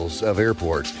 miles of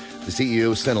airports. The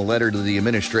CEO sent a letter to the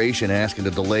administration asking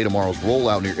to delay tomorrow's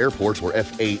rollout near airports where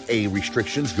FAA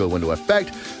restrictions go into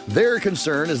effect. Their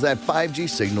concern is that 5G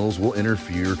signals will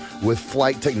interfere with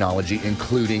flight technology,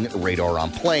 including radar on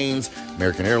planes.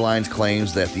 American Airlines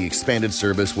claims that the expanded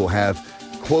service will have,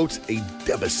 quote, a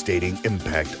devastating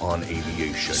impact on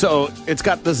aviation. So this has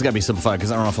got to be simplified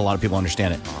because I don't know if a lot of people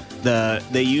understand it.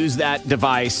 They use that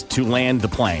device to land the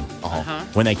plane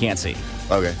when they can't see.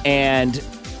 Okay. And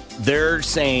they're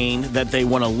saying that they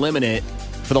want to limit it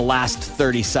for the last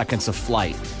 30 seconds of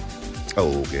flight.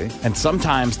 Oh, okay. And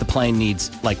sometimes the plane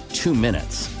needs like 2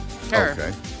 minutes. Sure.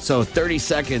 Okay. So 30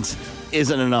 seconds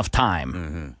isn't enough time.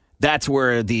 Mm-hmm. That's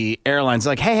where the airline's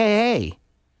like, hey.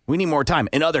 We need more time.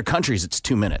 In other countries, it's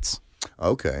 2 minutes.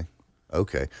 Okay.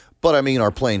 But, I mean,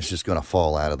 our plane's just going to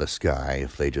fall out of the sky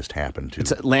if they just happen to.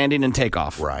 It's landing and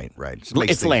takeoff. Right.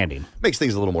 It's landing. Makes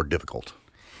things a little more difficult.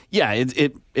 Yeah,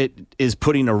 it is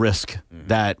putting a risk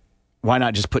that why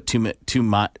not just put do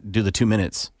the 2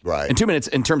 minutes? Right. And 2 minutes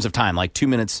in terms of time, like 2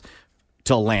 minutes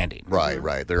till landing. Right.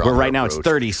 Where right now it's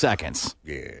 30 seconds.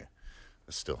 Yeah.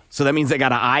 Still. So that means they got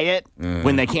to eye it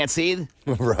when they can't see?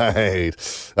 Right.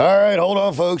 All right, hold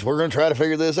on, folks. We're going to try to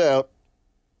figure this out.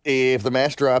 If the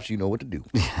mask drops, you know what to do.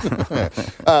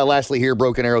 Lastly here,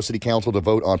 Broken Arrow City Council to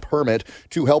vote on permit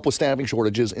to help with staffing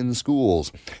shortages in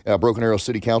schools. Broken Arrow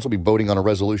City Council will be voting on a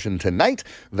resolution tonight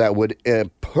that would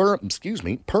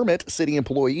permit city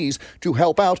employees to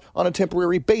help out on a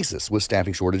temporary basis with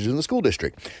staffing shortages in the school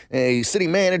district. A city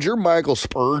manager, Michael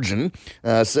Spurgeon,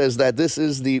 says that this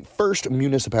is the first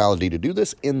municipality to do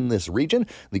this in this region.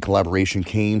 The collaboration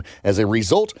came as a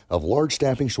result of large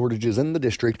staffing shortages in the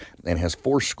district and has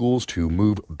forced schools to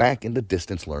move back into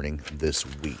distance learning this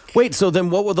week. Wait, so then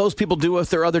what will those people do with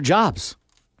their other jobs?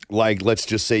 Like, let's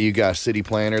just say you got a city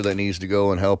planner that needs to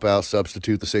go and help out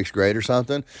substitute the 6th grade or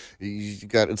something.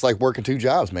 It's like working 2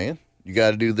 jobs, man. You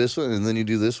got to do this one, and then you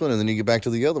do this one, and then you get back to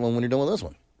the other one when you're done with this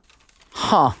one.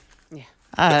 Huh. Yeah.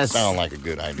 That sounds like a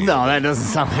good idea. No, that doesn't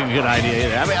sound like a good idea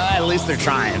either. I mean, at least they're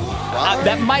trying.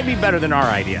 That might be better than our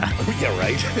idea. Yeah,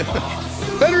 right.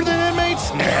 Better than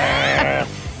inmates? Nah.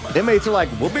 Inmates are like,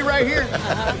 we'll be right here.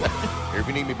 Here if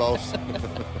you need me, boss.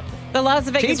 The Las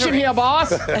Vegas Teaching here, boss.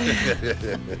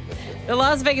 The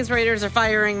Las Vegas Raiders are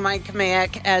firing Mike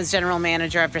Mayock as general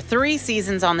manager after 3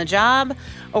 seasons on the job.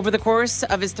 Over the course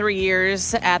of his 3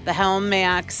 years at the helm,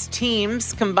 Mayock's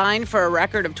teams combined for a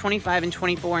record of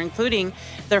 25-24, including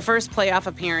their first playoff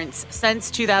appearance since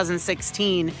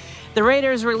 2016. The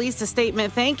Raiders released a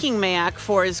statement thanking Mayock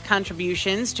for his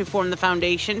contributions to form the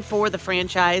foundation for the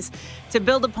franchise to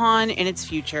build upon in its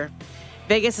future.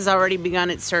 Vegas has already begun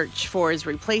its search for his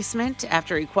replacement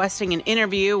after requesting an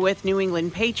interview with New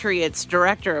England Patriots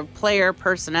Director of Player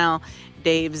Personnel,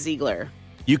 Dave Ziegler.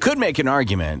 You could make an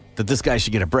argument that this guy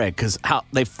should get a break because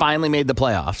they finally made the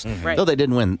playoffs, Right. though they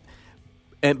didn't win.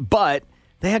 But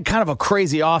they had kind of a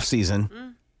crazy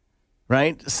offseason,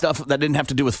 right? Stuff that didn't have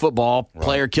to do with football. Right.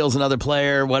 Player kills another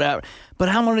player, whatever. But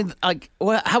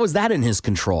how is that in his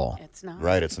control? It's not.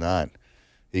 Right, it's not.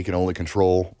 He can only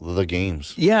control the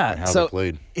games. Yeah, and how so they're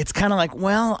played. It's kind of like,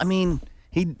 well, I mean,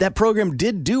 that program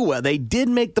did do well. They did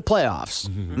make the playoffs.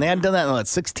 And they hadn't done that in,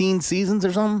 16 seasons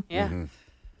or something? Yeah.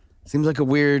 Seems like a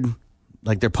weird,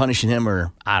 like they're punishing him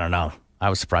or, I don't know. I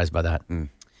was surprised by that.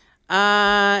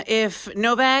 If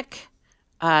Novak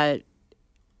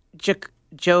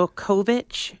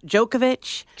Djokovic,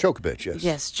 yes.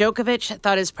 Yes, Djokovic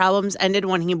thought his problems ended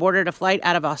when he boarded a flight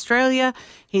out of Australia.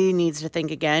 He needs to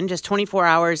think again. Just 24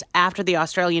 hours after the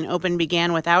Australian Open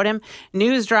began without him,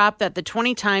 news dropped that the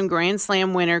 20-time Grand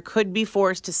Slam winner could be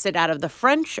forced to sit out of the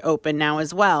French Open now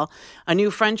as well. A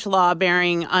new French law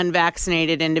barring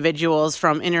unvaccinated individuals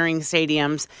from entering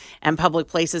stadiums and public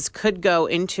places could go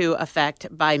into effect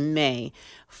by May,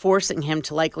 forcing him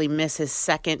to likely miss his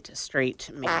second straight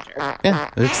major.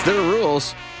 Yeah, it's their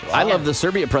rules. Wow. I love the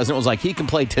Serbia president was like, he can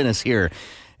play tennis here.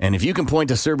 And if you can point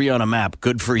to Serbia on a map,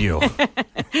 good for you.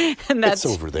 And that's,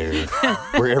 it's over there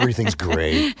where everything's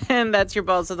great. And that's your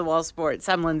Balls of the Wall Sports.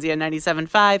 I'm Lindsay on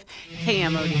 97.5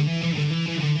 KMOD.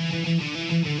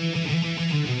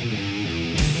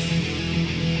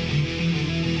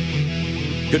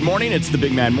 Good morning. It's the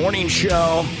Big Man Morning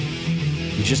Show.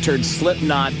 You just heard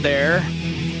Slipknot there.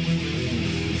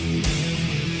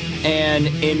 And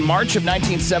in March of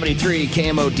 1973,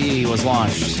 KMOD was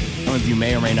launched. Some of you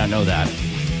may or may not know that.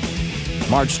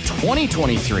 March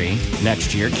 2023,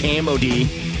 next year, KMOD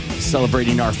is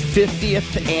celebrating our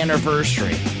 50th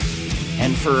anniversary.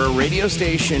 And for a radio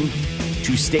station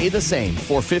to stay the same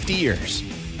for 50 years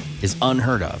is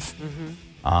unheard of.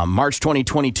 March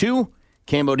 2022,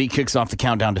 KMOD kicks off the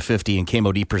countdown to 50, and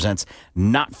KMOD presents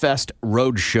Knotfest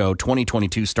Roadshow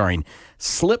 2022 starring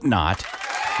Slipknot.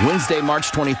 Wednesday,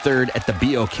 March 23rd at the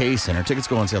BOK Center. Tickets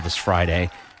go on sale this Friday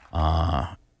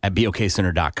at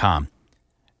BOKcenter.com.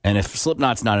 And if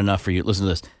Slipknot's not enough for you, listen to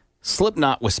this.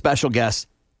 Slipknot with special guests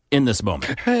in this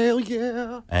moment. Hell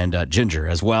yeah. And Ginger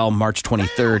as well, March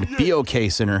 23rd,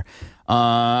 BOK Center.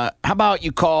 How about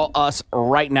you call us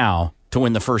right now to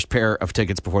win the first pair of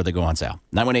tickets before they go on sale?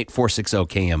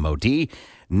 918-460-KMOD.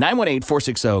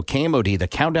 918-460-KMOD. The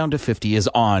countdown to 50 is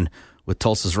on with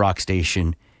Tulsa's rock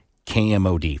station,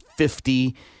 KMOD.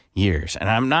 50 years. And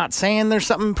I'm not saying there's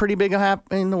something pretty big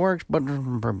happening in the works, but...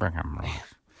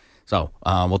 So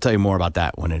we'll tell you more about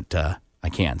that when I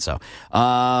can. So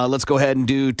let's go ahead and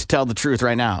do To Tell the Truth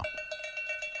right now.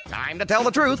 Time to tell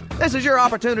the truth. This is your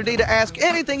opportunity to ask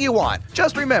anything you want.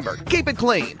 Just remember, keep it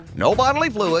clean. No bodily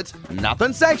fluids,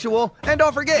 nothing sexual, and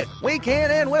don't forget, we can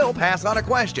and will pass on a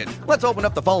question. Let's open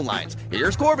up the phone lines.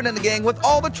 Here's Corbin and the gang with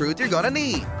all the truth you're going to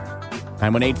need.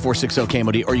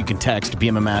 918-460-KMOD, or you can text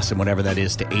BMMS and whatever that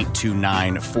is to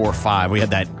 82945. We had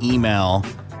that email.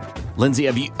 Lindsay,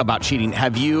 about cheating.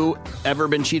 Have you ever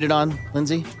been cheated on,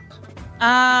 Lindsay?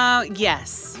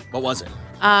 Yes. What was it?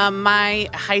 My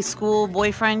high school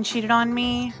boyfriend cheated on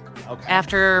me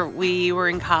after we were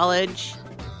in college.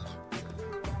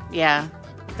 Yeah,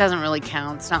 it doesn't really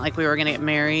count. It's not like we were going to get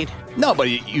married. No, but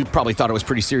you probably thought it was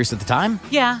pretty serious at the time?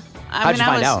 Yeah. How'd you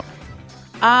find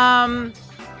out?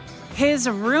 His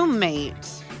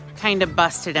roommate kind of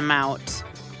busted him out.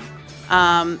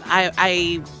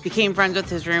 I became friends with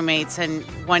his roommates, and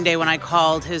one day when I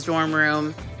called his dorm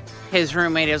room, his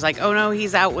roommate was like, "Oh no,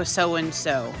 he's out with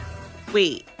so-and-so."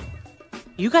 Wait,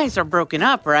 you guys are broken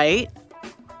up, right?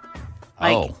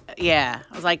 Yeah.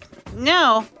 I was like,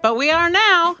 no, but we are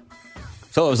now.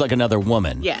 So it was like another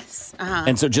woman. Yes. Uh-huh.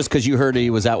 And so just because you heard he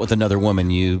was out with another woman,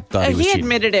 you thought he was cheating? He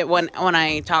admitted it when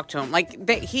I talked to him. Like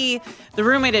the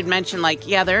roommate had mentioned, like,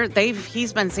 yeah,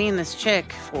 he's been seeing this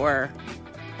chick for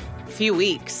a few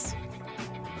weeks.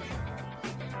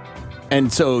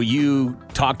 And so you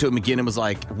talked to him again and was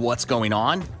like, what's going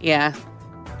on? Yeah.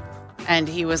 And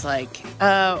he was like,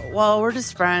 well, we're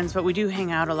just friends, but we do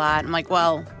hang out a lot. I'm like,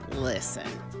 well, listen.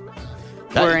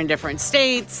 We're in different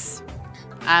states.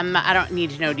 I don't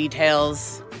need to know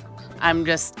details. I'm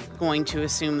just going to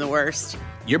assume the worst.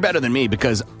 You're better than me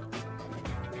because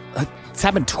it's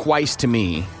happened twice to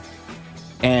me.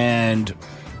 And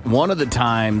one of the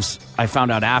times I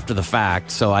found out after the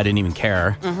fact, so I didn't even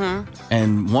care. Mm-hmm.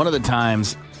 And one of the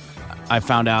times I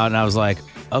found out and I was like,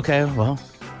 okay, well,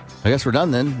 I guess we're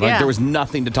done then. Like, there was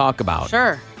nothing to talk about.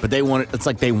 Sure. But it's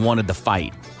like they wanted the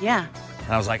fight. Yeah.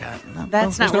 And I was like,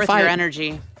 that's not worth your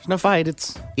energy. There's no fight.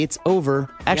 It's over.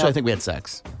 Actually, I think we had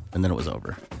sex, and then it was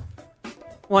over.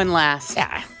 One last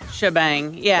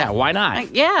shebang. Yeah. Yeah, why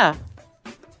not? Yeah.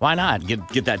 Why not?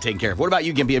 Get that taken care of. What about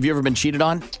you, Gimpy? Have you ever been cheated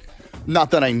on?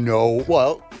 Not that I know.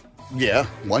 Well, yeah,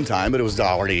 one time, but it was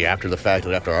already after the fact,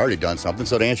 after I already done something.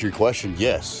 So to answer your question,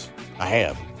 yes, I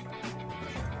have.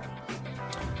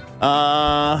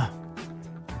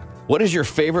 What is your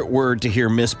favorite word to hear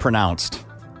mispronounced?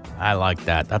 I like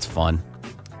that. That's fun.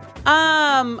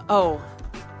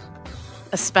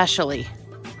 Especially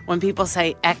when people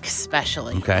say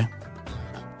especially. Okay.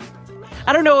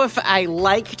 I don't know if I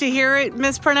like to hear it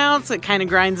mispronounced. It kind of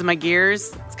grinds my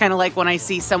gears. It's kind of like when I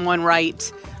see someone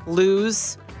write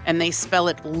lose and they spell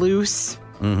it loose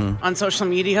on social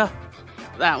media.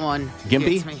 That one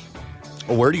gets me.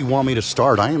 Well, where do you want me to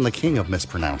start? I am the king of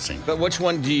mispronouncing. But what's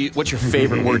your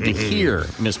favorite word to hear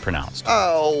mispronounced?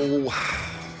 Oh,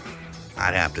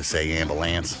 I'd have to say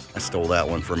ambulance. I stole that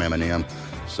one from Eminem.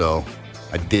 So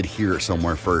I did hear it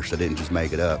somewhere first. I didn't just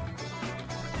make it up.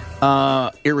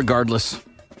 Irregardless.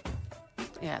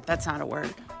 Yeah, that's not a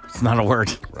word. It's not a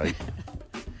word. Right.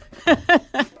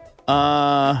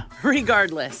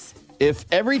 Regardless. If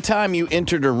every time you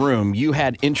entered a room you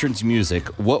had entrance music,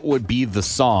 what would be the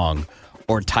song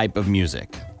or type of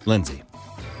music? Lindsay.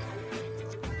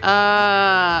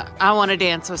 I Want to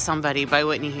Dance with Somebody by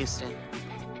Whitney Houston.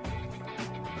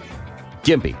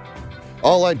 Gimpy.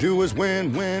 All I do is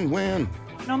win, win, win.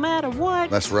 No matter what.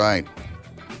 That's right.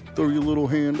 Throw your little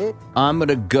hand up. I'm going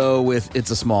to go with It's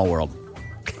a Small World.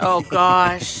 Oh,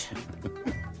 gosh.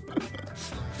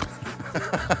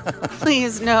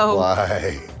 Please, no.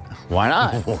 Why? Why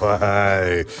not?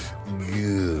 Why?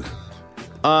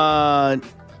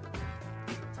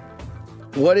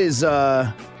 What is,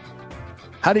 how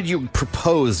did you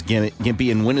propose,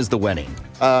 Gimpy, and when is the wedding?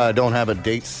 Don't have a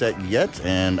date set yet,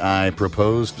 and I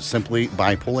proposed simply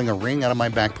by pulling a ring out of my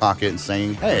back pocket and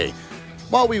saying, hey,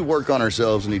 while we work on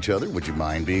ourselves and each other, would you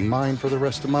mind being mine for the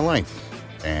rest of my life?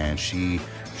 And she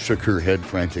shook her head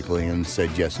frantically and said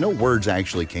yes. No words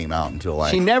actually came out until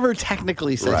She never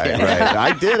technically said right, yes. Right.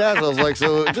 I did ask. I was like,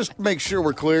 so just make sure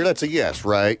we're clear. That's a yes,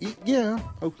 right? Yeah.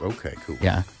 Oh, okay, cool.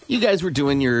 Yeah. You guys were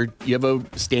doing you have a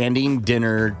standing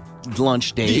dinner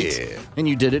lunch date. Yeah. And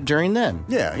you did it during then.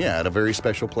 Yeah, at a very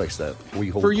special place that we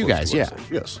hold for you close guys, to yeah. ourselves.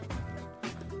 Yes.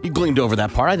 You gleaned over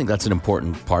that part. I think that's an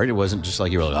important part. It wasn't just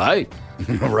like you were like, hey.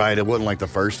 Right. It wasn't like the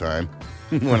first time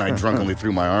when I drunkenly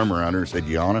threw my arm around her and said,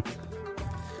 Yana.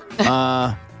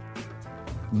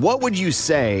 What would you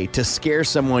say to scare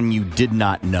someone you did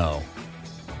not know?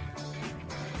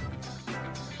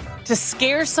 To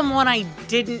scare someone I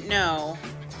didn't know.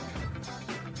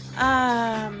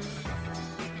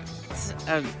 It's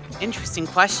an interesting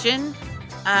question.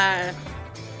 Man,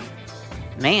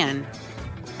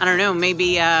 I don't know.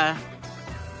 Maybe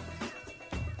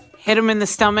hit him in the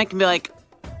stomach and be like,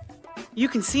 "You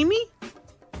can see me?"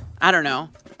 I don't know.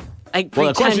 Well,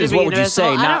 the question is, what would you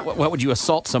say? Not what would you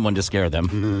assault someone to scare them?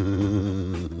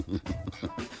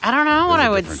 I don't know what I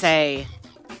would say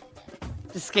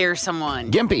to scare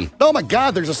someone. Gimpy. Oh my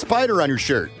God, there's a spider on your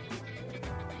shirt.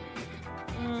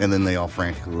 And then they all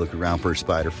frantically look around for a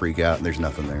spider, freak out, and there's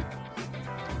nothing there.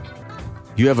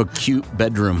 You have a cute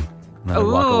bedroom. And I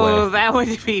walk away. Oh, that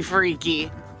would be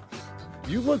freaky.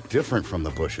 You look different from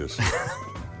the bushes.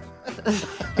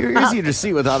 You're easier to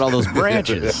see without all those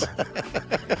branches.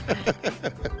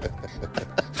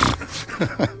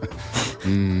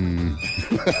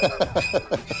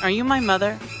 Are you my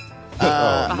mother?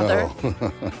 Father?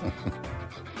 No.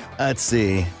 Let's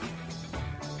see.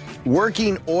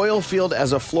 Working oil field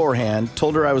as a floor hand,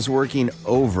 told her I was working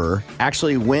over,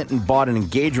 actually went and bought an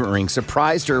engagement ring,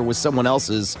 surprised her with someone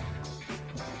else's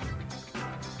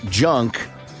junk.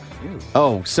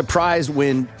 Oh, surprised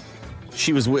when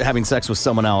she was having sex with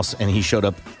someone else and he showed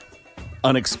up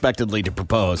unexpectedly to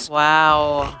propose.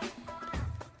 Wow.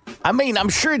 I mean, I'm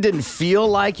sure it didn't feel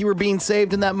like you were being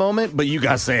saved in that moment, but you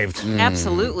got saved.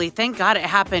 Absolutely. Thank God it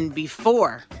happened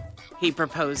before he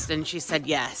proposed and she said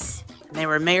yes. And they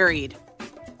were married.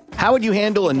 How would you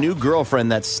handle a new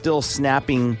girlfriend that's still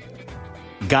snapping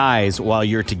guys while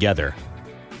you're together?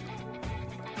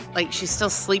 like she's still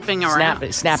sleeping around.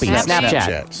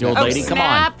 Snapchat. The old lady, come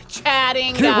on.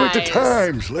 Snapchatting, Get with the guys.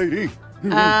 times, lady.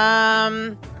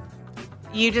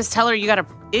 You just tell her you got an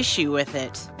issue with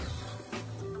it.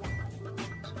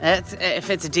 If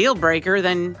it's a deal breaker,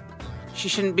 then she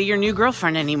shouldn't be your new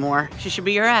girlfriend anymore. She should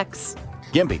be your ex.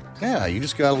 Gimpy. Yeah, you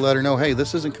just gotta let her know, hey,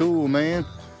 this isn't cool, man.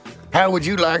 How would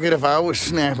you like it if I was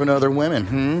snapping other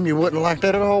women? You wouldn't like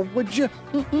that at all, would you?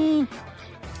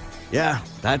 Yeah,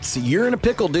 you're in a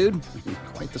pickle, dude.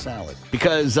 Quite the salad.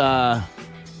 Because how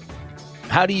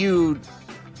do you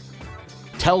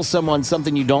tell someone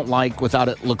something you don't like without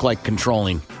it look like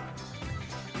controlling?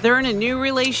 They're in a new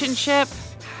relationship,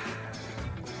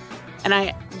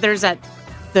 and there's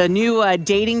the new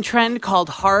dating trend called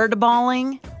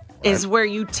hardballing. Is where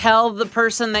you tell the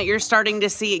person that you're starting to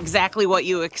see exactly what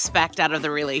you expect out of the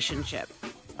relationship.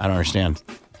 I don't understand.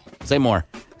 Say more.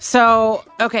 So,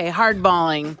 okay,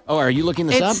 hardballing. Oh, are you looking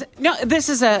this up? No, this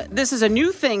is a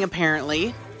new thing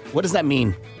apparently. What does that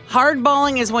mean?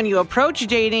 Hardballing is when you approach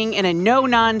dating in a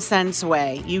no-nonsense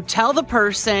way. You tell the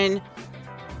person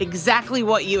exactly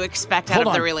what you expect out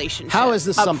of the relationship. How is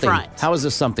this up something? front. How is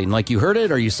this something? Like you heard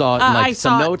it or you saw it in I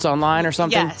some saw it. notes online or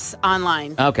something? Yes,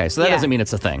 online. Okay, so that Yeah. doesn't mean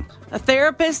it's a thing. A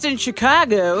therapist in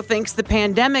Chicago thinks the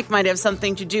pandemic might have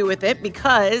something to do with it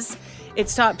because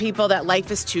it's taught people that life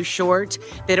is too short.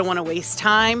 They don't want to waste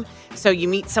time. So you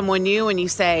meet someone new and you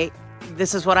say,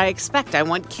 this is what I expect. I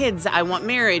want kids. I want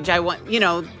marriage. I want,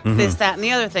 this, that, and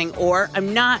the other thing. Or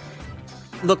I'm not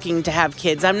looking to have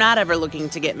kids. I'm not ever looking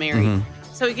to get married.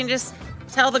 So you can just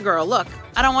tell the girl, look,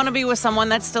 I don't want to be with someone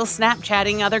that's still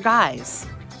Snapchatting other guys.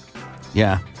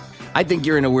 Yeah. I think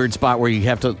you're in a weird spot where you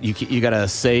have to, you got to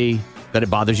say that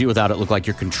it bothers you without it look like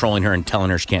you're controlling her and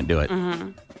telling her she can't do it.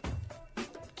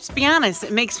 Just be honest.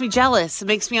 It makes me jealous. It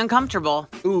makes me uncomfortable.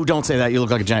 Ooh, don't say that. You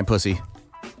look like a giant pussy.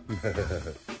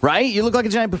 Right? You look like a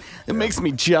giant pussy. It makes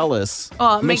me jealous.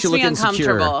 Oh, it makes you me look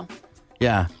insecure. uncomfortable.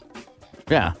 Yeah.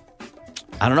 Yeah.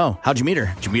 I don't know. How'd you meet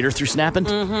her? Did you meet her through snapping?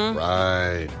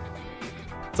 Right.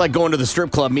 It's like going to the strip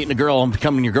club, meeting a girl, and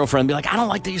becoming your girlfriend and be like, I don't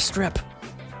like that you strip.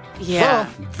 Yeah.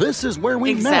 Well, this is where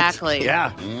we met. Exactly. Yeah.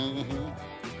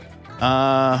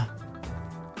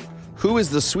 Who is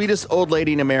the sweetest old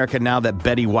lady in America now that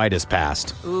Betty White has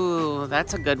passed? Ooh,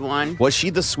 that's a good one. Was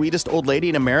she the sweetest old lady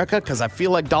in America? Because I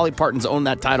feel like Dolly Parton's owned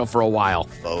that title for a while.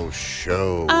 Oh,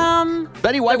 show.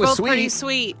 Betty White they're was both pretty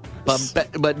sweet. sweet.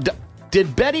 But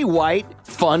did Betty White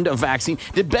fund a vaccine?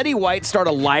 Did Betty White start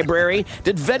a library?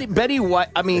 Did Betty White,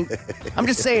 I mean, I'm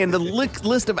just saying the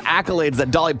list of accolades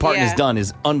that Dolly Parton has done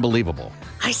is unbelievable.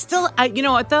 You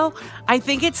know what though? I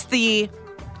think it's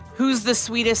who's the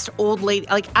sweetest old lady.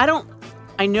 Like, I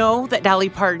know that Dolly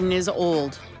Parton is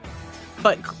old,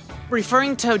 but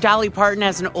referring to Dolly Parton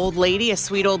as an old lady, a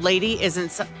sweet old lady,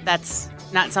 that's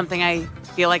not something I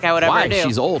feel like I would ever do. Why?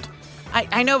 She's old.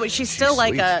 I know, but she's still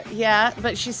like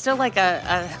she's still like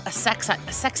a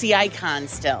sexy icon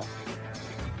still.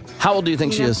 How old do you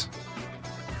think she is?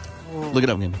 Look it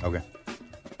up again. Okay.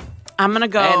 I'm going to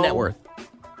go. And net worth.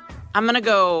 I'm going to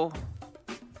go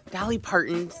Dolly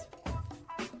Parton's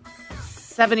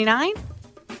 79.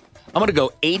 I'm going to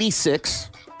go 86.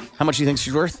 How much do you think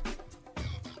she's worth?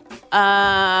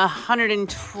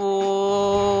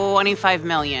 $125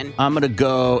 million. I'm going to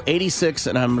go 86,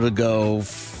 and I'm going to go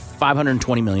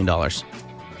 $520 million.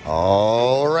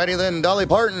 Alrighty then, Dolly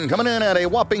Parton coming in at a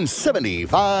whopping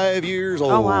 75 years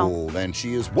old. Oh, wow. And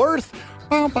she is worth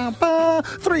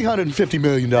 $350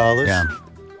 million. Yeah.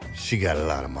 She got a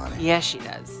lot of money. Yeah, she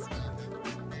does.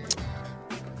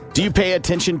 Do you pay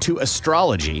attention to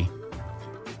astrology?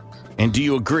 And do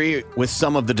you agree with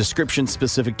some of the descriptions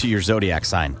specific to your zodiac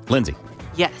sign? Lindsay.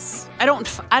 Yes. I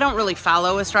don't really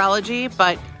follow astrology,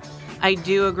 but I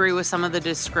do agree with some of the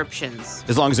descriptions.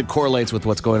 As long as it correlates with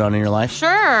what's going on in your life?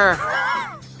 Sure.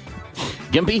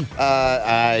 Gimpy?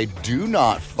 I do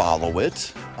not follow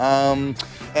it. And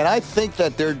I think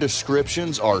that their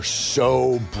descriptions are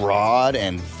so broad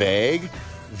and vague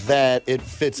that it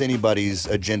fits anybody's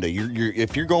agenda.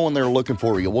 If you're going there looking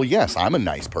for, well, yes, I'm a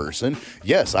nice person.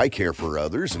 Yes, I care for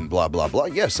others and blah, blah, blah.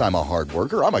 Yes, I'm a hard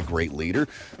worker. I'm a great leader.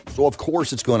 So, of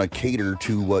course, it's going to cater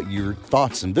to what your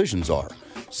thoughts and visions are.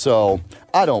 So,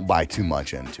 I don't buy too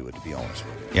much into it, to be honest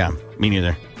with you. Yeah, me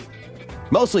neither.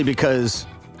 Mostly because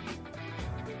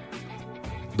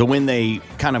when they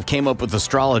kind of came up with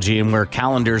astrology and where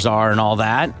calendars are and all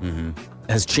that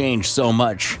has changed so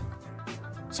much.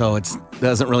 So it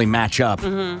doesn't really match up.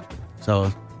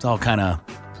 So it's all kind of,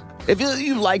 if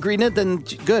you like reading it, then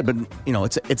good. But,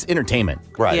 it's entertainment.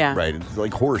 Right, Yeah. right. It's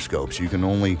like horoscopes. You can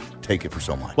only take it for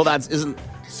so much. Well, isn't...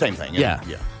 Same thing. Yeah.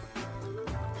 Yeah.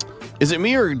 Is it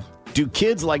me or Do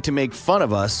kids like to make fun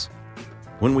of us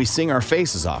when we sing our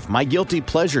faces off? My guilty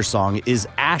pleasure song is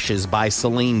Ashes by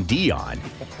Celine Dion,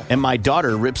 and my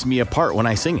daughter rips me apart when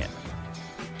I sing it.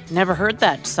 Never heard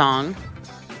that song,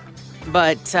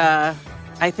 but I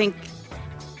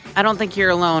don't think you're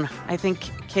alone. I think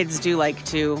kids do like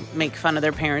to make fun of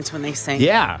their parents when they sing.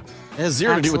 Yeah. It has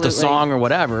zero to do with the song or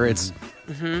whatever. It's,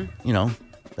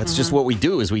 that's just what we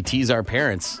do is we tease our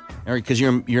parents because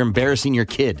you're embarrassing your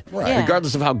kid,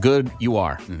 regardless of how good you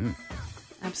are.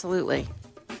 Absolutely.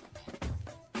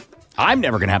 I'm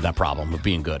never going to have that problem of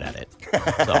being good at it.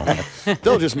 So.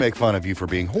 They'll just make fun of you for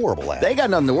being horrible at it. They got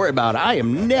nothing to worry about. I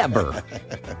am never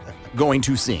going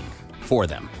to sing for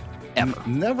them. Ever.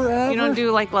 Never ever? You don't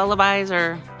do like lullabies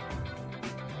or...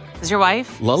 Does your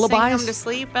wife lullabies? sing them to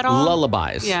sleep at all?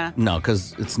 Lullabies. Yeah. No,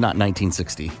 because it's not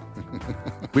 1960.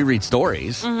 We read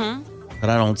stories, but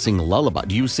I don't sing lullabies.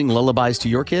 Do you sing lullabies to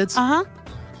your kids? Uh-huh.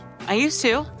 I used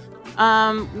to.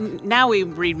 Now we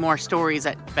read more stories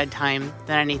at bedtime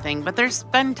than anything, but there's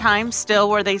been times still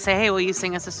where they say, hey, will you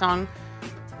sing us a song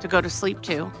to go to sleep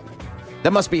to?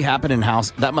 That must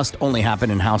only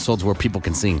happen in households where people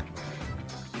can sing.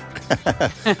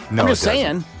 No, I'm just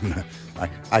saying.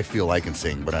 I feel I can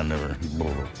sing, but I never.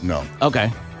 No.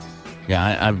 Okay.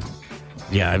 Yeah,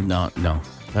 no.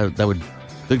 That would.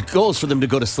 The goal is for them to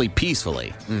go to sleep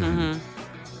peacefully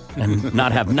and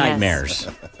not have nightmares.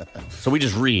 So we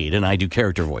just read, and I do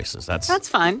character voices. That's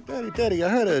fun. Daddy, I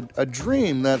had a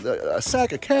dream that a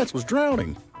sack of cats was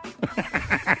drowning.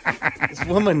 This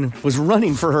woman was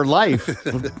running for her life.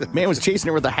 The man was chasing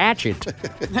her with a hatchet.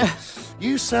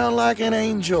 You sound like an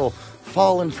angel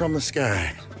falling from the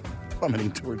sky,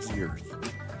 plummeting towards the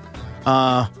earth.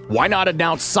 Why not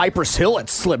announce Cypress Hill at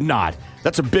Slipknot?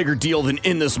 That's a bigger deal than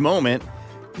In This Moment.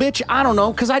 Bitch, I don't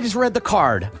know, because I just read the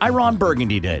card. Ron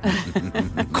Burgundy did.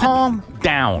 Calm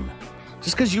down.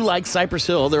 Just because you like Cypress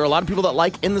Hill, there are a lot of people that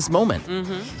like In This Moment.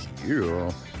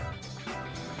 Yeah.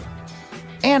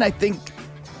 And I think,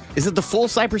 is it the full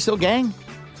Cypress Hill gang?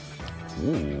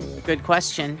 Ooh. Good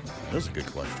question. That's a good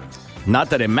question.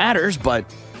 Not that it matters,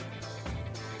 but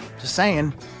just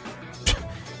saying.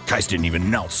 Guys didn't even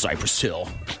announce Cypress Hill.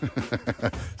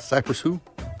 Cypress who?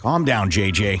 Calm down,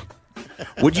 JJ.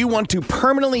 Would you want to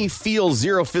permanently feel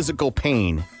zero physical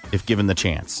pain if given the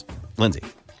chance? Lindsay.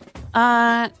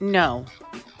 No.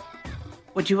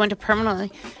 Would you want to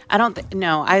permanently?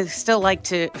 No, I still like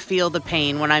to feel the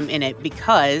pain when I'm in it,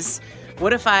 because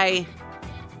what if I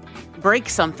break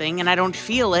something and I don't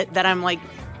feel it, that I'm like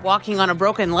walking on a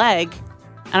broken leg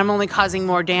and I'm only causing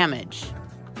more damage?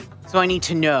 So I need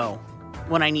to know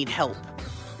when I need help.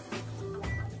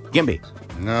 Gimby.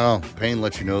 No, pain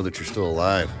lets you know that you're still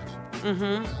alive.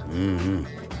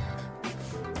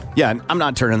 Yeah, I'm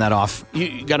not turning that off.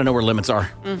 You got to know where limits are.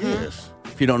 Yes.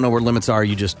 If you don't know where limits are,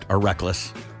 you just are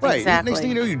reckless. Right. Exactly. Next thing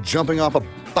you know, you're jumping off a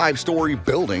 5-story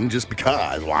building just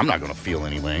because. Well, I'm not going to feel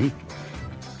anything.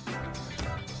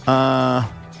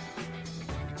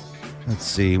 Let's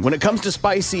see. When it comes to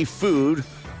spicy food,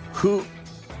 who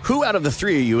out of the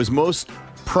three of you is most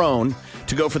prone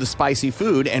to go for the spicy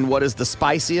food, and what is the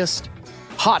spiciest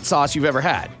hot sauce you've ever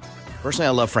had? Personally,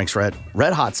 I love Frank's Red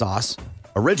Hot Sauce,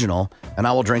 original, and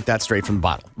I will drink that straight from the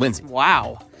bottle. Lindsay.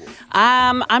 Wow.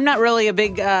 I'm not really a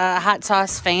big hot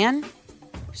sauce fan,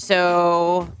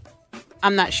 so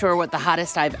I'm not sure what the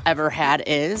hottest I've ever had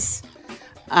is.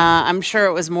 I'm sure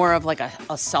it was more of like a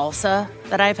salsa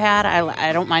that I've had.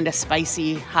 I don't mind a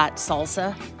spicy hot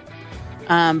salsa,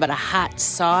 but a hot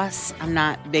sauce, I'm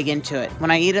not big into it.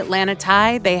 When I eat Atlanta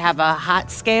Thai, they have a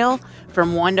hot scale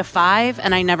from 1 to 5,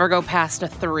 and I never go past a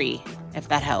 3, if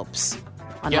that helps,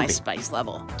 on my spice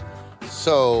level.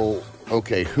 So,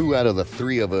 okay, who out of the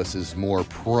three of us is more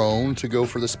prone to go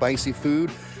for the spicy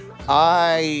food?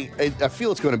 I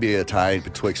feel it's going to be a tie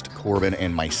betwixt Corbin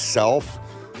and myself.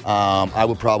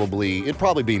 It'd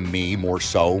probably be me more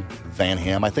so than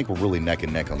him. I think we're really neck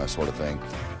and neck on that sort of thing.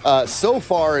 So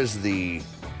far as the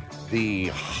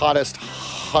hottest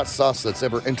hot sauce that's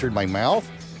ever entered my mouth,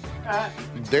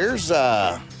 there's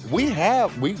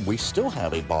we still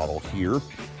have a bottle here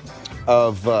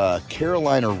of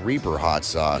Carolina Reaper hot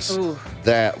sauce. Ooh.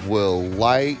 That will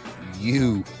light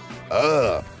you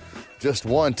up. Just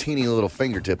one teeny little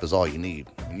fingertip is all you need.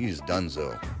 You use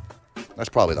Dunzo. That's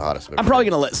probably the hottest. I'm probably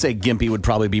going to say Gimpy would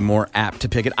probably be more apt to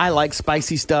pick it. I like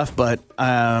spicy stuff, but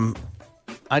I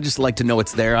just like to know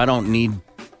it's there. I don't need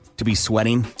to be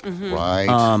sweating. Right.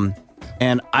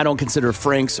 And I don't consider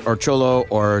Frank's or Cholo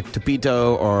or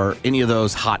Tepito or any of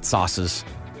those hot sauces.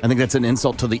 I think that's an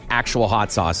insult to the actual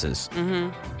hot sauces.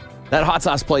 That hot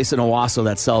sauce place in Owasso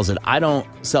that sells it,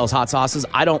 sells hot sauces.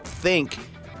 I don't think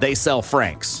they sell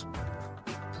Frank's.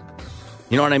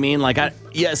 You know what I mean? Like,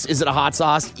 yes, is it a hot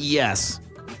sauce? Yes.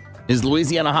 Is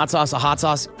Louisiana hot sauce a hot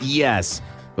sauce? Yes.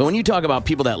 But when you talk about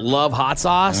people that love hot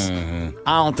sauce, I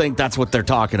don't think that's what they're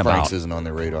talking about. Frank's isn't on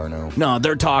their radar, no. No,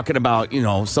 they're talking about,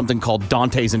 something called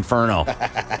Dante's Inferno.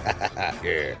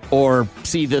 Yeah. Or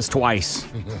See This Twice.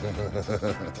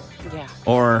 Yeah.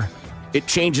 Or it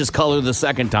changes color the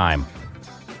second time.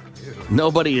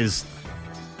 Nobody is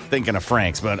thinking of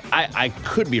Frank's, but I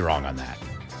could be wrong on that.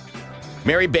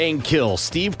 Mary Bang Kill,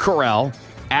 Steve Carell,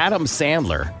 Adam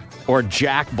Sandler, or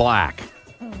Jack Black.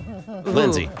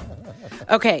 Lindsay.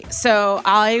 Okay, so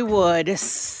I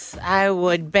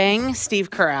would bang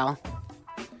Steve Carell.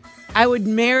 I would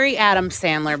marry Adam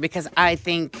Sandler because I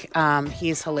think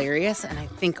he's hilarious, and I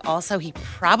think also he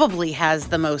probably has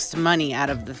the most money out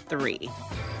of the three.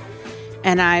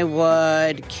 And I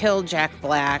would kill Jack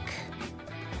Black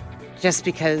just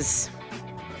because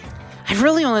I've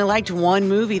really only liked one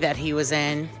movie that he was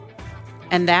in,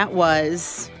 and that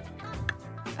was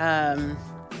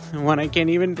one I can't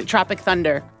even... Tropic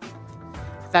Thunder.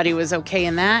 Thought he was okay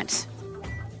in that.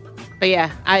 But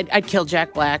yeah, I'd kill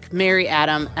Jack Black, marry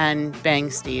Adam, and bang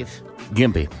Steve.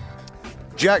 Gimpy.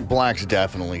 Jack Black's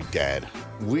definitely dead.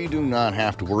 We do not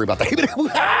have to worry about that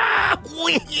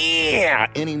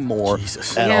anymore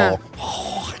at all.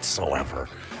 Oh, whatsoever.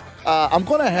 I'm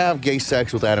going to have gay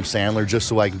sex with Adam Sandler just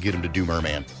so I can get him to do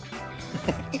Merman.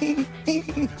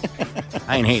 I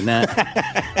ain't hating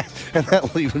that. And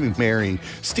that leaves me marrying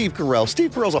Steve Carell.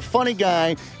 Steve Carell's a funny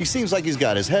guy. He seems like he's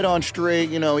got his head on straight.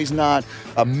 He's not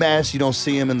a mess. You don't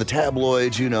see him in the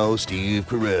tabloids, Steve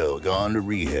Carell gone to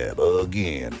rehab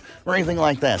again or anything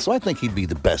like that. So I think he'd be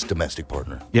the best domestic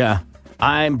partner. Yeah,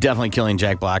 I'm definitely killing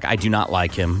Jack Black. I do not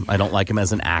like him. I don't like him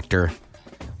as an actor.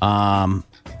 I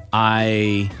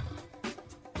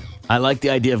like the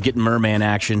idea of getting merman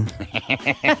action.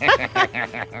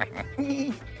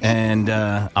 And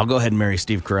I'll go ahead and marry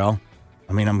Steve Carell.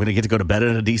 I mean, I'm going to get to go to bed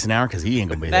at a decent hour because he ain't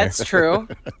going to be there. That's true.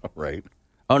 Right.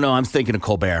 Oh, no, I'm thinking of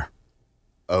Colbert.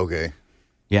 Okay.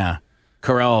 Yeah.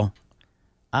 Carell.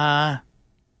 I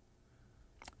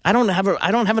don't have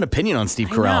an opinion on Steve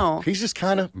Carell. He's just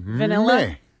kind of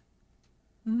vanilla.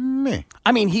 Meh.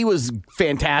 I mean, he was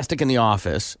fantastic in The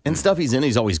Office and stuff he's in,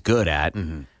 he's always good at.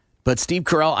 Mm-hmm. But Steve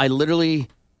Carell, I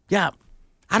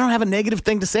don't have a negative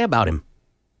thing to say about him.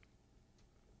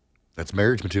 That's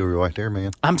marriage material right there,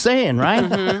 man. I'm saying, right?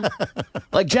 Mm-hmm.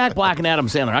 Like Jack Black and Adam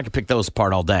Sandler, I could pick those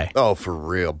apart all day. Oh, for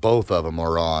real. Both of them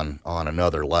are on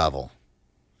another level.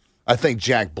 I think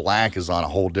Jack Black is on a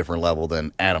whole different level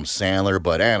than Adam Sandler,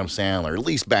 but Adam Sandler, at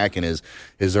least back in his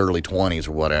early 20s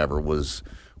or whatever, was,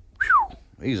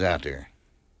 he's out there.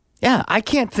 Yeah, I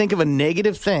can't think of a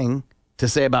negative thing to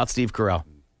say about Steve Carell.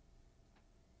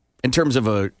 In terms of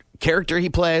a character he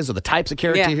plays or the types of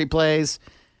character he plays.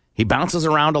 He bounces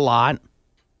around a lot.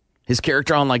 His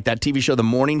character on like that TV show, The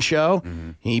Morning Show,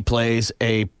 he plays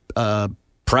a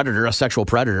predator, a sexual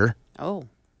predator. Oh.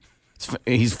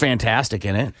 He's fantastic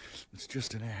in it. It's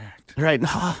just an act. Right.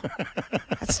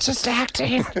 It's just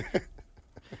acting.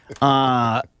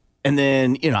 And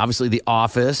then, obviously The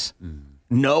Office.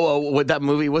 Noah, what's that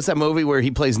movie where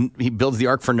he builds the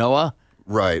ark for Noah?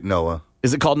 Right, Noah.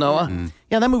 Is it called Noah? Mm-hmm.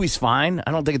 Yeah, that movie's fine.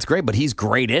 I don't think it's great, but he's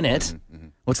great in it. Mm-hmm.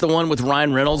 What's the one with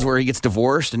Ryan Reynolds where he gets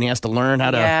divorced and he has to learn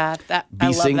how to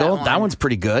be single? That one's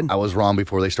pretty good. I was wrong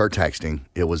before they start texting.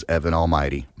 It was Evan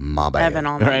Almighty. My bad. Evan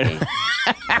Almighty. Right.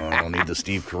 I don't need the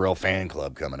Steve Carell fan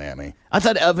club coming at me. I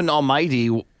thought Evan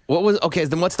Almighty...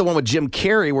 then what's the one with Jim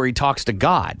Carrey where he talks to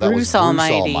God? That was Bruce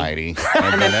Almighty.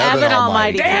 And then Evan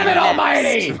Almighty. Damn it,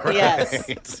 Almighty! Right.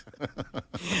 Yes.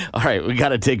 All right, we got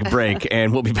to take a break,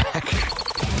 and we'll be back.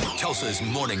 Tulsa's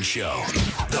Morning Show.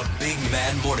 The Big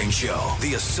Man Morning Show.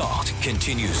 The assault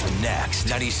continues next.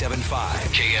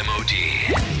 97.5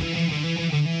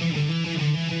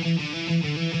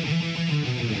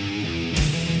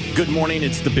 KMOD. Good morning.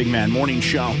 It's the Big Man Morning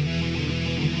Show.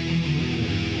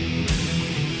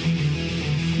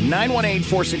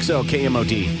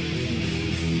 918-460-KMOD.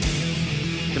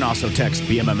 You can also text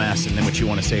BMMS and then what you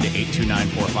want to say to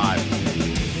 82945.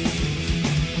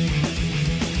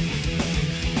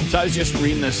 So I was just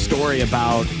reading this story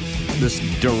about this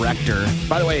director.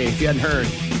 By the way, if you hadn't heard,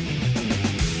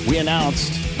 we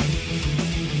announced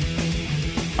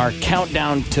our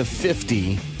countdown to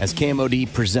 50 as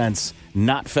KMOD presents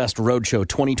Knotfest Roadshow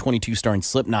 2022 starring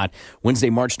Slipknot, Wednesday,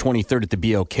 March 23rd at the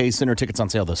BOK Center. Tickets on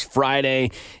sale this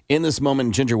Friday. In this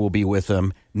moment, Ginger will be with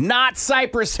them. Not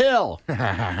Cypress Hill,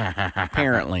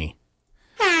 apparently.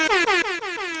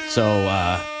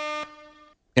 So,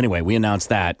 anyway, we announced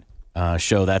that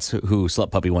show. That's who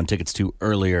Slut Puppy won tickets to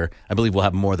earlier. I believe we'll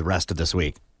have more of the rest of this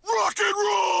week. Rock and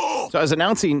roll! So I was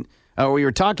announcing We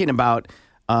were talking about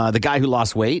the guy who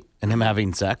lost weight and him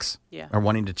having sex. Yeah. Or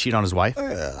wanting to cheat on his wife.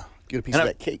 Yeah. Get a piece of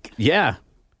that cake. Yeah.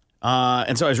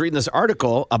 And so I was reading this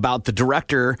article about the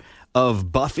director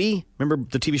of Buffy. Remember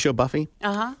the TV show Buffy?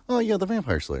 Uh-huh. Oh, yeah, the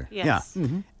Vampire Slayer. Yes. Yeah.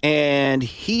 And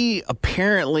he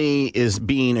apparently is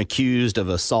being accused of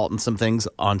assault and some things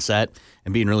on set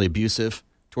and being really abusive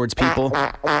towards people.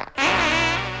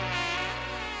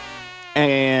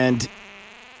 And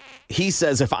he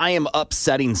says, if I am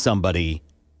upsetting somebody,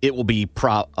 it will be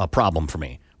a problem for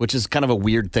me, which is kind of a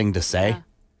weird thing to say,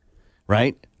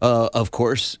 right? Of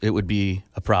course, it would be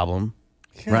a problem,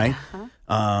 right?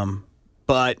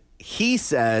 But he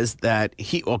says that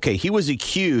he was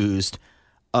accused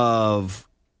of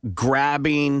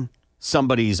grabbing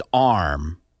somebody's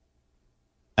arm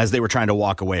as they were trying to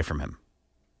walk away from him.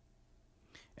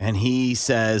 And he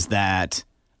says that,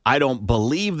 I don't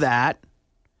believe that.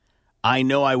 I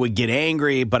know I would get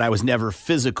angry, but I was never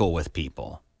physical with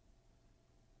people.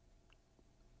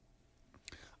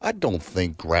 I don't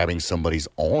think grabbing somebody's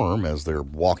arm as they're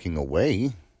walking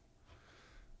away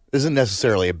isn't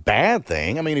necessarily a bad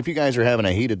thing. I mean, if you guys are having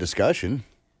a heated discussion,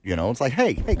 it's like,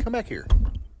 hey, come back here.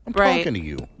 I'm talking to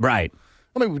you. Right.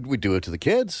 I mean, we do it to the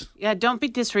kids. Yeah, don't be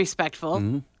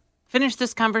disrespectful. Finish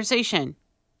this conversation.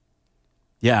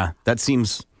 Yeah, that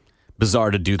seems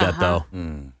bizarre to do that, though.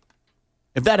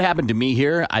 If that happened to me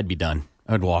here, I'd be done.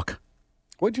 I'd walk.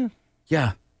 Would you?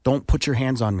 Yeah. Don't put your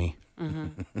hands on me.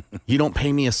 You don't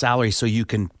pay me a salary so you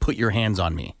can put your hands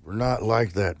on me. We're not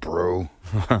like that, bro.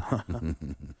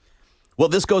 Well,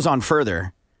 this goes on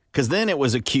further, because then he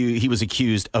was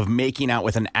accused of making out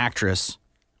with an actress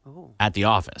at the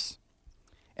office.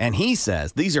 And he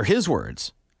says, these are his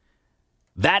words,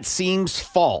 that seems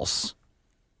false.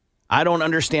 I don't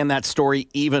understand that story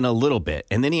even a little bit.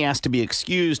 And then he asked to be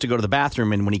excused to go to the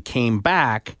bathroom. And when he came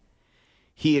back,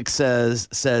 he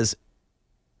says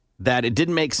that it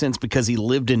didn't make sense because he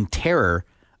lived in terror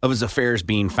of his affairs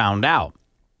being found out.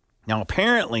 Now,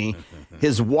 apparently,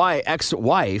 his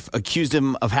ex-wife accused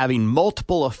him of having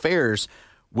multiple affairs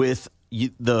with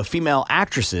the female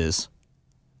actresses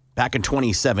back in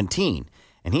 2017.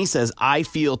 And he says, I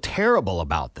feel terrible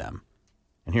about them.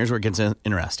 And here's where it gets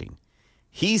interesting.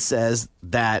 He says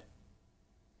that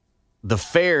the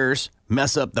affairs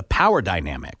mess up the power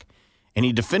dynamic. And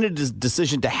he defended his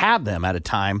decision to have them at a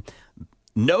time,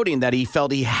 noting that he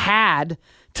felt he had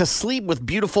to sleep with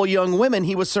beautiful young women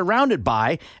he was surrounded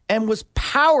by and was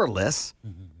powerless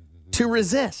to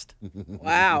resist.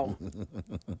 Wow.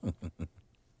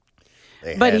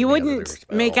 But he wouldn't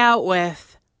make out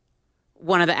with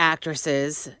one of the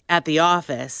actresses at the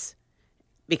office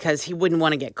because he wouldn't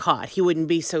want to get caught. He wouldn't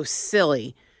be so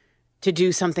silly to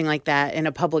do something like that in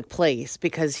a public place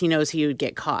because he knows he would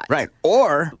get caught. Right.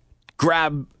 Or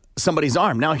grab somebody's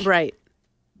arm. Now, right.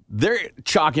 They're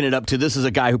chalking it up to this is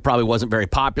a guy who probably wasn't very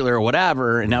popular or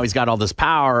whatever, and now he's got all this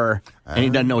power, and he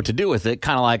doesn't know what to do with it.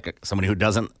 Kind of like somebody who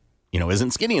doesn't,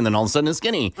 isn't skinny, and then all of a sudden is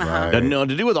skinny. Right. Doesn't know what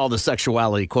to do with all this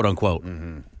sexuality, quote unquote.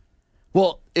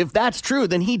 Well, if that's true,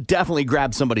 then he definitely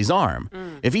grabbed somebody's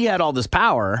arm. If he had all this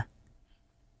power,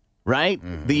 right,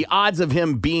 the odds of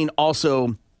him being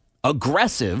also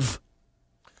aggressive.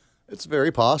 It's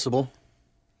very possible.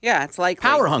 Yeah, it's like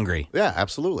power hungry. Yeah,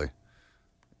 absolutely.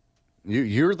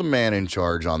 You're the man in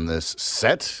charge on this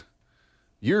set.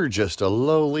 You're just a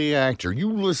lowly actor.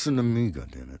 You listen to me,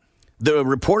 goddammit. The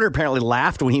reporter apparently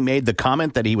laughed when he made the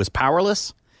comment that he was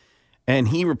powerless, and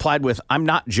he replied with, I'm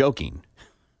not joking.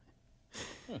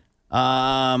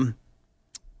 The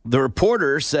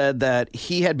reporter said that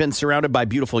he had been surrounded by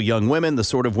beautiful young women, the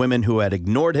sort of women who had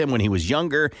ignored him when he was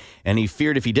younger, and he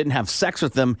feared if he didn't have sex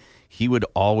with them, he would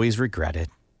always regret it.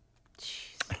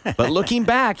 But looking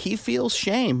back, he feels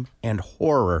shame and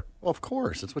horror. Well, of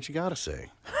course. That's what you got to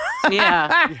say.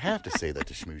 Yeah. You have to say that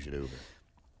to schmooze it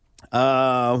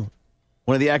over.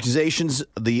 One of the accusations,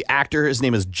 the actor, his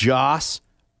name is Joss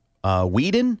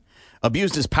Whedon,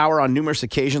 abused his power on numerous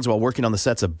occasions while working on the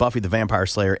sets of Buffy the Vampire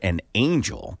Slayer and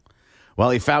Angel.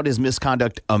 While he found his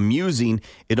misconduct amusing,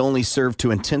 it only served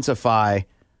to intensify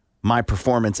my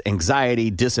performance anxiety,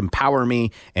 disempower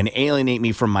me, and alienate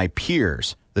me from my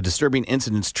peers. The disturbing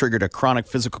incidents triggered a chronic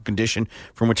physical condition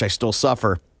from which I still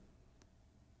suffer.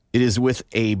 It is with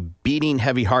a beating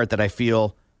heavy heart that I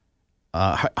feel,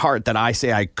 I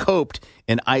say I coped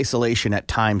in isolation at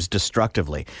times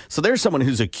destructively. So there's someone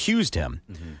who's accused him,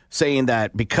 saying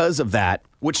that because of that,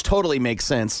 which totally makes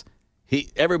sense,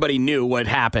 everybody knew what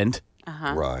happened.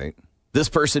 Right. This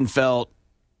person felt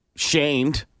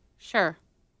shamed. Sure.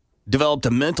 Developed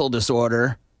a mental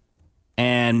disorder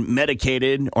and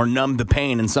medicated or numbed the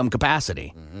pain in some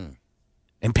capacity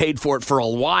and paid for it for a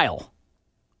while.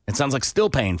 It sounds like still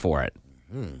paying for it.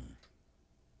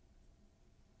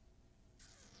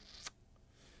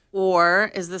 Or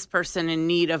is this person in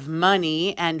need of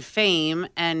money and fame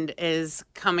and is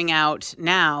coming out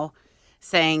now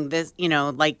saying this,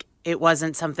 like it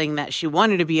wasn't something that she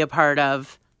wanted to be a part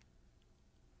of?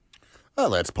 Well,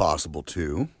 that's possible,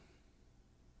 too.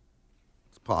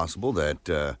 It's possible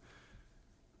that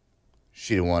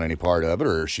she didn't want any part of it,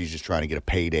 or she's just trying to get a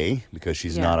payday because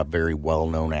she's not a very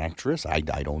well-known actress. I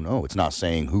don't know. It's not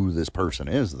saying who this person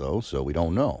is, though, so we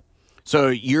don't know. So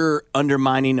you're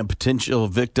undermining a potential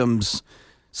victim's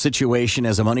situation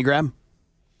as a money grab?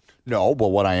 No, but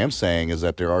what I am saying is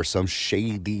that there are some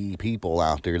shady people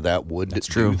out there that would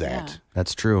do that. Yeah.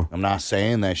 That's true. I'm not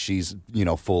saying that she's,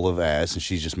 full of ass and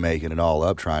she's just making it all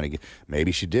up trying to get.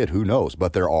 Maybe she did. Who knows?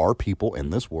 But there are people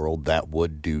in this world that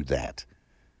would do that.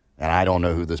 And I don't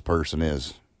know who this person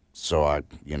is. So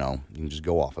you can just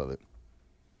go off of it.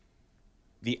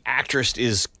 The actress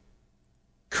is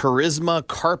Charisma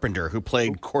Carpenter, who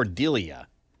played Cordelia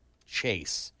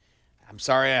Chase. I'm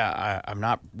sorry, I'm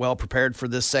not well prepared for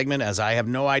this segment, as I have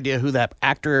no idea who that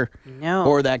actor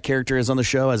or that character is on the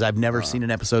show, as I've never seen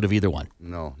an episode of either one.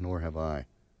 No, nor have I.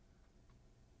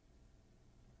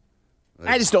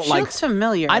 I just don't She looks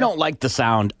familiar. I don't like the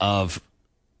sound of,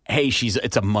 hey,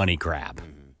 it's a money grab.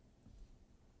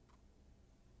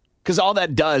 Because all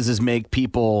that does is make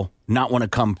people not want to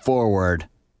come forward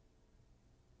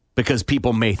because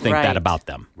people may think that about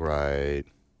them. Right.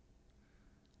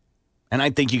 And I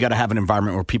think you got to have an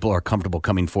environment where people are comfortable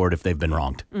coming forward if they've been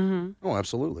wronged. Mm-hmm. Oh,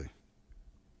 absolutely.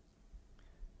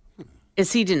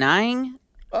 Is he denying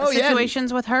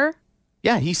situations with her?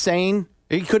 Yeah, he's saying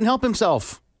he couldn't help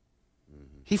himself.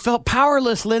 He felt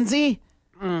powerless, Lindsay.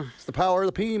 It's the power of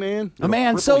the P, man. A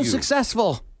man so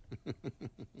successful.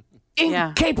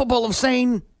 Incapable of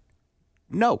saying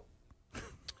no.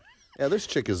 Yeah, this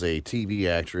chick is a TV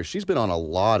actress. She's been on a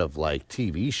lot of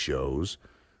TV shows.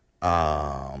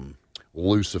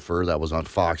 Lucifer, that was on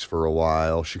Fox for a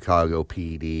while. Chicago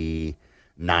PD,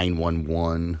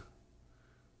 911.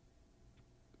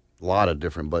 A lot of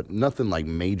different, but nothing like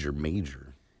major,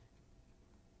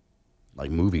 like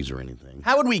movies or anything.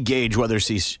 How would we gauge whether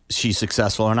she's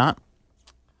successful or not?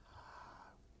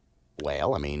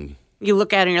 Well, I mean, You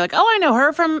look at her and you're like, oh, I know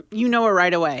her from, her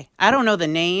right away. I don't know the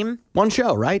name. One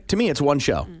show, right? To me, it's one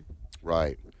show.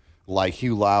 Right. Like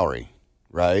Hugh Laurie,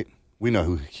 right? We know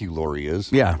who Hugh Laurie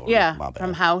is. Yeah. Yeah, My bad.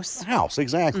 from House. House,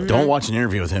 exactly. Don't watch an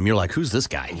interview with him. You're like, who's this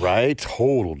guy? Right?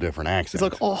 Total different accent.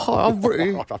 He's like, oh, hi, I'm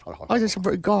Brittany. I'm just a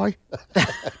Brit guy.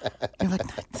 You're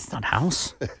like, that's not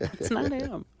House. It's not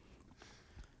him.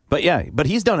 But yeah,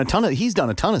 he's done a ton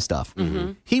of stuff.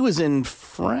 Mm-hmm. He was in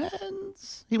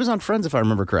Friends. He was on Friends, if I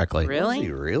remember correctly. Really? Was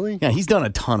he really? Yeah, he's done a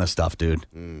ton of stuff, dude.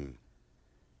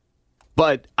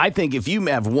 But I think if you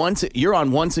have you're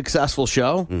on one successful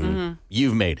show,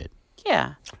 you've made it.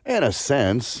 Yeah. In a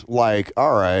sense,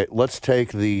 all right, let's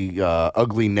take the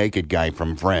ugly naked guy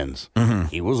from Friends.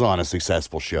 He was on a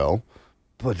successful show,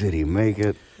 but did he make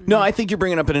it? No, I think you're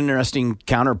bringing up an interesting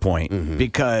counterpoint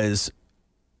because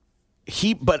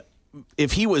but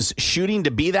if he was shooting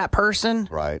to be that person,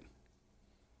 right,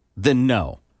 then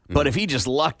no. But if he just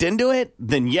lucked into it,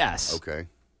 then yes. Okay.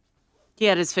 He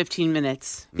had his 15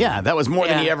 minutes. Yeah, that was more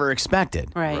than he ever expected.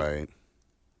 Right.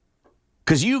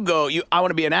 Because I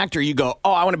want to be an actor. You go,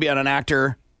 oh, I want to be an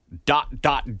actor, ...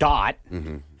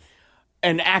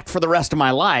 and act for the rest of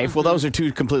my life. Well, those are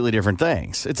two completely different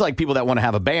things. It's like people that want to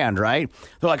have a band, right?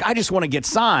 They're like, I just want to get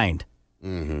signed.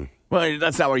 Well,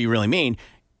 that's not what you really mean.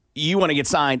 You want to get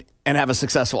signed and have a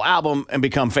successful album and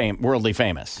become worldly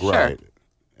famous. Right.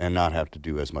 And not have to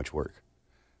do as much work.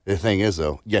 The thing is,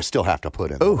 though, you still have to put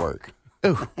in the work.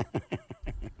 Ooh.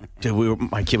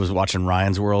 Dude, my kid was watching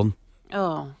Ryan's World.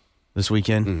 Oh. This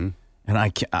weekend, and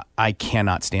I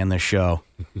cannot stand this show.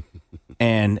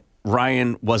 And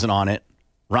Ryan wasn't on it.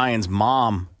 Ryan's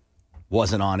mom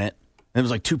wasn't on it. And it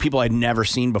was like two people I'd never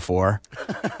seen before.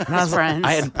 And I was friends.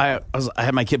 I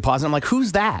had my kid pause, and I'm like,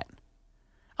 "Who's that?"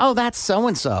 Oh, that's so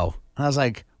and so. And I was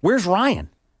like, "Where's Ryan?"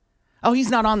 Oh,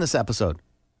 he's not on this episode.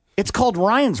 It's called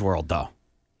Ryan's World, though.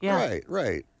 Yeah.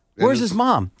 Right. Where's his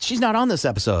mom? She's not on this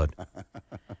episode.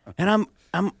 And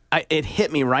it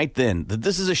hit me right then that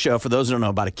this is a show, for those who don't know,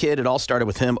 about a kid. It all started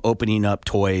with him opening up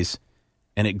toys,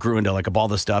 and it grew into all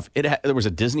this stuff. There was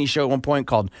a Disney show at one point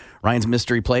called Ryan's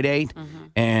Mystery Playdate,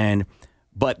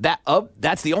 but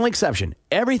that's the only exception.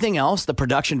 Everything else, the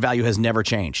production value has never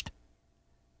changed.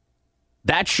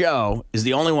 That show is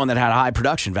the only one that had a high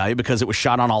production value because it was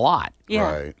shot on a lot.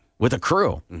 Yeah. Right. With a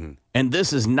crew. And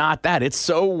this is not that. It's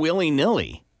so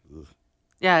willy-nilly.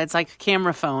 Yeah, it's like a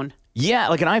camera phone. Yeah,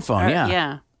 like an iPhone, yeah.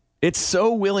 Yeah. It's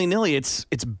so willy-nilly. It's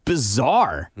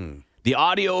bizarre. The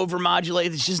audio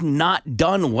overmodulated. It's just not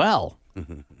done well.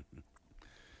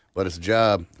 But it's a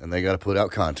job, and they got to put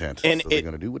out content. And so they're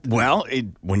going to do what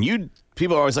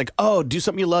people are always like, oh, do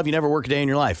something you love, you never work a day in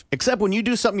your life. Except when you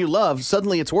do something you love,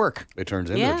 suddenly it's work. It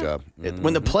turns into a job.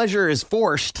 When the pleasure is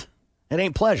forced, it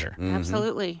ain't pleasure.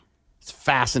 Absolutely. It's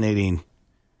fascinating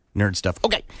nerd stuff.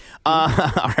 Okay. All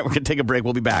right, we're going to take a break.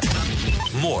 We'll be back.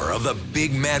 More of the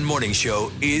Big Man Morning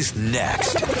Show is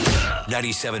next.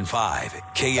 97.5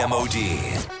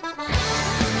 KMOD.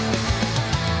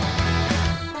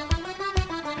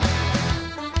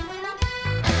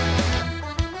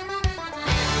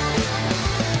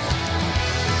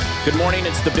 Good morning.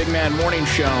 It's the Big Man Morning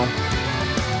Show.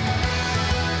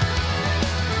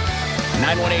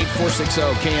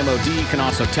 918-460-KMOD. You can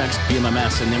also text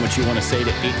BMMS and then what you want to say to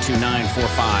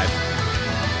 82945.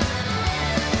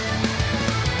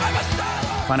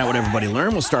 Find out what everybody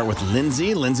learned. We'll start with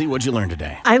Lindsay. Lindsay, what'd you learn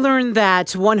today? I learned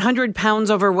that 100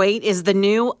 pounds overweight is the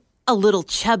new a little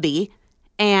chubby,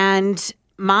 and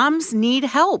moms need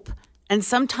help. And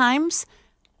sometimes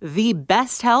the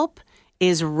best help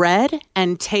is red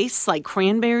and tastes like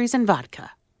cranberries and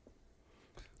vodka.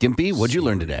 Gimpy, what'd you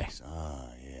learn today?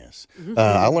 Yes.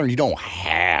 I learned you don't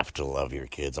have to love your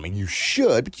kids. I mean, you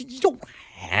should, but you don't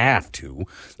have to.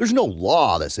 There's no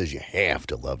law that says you have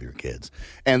to love your kids.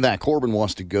 And that Corbin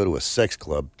wants to go to a sex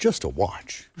club just to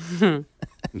watch.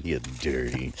 You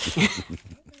dirty.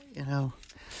 You know,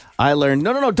 I learned,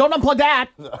 no, don't unplug that.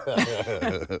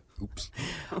 Oops.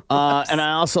 And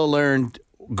I also learned,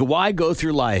 why go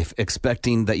through life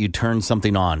expecting that you turn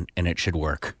something on and it should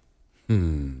work?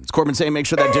 It's Corbin saying, make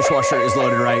sure that dishwasher is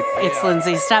loaded right. It's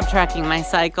Lindsay. Stop tracking my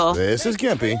cycle. This is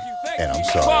Gimpy, and I'm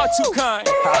sorry. Far too kind.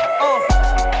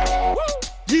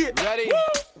 Yeah. Ready?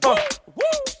 Let's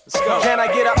go. Can I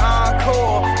get an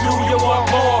encore? Do you want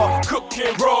more? Cook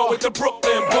and roll with the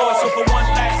Brooklyn boys. So for one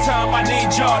last time, I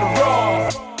need y'all to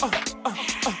roll.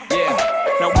 Yeah.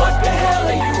 Now what the hell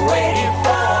are you waiting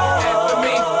for? After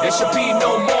me, there should be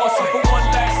no more. So for one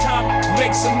last time,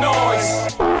 make some noise.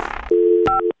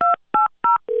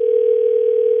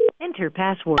 Enter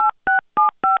password.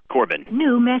 Corbin.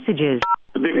 New messages.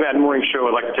 The Big Bad Morning Show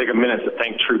would like to take a minute to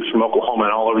thank troops from Oklahoma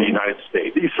and all over the United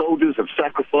States. These soldiers have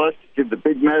sacrificed to give the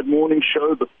Big Mad Morning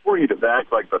Show the freedom to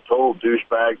act like the total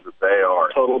douchebags that they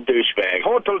are. Total douchebag.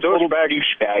 Total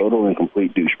douchebag. Total and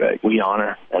complete douchebag. We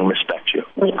honor and respect you.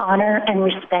 We honor and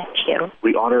respect you.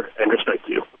 We honor and respect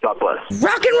you. God bless.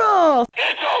 Rock and roll!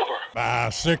 It's over.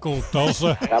 Bicycle,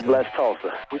 Tulsa. God bless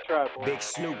Tulsa. We tried. Big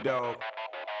Snoop Dogg.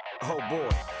 Oh boy.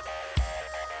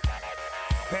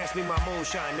 Pass me my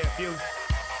moonshine, nephew.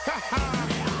 Ha ha!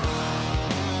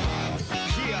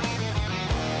 Yeah.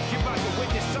 You're about to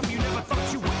witness something you never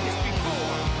thought you witnessed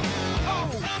before. Oh!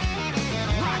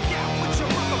 Rock out with your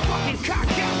motherfucking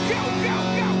cock out.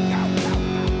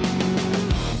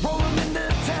 Go. Rolling into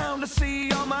town to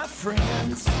see all my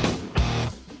friends.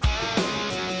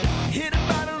 Hit a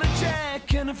bottle of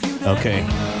Jack and a few. Okay.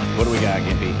 What do we got,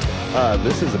 Gimpy?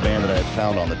 This is a band that I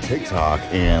found on the TikTok,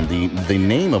 and the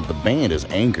name of the band is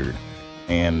Anchored,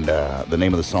 and the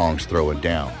name of the song's Throw It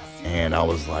Down. And I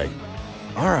was like,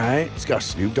 all right, it's got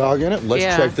Snoop Dogg in it. Let's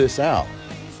check this out.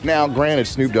 Now, granted,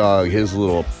 Snoop Dogg, his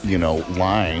little,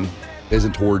 line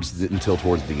isn't until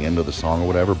towards the end of the song or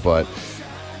whatever, but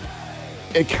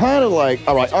it kind of like,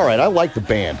 all right, I like the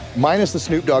band. Minus the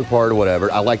Snoop Dogg part or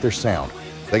whatever, I like their sound.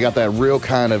 They got that real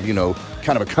kind of,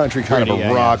 kind of a country, kind gritty,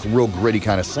 of a rock, real gritty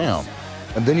kind of sound.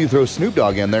 And then you throw Snoop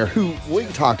Dogg in there, who we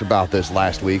talked about this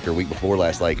last week or week before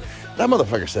last, like, that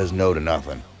motherfucker says no to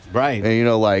nothing. Right.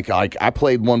 And, like I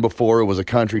played one before. It was a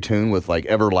country tune with, like,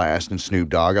 Everlast and Snoop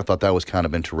Dogg. I thought that was kind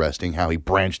of interesting how he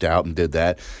branched out and did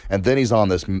that. And then he's on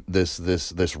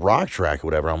this rock track or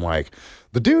whatever. I'm like,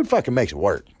 the dude fucking makes it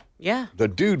work. Yeah. The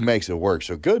dude makes it work.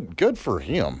 So good for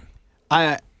him.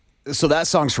 So that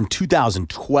song's from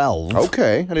 2012.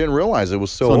 Okay, I didn't realize it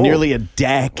was so old. Nearly a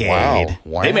decade.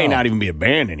 Wow. They may not even be a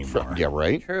band anymore. Yeah,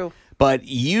 right. True. But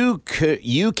you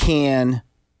can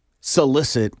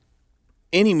solicit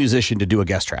any musician to do a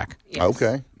guest track. Yes.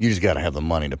 Okay, you just got to have the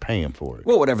money to pay him for it.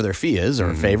 Well, whatever their fee is,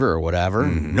 or a favor, or whatever.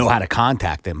 Know how to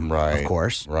contact them, Right. of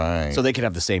course. Right. So they could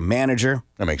have the same manager,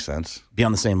 That makes sense. be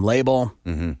on the same label,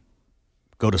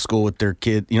 go to school with their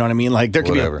kid. You know what I mean? Like there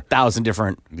could be 1,000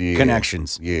 different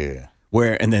connections. Yeah.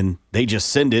 And then they just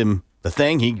send him the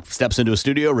thing. He steps into a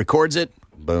studio, records it.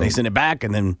 Boom. They send it back,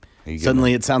 and then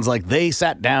suddenly it sounds like they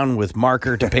sat down with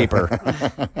marker to paper.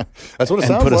 That's what it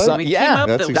sounds like. Yeah,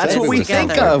 that's what we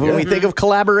think of when we think of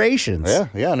collaborations.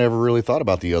 Yeah. I never really thought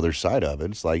about the other side of it.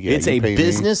 It's like, it's a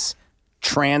business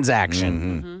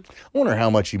transaction. I wonder how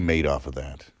much he made off of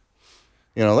that.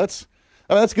 that's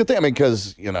a good thing. I mean,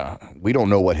 because, we don't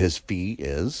know what his fee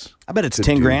is. I bet it's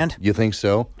 10 grand. You think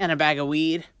so? And a bag of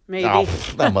weed, maybe. Oh,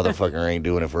 that motherfucker ain't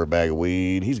doing it for a bag of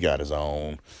weed. He's got his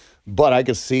own. But I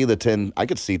could see 10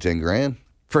 grand.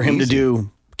 For him to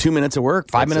do 2 minutes of work,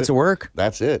 5 minutes of work.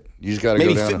 That's it. You just got to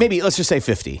go down. Maybe let's just say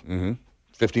 50. Mm-hmm.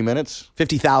 50 minutes?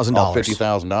 $50,000. Oh,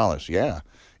 $50,000, yeah.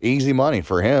 Easy money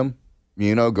for him.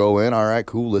 Go in, all right,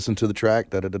 cool, listen to the track,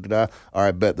 da-da-da-da-da. All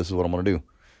right, bet this is what I'm going to do.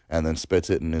 And then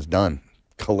spits it and is done.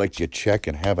 Collect your check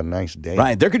and have a nice day.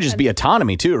 Right. There could just be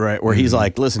autonomy, too, right? Where he's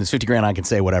like, listen, it's 50 grand, I can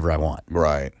say whatever I want.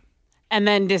 Right. And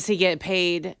then does he get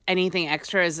paid anything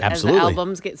extra as the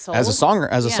albums get sold? As a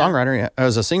songwriter,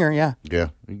 as a singer, yeah. Yeah,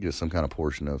 you get some kind of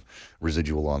portion of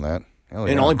residual on that. Hell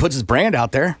It only puts his brand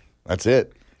out there. That's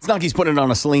it. It's not like he's putting it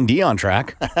on a Celine Dion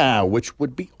track. Which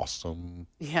would be awesome.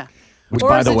 Yeah. Which, or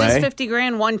by is the it way, just 50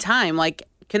 grand one time? Like,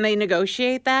 can they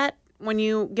negotiate that when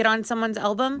you get on someone's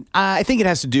album? I think it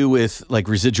has to do with like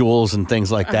residuals and things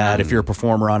like that. If you're a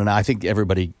performer on it, I think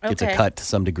everybody gets a cut to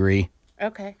some degree.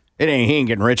 Okay. He ain't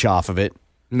getting rich off of it.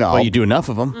 No. Well, you do enough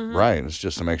of them. Mm-hmm. Right. It's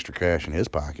just some extra cash in his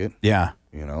pocket. Yeah.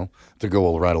 To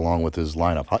go right along with his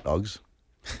line of hot dogs.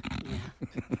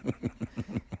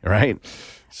 Right.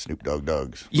 Snoop Dogg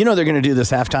Dogs. They're going to do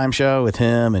this halftime show with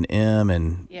him and M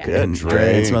and Dre and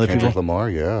some other Kendrick people. Lamar,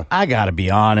 yeah. I got to be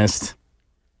honest.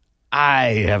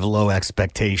 I have low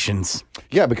expectations.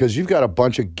 Yeah, because you've got a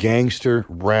bunch of gangster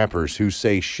rappers who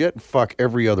say shit and fuck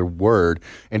every other word,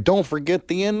 and don't forget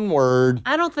the N-word.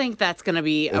 I don't think that's going to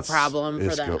be a problem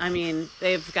for them. I mean,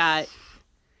 they've got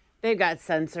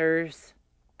censors,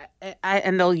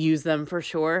 and they'll use them for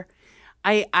sure.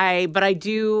 But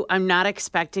I'm not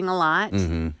expecting a lot.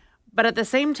 Mm-hmm. But at the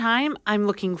same time, I'm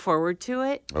looking forward to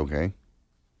it. Okay.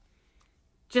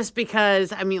 Just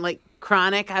because, I mean, like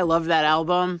Chronic, I love that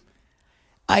album.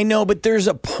 I know, but there's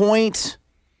a point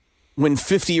when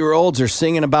 50-year-olds are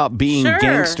singing about being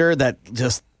gangster that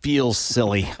just feels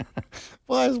silly.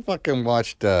 Well, I fucking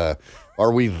watched Are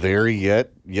We There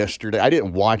Yet yesterday. I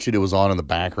didn't watch it. It was on in the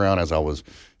background as I was,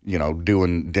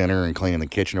 doing dinner and cleaning the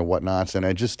kitchen or whatnots. And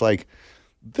I just like,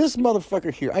 this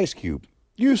motherfucker here, Ice Cube,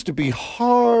 used to be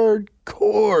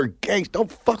hardcore gangster.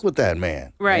 Don't fuck with that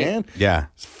man. Right. Man. Yeah.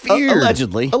 Feared.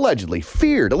 Allegedly.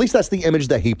 Feared. At least that's the image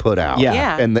that he put out.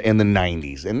 Yeah. In the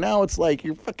 90s. And now it's like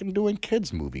you're fucking doing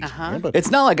kids movies. Man. But It's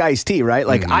not like Ice-T, right?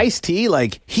 Like Ice-T,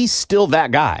 like he's still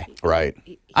that guy. Right.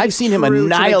 I've seen him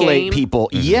annihilate people.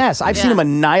 Mm-hmm. Yes, I've seen him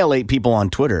annihilate people on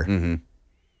Twitter. Mm-hmm.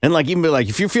 And like even be like,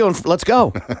 if you're feeling, let's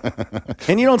go.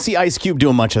 And you don't see Ice Cube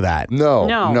doing much of that.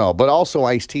 No. But also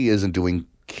Ice-T isn't doing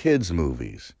kids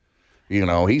movies.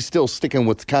 He's still sticking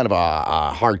with kind of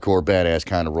a hardcore badass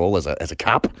kind of role as a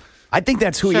cop. I think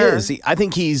that's who he is. I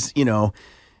think he's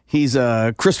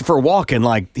Christopher Walken.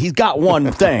 Like he's got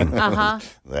one thing.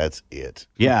 That's it.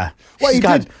 Yeah. Well, he's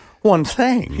got one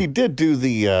thing. He did do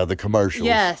the commercials.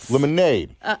 Yes.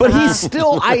 Lemonade. But he's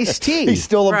still Ice-T. He's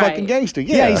still a fucking gangster.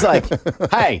 Yeah, he's like,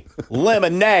 hey,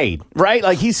 lemonade, right?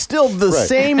 Like he's still the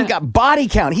same body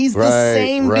count. He's the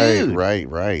same dude.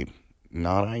 Right.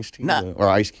 Not Ice-T. Or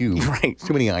Ice Cube. Right.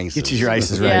 Too many ices. Get your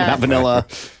ices right. Not vanilla.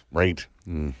 Right.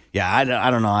 Mm. Yeah, I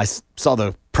don't know. I saw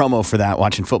the promo for that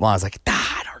watching football. I was like,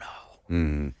 I don't know.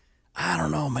 Mm. I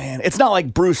don't know, man. It's not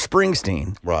like Bruce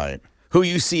Springsteen. Right. Who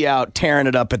you see out tearing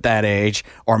it up at that age,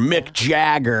 or Mick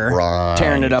Jagger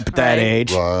tearing it up at that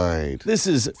age. Right. This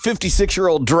is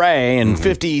 56-year-old Dre and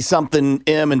 50-something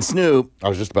M and Snoop. I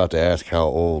was just about to ask how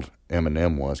old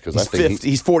Eminem was, because I think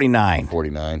he's 49.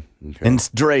 49. Okay. And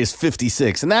Dre is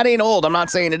 56. And that ain't old. I'm not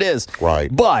saying it is.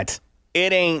 Right. But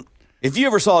it ain't. If you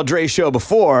ever saw a Dre show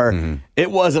before,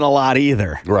 it wasn't a lot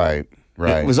either. Right.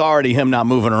 It was already him not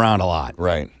moving around a lot.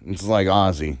 Right. It's like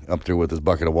Ozzy up there with his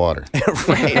bucket of water.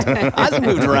 Right. Ozzy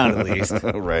moved around at least.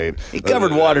 Right. He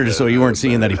covered water just so you weren't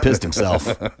seeing that he pissed himself.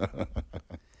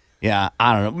 Yeah,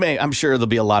 I don't know. I'm sure there'll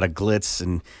be a lot of glitz,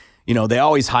 and they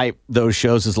always hype those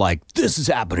shows as like, this is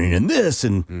happening and this,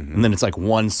 and then it's like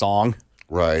one song.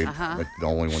 Right. Like the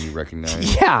only one you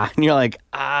recognize. Yeah. And you're like,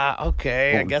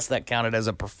 okay, I guess that counted as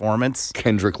a performance.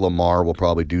 Kendrick Lamar will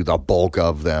probably do the bulk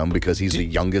of them because he's the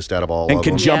youngest out of all of them. And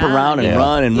can jump around and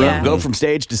run and go from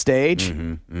stage to stage.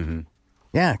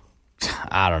 Yeah.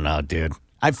 I don't know, dude.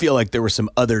 I feel like there were some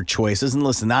other choices. And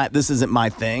listen, this isn't my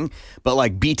thing, but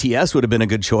like BTS would have been a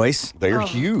good choice. They're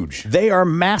huge. They are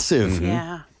massive.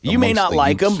 Yeah. You may not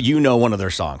like them. You know one of their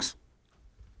songs.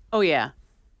 Oh, yeah.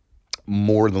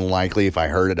 More than likely, if I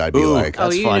heard it, I'd be like,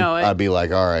 "That's fun." Know it. I'd be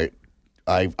like, all right,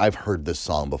 I've heard this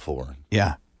song before.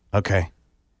 Yeah. Okay.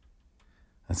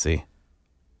 Let's see.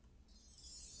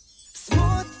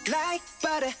 Smooth like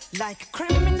butter, like a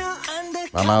criminal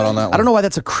undercover. I'm out on that one. I don't know why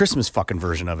that's a Christmas fucking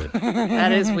version of it.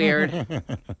 That is weird.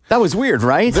 That was weird,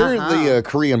 right? They're the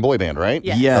Korean boy band, right?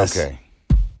 Yeah. Yes. Okay.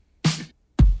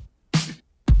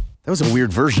 That was a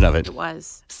weird version of it. It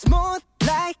was. Smooth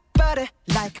like butter,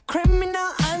 like a criminal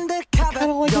undercover. I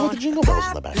don't like it with the jingle bells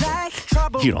in the background. Like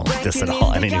trouble You don't like this at breaking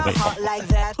all, into your anyway. heart like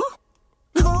that.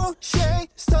 Cool shade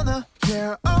stunner,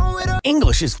 yeah, oh, it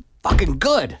English is fucking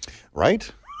good. Right?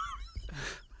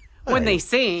 When they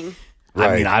sing.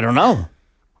 I mean, I don't know.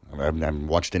 I haven't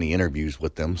watched any interviews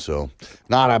with them, so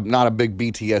not a big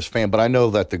BTS fan, but I know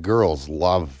that the girls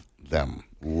love them.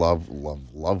 Love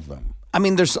them. I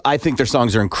mean, I think their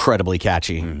songs are incredibly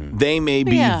catchy. Mm-hmm. They may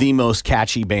be Yeah. the most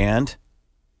catchy band.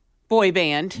 Boy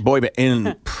band. Boy band.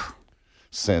 In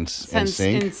Since Since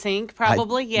NSYNC. NSYNC,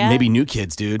 probably, yeah. Maybe New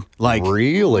Kids, dude. Like,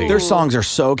 Really? their songs are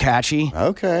so catchy.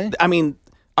 Okay. I mean,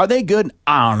 are they good?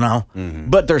 I don't know.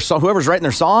 But whoever's writing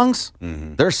their songs,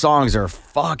 their songs are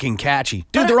fucking catchy.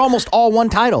 Dude, they're almost all one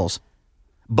titles.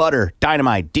 Butter,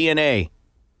 Dynamite, DNA,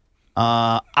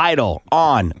 Idol,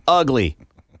 On, Ugly.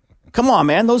 Come on,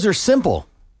 man. Those are simple.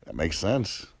 That makes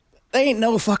sense. They ain't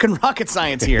no fucking rocket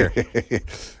science here.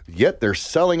 Yet they're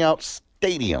selling out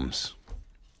stadiums.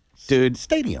 Dude,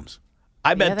 Stadiums.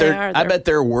 I bet they are. I bet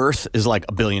their worth is like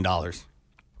 $1 billion.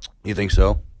 You think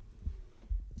so?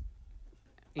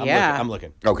 Yeah. I'm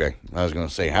looking. Okay. I was going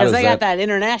to say, how Because does they got that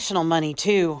international money,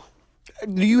 too.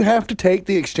 Do you have to take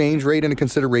the exchange rate into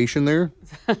consideration there?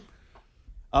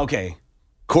 Okay.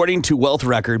 According to Wealth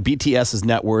Record, BTS's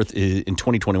net worth in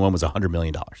 2021 was $100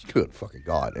 million. Good fucking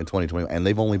God. In 2020. And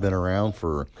they've only been around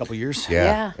for A couple years?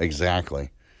 Yeah,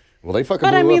 exactly. Well, they fucking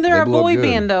But I blew mean, up. they're They a blew up boy good.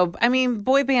 band, though. I mean,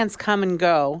 boy bands come and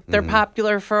go. They're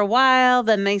popular for a while,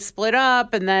 then they split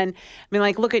up, and then I mean,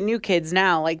 like, look at New Kids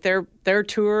now. Like, they're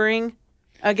touring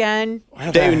again.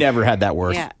 They never had that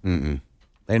worth. Yeah.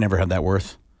 They never had that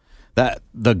worth. That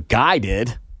the guy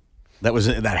did.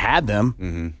 That had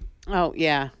them. Oh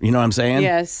yeah. You know what I'm saying?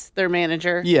 Yes, their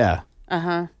manager. Yeah.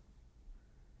 Uh-huh.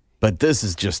 But this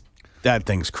is just that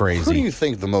thing's crazy. Who do you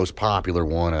think the most popular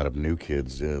one out of New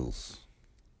Kids is?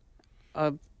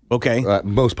 Okay.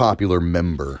 Most popular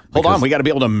member. Hold on, we got to be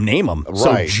able to name them.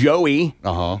 So Right. Joey,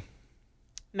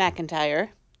 McIntyre.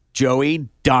 Joey,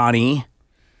 Donnie.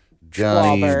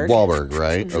 Johnny Wahlberg. Wahlberg,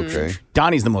 right? Okay.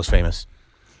 Donnie's the most famous.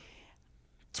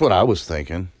 That's what I was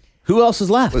thinking. Who else is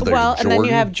left? Was there Well, and then you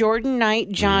Jordan? have Jordan Knight,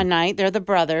 John Knight. They're the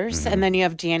brothers, and then you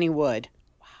have Danny Wood.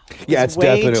 Yeah, it's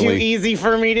Way definitely too easy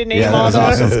for me to name Yeah, all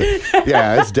that's those. awesome.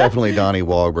 Yeah, it's definitely Donnie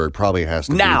Wahlberg. Probably has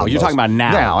to Now, be the you're most- talking about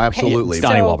now. Now, absolutely. It's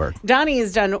Donnie Wahlberg. Donnie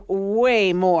has done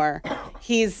way more.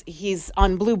 He's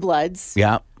on Blue Bloods,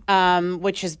 Yeah.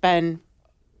 which has been,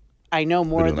 I know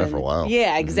more doing that than for a while.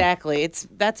 Yeah, exactly.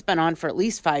 That's been on for at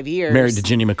least 5 years. Married to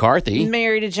Jenny McCarthy.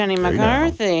 Married to Jenny you go.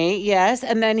 McCarthy, yes,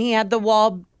 and then he had the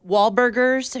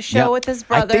Wahlburgers show Yeah. with his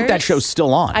brothers. I think that show's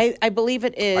still on. I believe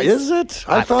it is. Is it?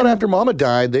 I thought after Mama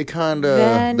died, they kind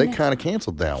Then of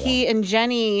canceled that one. He and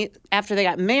Jenny, after they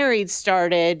got married,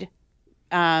 started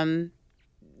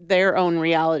their own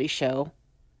reality show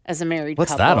as a married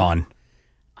What's couple. that on?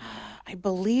 I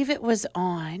believe it was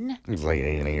on. It was like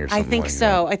A&E or I something. think like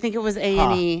so. I think it was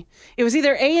A&E. It was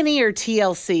either A&E or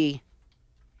TLC.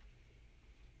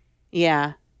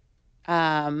 Yeah.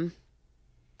 Donnie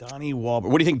Wahlberg.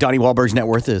 What do you think Donnie Wahlberg's net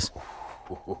worth is?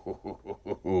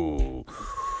 that.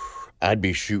 I'd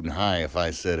be shooting high if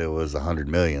I said it was 100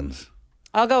 millions.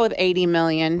 I'll go with 80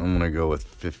 million. I'm going to go with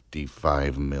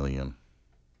 55 million.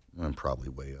 I'm probably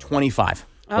way up. 25.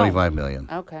 25 million.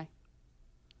 Okay.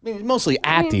 I mean, mostly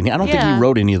acting. I don't think yeah. he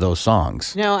wrote any of those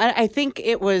songs. No, I think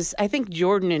I think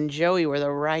Jordan and Joey were the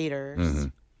writers.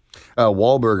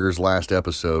 Wahlburgers' last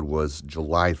episode was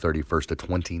July 31st of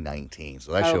 2019.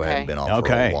 So that show hadn't been on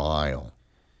for a while.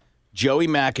 Joey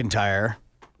McIntyre.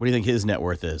 What do you think his net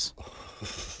worth is?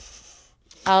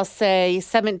 I'll say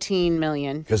 17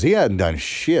 million. Because he hadn't done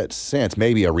shit since.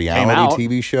 Maybe a reality out.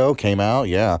 TV show came out.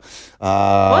 Yeah.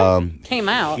 What? Came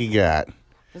out? He got.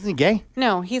 Isn't he gay?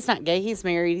 No, he's not gay. He's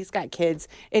married. He's got kids.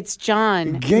 It's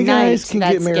John. Gay Knight guys can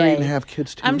that's get married gay. and have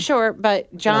kids too. I'm sure,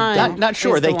 but John. Not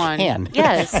sure. is the They one. can.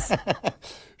 Yes.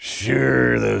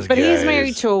 Sure, those But guys. he's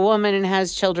married to a woman and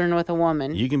has children with a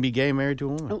woman. You can be gay married to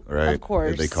a woman. Right. Of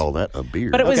course. They call that a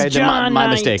beard. But it was Okay, then John my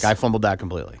Knight. mistake. I fumbled that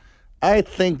completely. I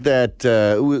think that.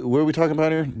 What are we talking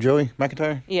about here? Joey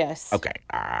McIntyre? Yes. Okay.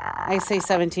 I say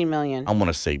 17 million. I'm going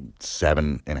to say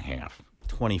 7.5.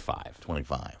 25.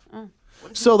 25.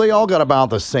 So they all got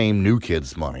about the same New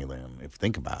Kids money then, if you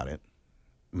think about it.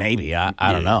 Maybe. I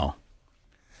don't know.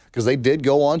 Because they did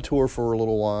go on tour for a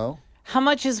little while. How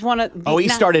much is one of? Oh, he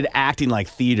started acting like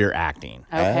theater acting.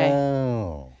 Okay.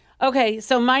 Oh. Okay,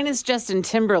 so mine is Justin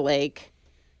Timberlake,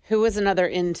 who is another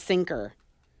in-syncer.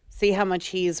 See how much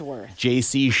he's worth.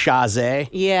 JC Chazé.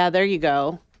 Yeah, there you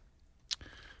go.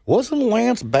 Wasn't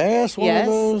Lance Bass one Yes,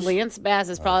 of those? Lance Bass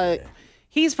is probably...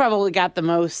 He's probably got the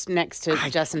most next to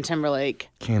Justin Timberlake.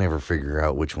 Can't ever figure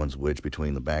out which one's which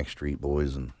between the Backstreet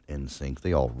Boys and NSYNC.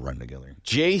 They all run together.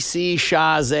 JC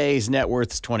Chazé's net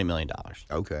worth is $20 million.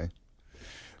 Okay.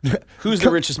 Who's the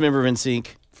richest member of NSYNC?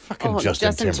 Fucking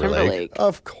Justin Timberlake.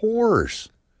 Of course.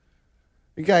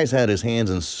 The guy's had his hands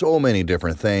in so many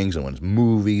different things and went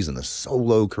movies and the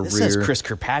solo career. This says Chris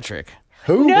Kirkpatrick.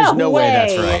 Who? There's no way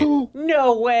that's right.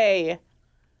 No way.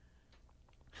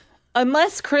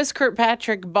 Unless Chris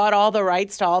Kirkpatrick bought all the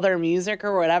rights to all their music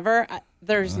or whatever,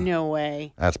 there's no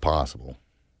way. That's possible.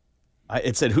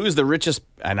 It said, who's the richest,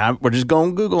 and we're just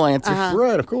going Google answers.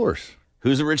 Right, of course.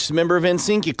 Who's the richest member of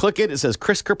NSYNC? You click it says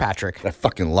Chris Kirkpatrick. That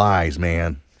fucking lies,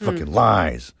 man. Fucking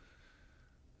lies.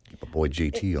 Get my boy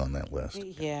JT on that list.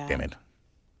 Yeah. Damn it.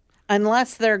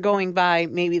 Unless they're going by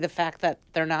maybe the fact that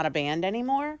they're not a band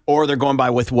anymore. Or they're going by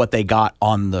with what they got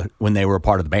when they were a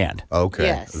part of the band. Okay.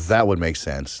 Yes. That would make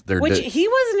sense. Which he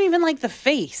wasn't even like the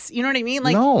face. You know what I mean?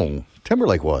 Like no.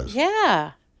 Timberlake was.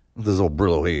 Yeah. With his old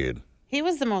Brillo head. He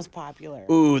was the most popular.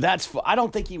 Ooh, I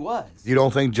don't think he was. You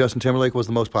don't think Justin Timberlake was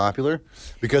the most popular?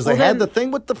 Because they had the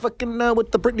thing with the fucking,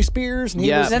 with the Britney Spears. And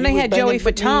Then they had Joey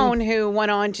Fatone, who went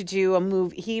on to do a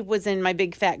movie. He was in My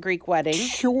Big Fat Greek Wedding.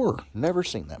 Sure. Never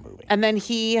seen that movie. And then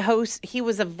he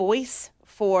was a voice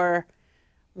for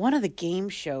one of the game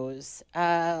shows.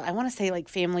 I want to say like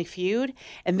Family Feud.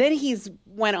 And then he's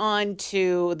went on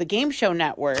to the Game Show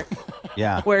Network.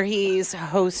 Yeah. Where he's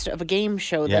host of a game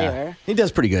show there. He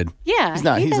does pretty good. Yeah. He's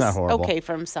not does horrible. okay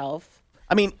for himself.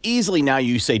 I mean, easily now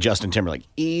you say Justin Timberlake.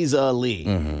 Easily.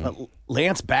 But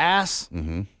Lance Bass,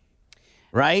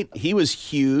 right? He was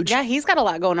huge. Yeah, he's got a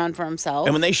lot going on for himself.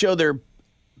 And when they show their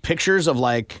pictures of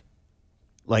like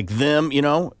them,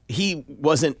 he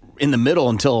wasn't in the middle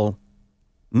until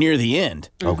near the end.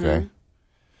 Okay.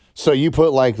 So you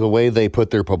put like the way they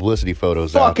put their publicity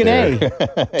photos Fucking out there.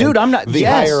 A. Dude, I'm not... the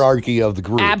hierarchy of the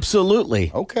group. Absolutely.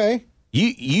 Okay.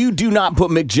 You do not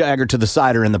put Mick Jagger to the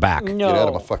side or in the back. No. Get out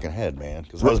of my fucking head, man.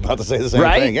 Because I was about to say the same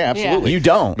Right? thing. Yeah, absolutely. You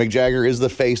don't. Mick Jagger is the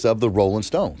face of the Rolling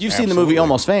Stones. You've seen the movie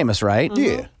Almost Famous, right?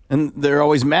 Yeah. And they're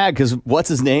always mad because what's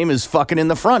his name is fucking in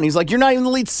the front. He's like, you're not even the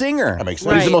lead singer. That makes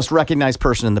But he's sense. the most recognized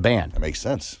person in the band. That makes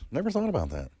sense. Never thought about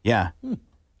that. Yeah.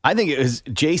 I think it was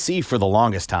JC for the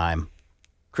longest time.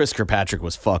 Chris Kirkpatrick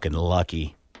was fucking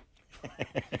lucky.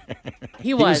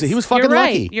 He was fucking You're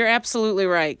right. lucky. You're absolutely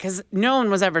right. Because no one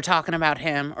was ever talking about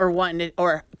him or wanting to,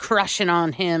 or crushing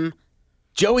on him.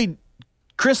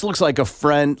 Chris looks like a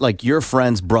friend, like your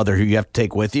friend's brother who you have to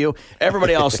take with you.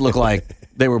 Everybody else looked like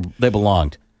they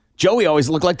belonged. Joey always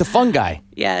looked like the fun guy.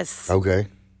 Yes. Okay.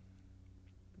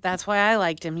 That's why I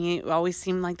liked him. He always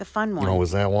seemed like the fun one. Oh,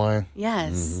 was that why?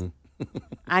 Yes.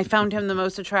 I found him the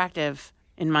most attractive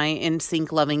in my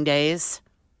NSYNC loving days.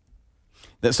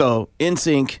 So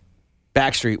NSYNC,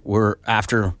 Backstreet were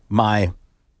after my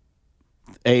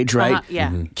age, right?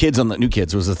 Yeah. Kids on the New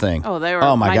Kids was the thing. Oh, they were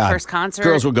my my God. first concert.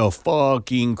 Girls would go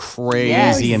fucking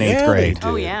crazy in 8th grade.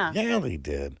 Oh, yeah. Yeah, they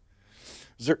did.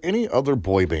 Is there any other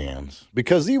boy bands?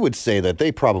 Because you would say that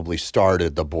they probably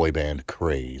started the boy band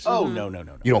craze. Oh, no.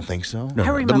 You don't think so? No,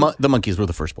 the Monkees were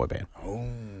the first boy band. Oh.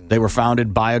 They were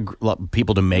founded by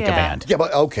people to make a band. Yeah,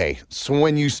 but okay. So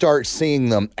when you start seeing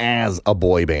them as a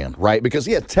boy band, right? Because,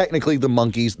 technically the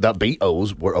Monkees, the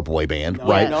B.O.s were a boy band,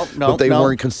 right? No, but they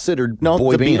weren't considered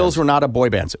boy the bands. Beatles were not a boy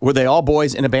band. Were they all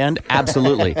boys in a band?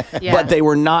 Absolutely. Yeah. But they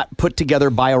were not put together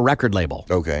by a record label.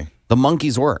 Okay. The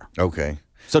Monkees were. Okay.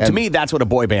 So to me, that's what a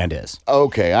boy band is.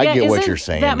 Okay, I get what you're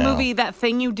saying That now. movie, That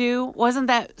Thing You Do, wasn't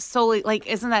that solely, like,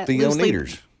 isn't that The loosely...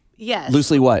 Oneaters. Yes.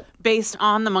 Loosely what? Based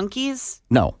on the Monkees?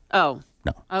 No. Oh.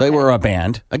 No. Okay. They were a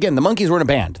band. Again, the Monkees weren't a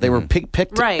band. They were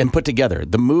picked Right. and put together.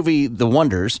 The movie, The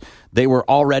Wonders, they were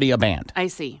already a band. I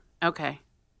see. Okay.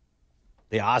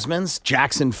 The Osmonds,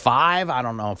 Jackson 5, I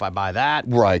don't know if I buy that.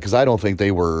 Right, because I don't think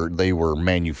they were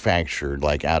manufactured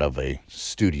like out of a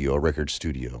record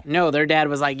studio. No, their dad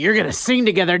was like, "You're gonna sing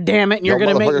together, damn it, and you're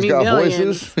gonna make me got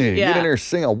millions." voices. Get in there,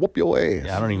 sing. I'll whoop your ass.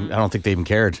 Yeah, I don't think they even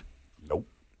cared. Nope.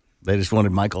 They just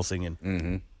wanted Michael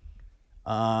singing.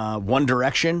 One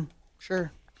Direction,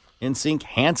 sure. NSYNC,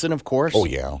 Hanson, of course. Oh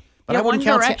yeah. But Yeah, I One wouldn't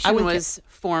count. Direction was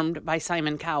formed by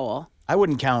Simon Cowell. I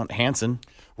wouldn't count Hanson.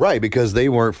 Right, because they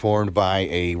weren't formed by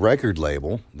a record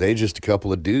label. They just a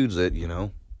couple of dudes that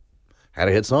had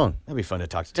a hit song. That'd be fun to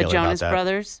talk to The Taylor Jonas about that.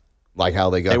 Brothers. Like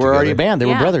how they got. They were already a together. band. They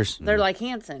were brothers. They're like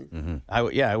Hanson.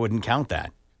 I wouldn't count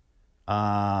that.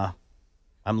 I'm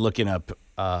looking up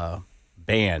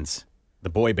bands. the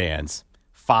boy bands.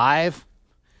 5.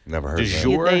 Never heard De of that.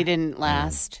 Jour. They didn't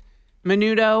last.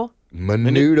 Menudo.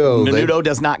 Menudo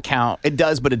does not count. It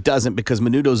does, but it doesn't because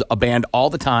Menudo's a band all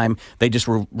the time. They just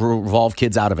revolve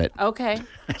kids out of it. Okay.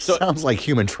 So sounds like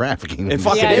human trafficking. It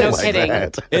fucking Yeah, is. no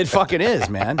kidding. It fucking is,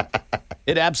 man.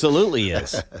 It absolutely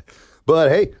is. But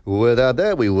hey, without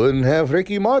that, we wouldn't have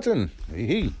Ricky Martin.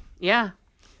 Hee. Yeah.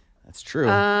 That's true.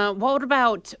 What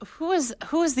about who is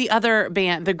the other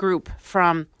band, the group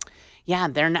from? Yeah,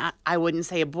 they're not. I wouldn't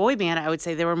say a boy band. I would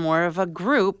say they were more of a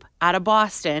group out of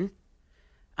Boston.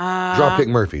 Dropkick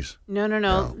Murphys.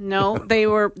 No.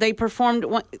 They performed.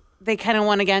 They kind of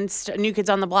went against New Kids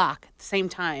on the Block at the same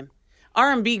time.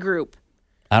 R&B group.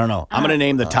 I don't know. I'm going to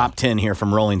name the top 10 here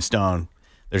from Rolling Stone.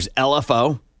 There's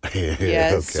LFO.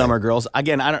 Yes. Summer Girls.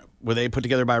 Again, were they put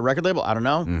together by a record label? I don't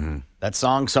know. That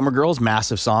song, Summer Girls,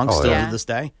 massive song, still to this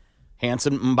day.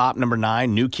 Hanson Mbop, number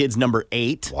 9. New Kids, number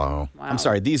 8. Wow. I'm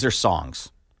sorry, these are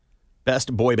songs.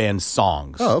 Best boy band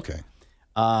songs. Oh, okay.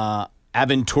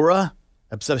 Aventura,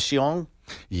 Obsession.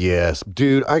 Yes,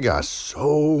 dude, I got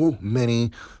so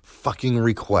many fucking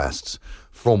requests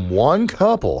from one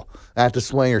couple at the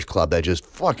Swingers Club that just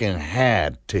fucking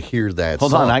had to hear that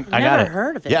Hold song. on, I got it. Never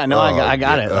heard of it. Yeah, no, I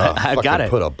got it. I got fucking it.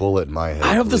 Put a bullet in my head.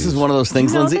 I hope this is one of those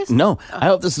things, You know Lindsay. this? No, I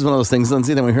hope this is one of those things,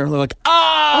 Lindsay, that we hear, they're like,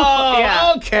 oh,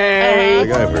 Yeah. okay. I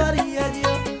got it.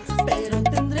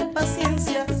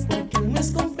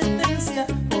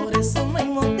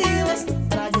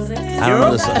 I don't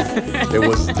know this song. It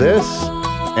was this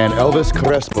and Elvis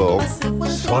Crespo,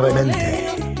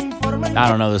 Suavemente. I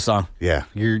don't know this song. Yeah,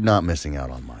 you're not missing out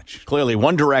on much. Clearly,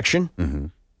 One Direction.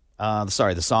 Mm-hmm.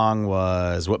 Sorry, the song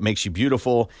was What Makes You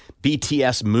Beautiful.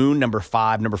 BTS Moon, number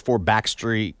 5. Number 4,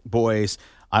 Backstreet Boys,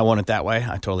 I Want It That Way.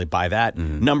 I totally buy that.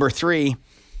 Number 3,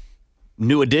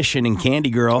 New Edition and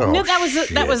Candy Girl. No,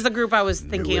 that was the group I was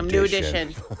thinking of. New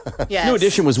Edition. Yes. New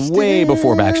Edition was way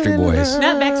before Backstreet Boys.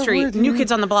 Not Backstreet. New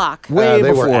Kids on the Block. Way they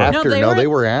before. were after. No, They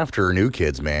were after New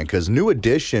Kids, man. Because New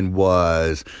Edition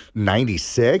was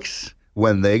 96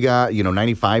 when they got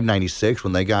 95, 96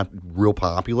 when they got real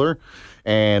popular,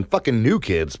 and fucking New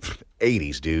Kids,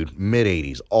 80s, dude, mid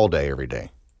 80s, all day, every day.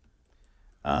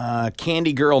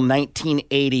 Candy Girl,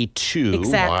 1982.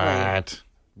 Exactly.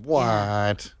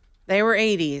 What? They were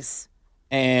 80s.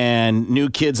 And New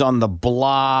Kids on the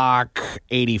Block,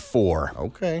 84.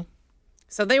 Okay.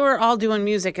 So they were all doing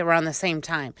music around the same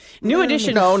time. New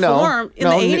Edition no. formed in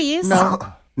the 80s. No,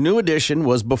 New Edition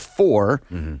was before.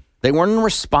 They weren't in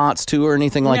response to or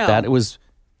anything like No. that. It was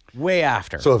way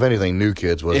after. So if anything, New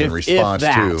Kids was in If response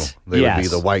that, to, they would be yes.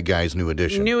 the white guys' New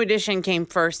Edition. New Edition came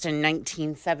first in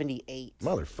 1978.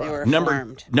 Motherfucker. They were number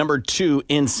formed. number 2,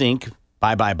 NSYNC,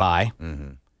 Bye Bye Bye.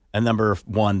 And number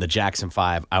 1, the Jackson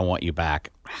 5, I Want You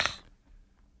Back.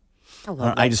 I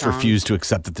love I that just song. refuse to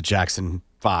accept that the Jackson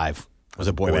 5 was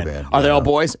a boy Boy band. band, Are they yeah. all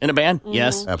boys in a band?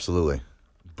 Yes. Absolutely.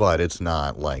 But it's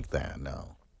not like that,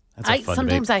 no. That's a fun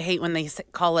Sometimes debate. I hate when they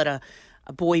call it a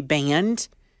boy band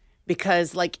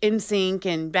because like NSYNC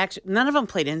and Backstreet, none of them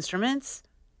played instruments.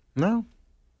 No.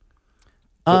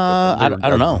 I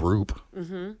don't know. Group.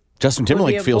 Justin Would be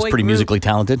Timberlake a feels boy pretty group. musically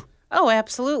talented. Oh,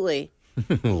 absolutely.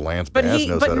 Lance But Bass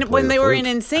knows how to play when the they were flute.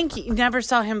 in NSYNC, you never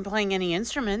saw him playing any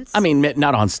instruments. I mean,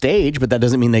 not on stage, but that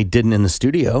doesn't mean they didn't in the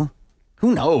studio.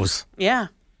 Who knows? Yeah.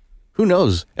 Who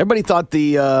knows? Everybody thought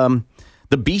the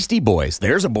Beastie Boys.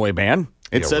 There's a boy band.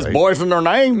 It Yeah, says right. boys in their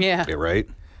name. Yeah. Yeah, right?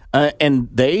 And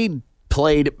they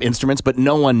played instruments, but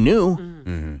no one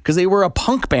knew because they were a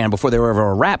punk band before they were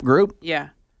ever a rap group. Yeah.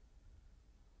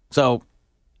 So,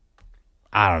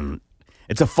 I don't.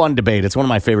 It's a fun debate. It's one of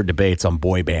my favorite debates on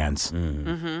boy bands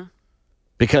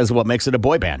because what makes it a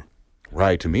boy band?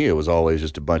 Right. To me, it was always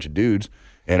just a bunch of dudes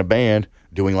in a band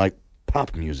doing like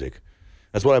pop music.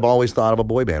 That's what I've always thought of a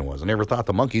boy band was. I never thought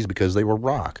the Monkees because they were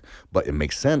rock, but it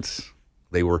makes sense.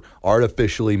 They were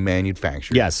artificially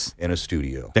manufactured Yes. in a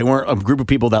studio. They weren't a group of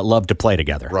people that loved to play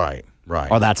together. Right, right.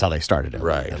 Or that's how they started it.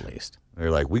 Right. At least.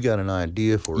 They're like, we got an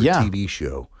idea for a Yeah. TV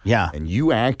show. Yeah. And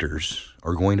you actors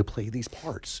are going to play these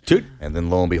parts. Dude. And then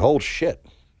lo and behold, shit,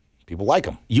 people like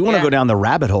them. You want to Yeah. go down the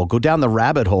rabbit hole? Go down the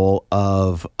rabbit hole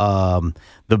of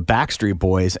the Backstreet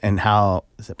Boys and how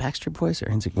is it Backstreet Boys or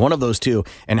NSYNC? One of those two,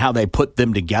 and how they put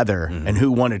them together and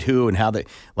who wanted who and how they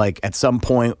like. At some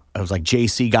point, it was like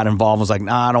JC got involved. And was like,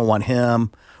 nah, I don't want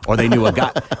him. Or they knew a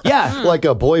guy. Yeah. Like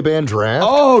a boy band draft.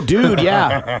 Oh, dude,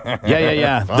 yeah.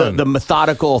 Yeah. Fun. The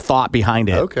methodical thought behind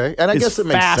it. Okay, and I is guess it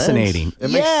makes fascinating. sense.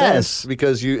 It makes sense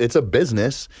because it's a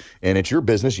business, and it's your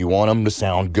business. You want them to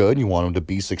sound good. You want them to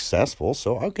be successful.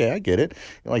 So, okay, I get it.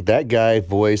 Like that guy's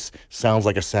voice sounds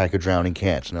like a sack of drowning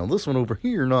cats. Now, this one over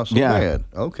here, not so Yeah. bad.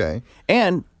 Okay.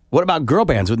 And What about girl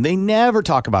bands? They never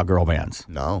talk about girl bands.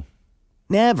 No.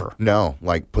 Never. No.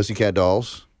 Like Pussycat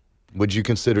Dolls? Would you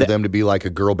consider them to be like a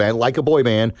girl band, like a boy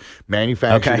band,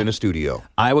 manufactured in a studio?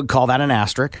 I would call that an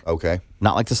asterisk. Okay.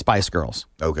 Not like the Spice Girls.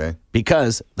 Okay.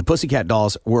 Because the Pussycat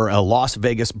Dolls were a Las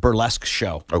Vegas burlesque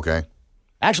show. Okay.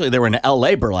 Actually, they were an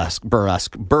L.A. burlesque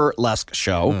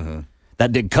show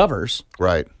that did covers.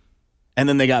 Right. And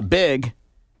then they got big,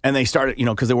 and they started,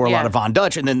 because they were a lot of Von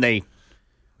Dutch, and then they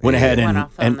went ahead and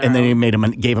then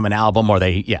they gave them an album, or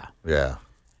Yeah.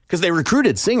 Because they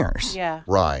recruited singers. Yeah.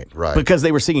 Right. Because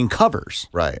they were singing covers.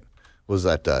 Right. Was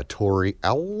that Tori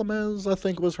Almez, I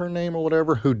think was her name or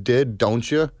whatever, who did Don't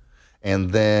You? And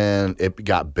then it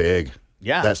got big.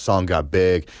 Yeah. That song got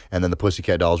big. And then the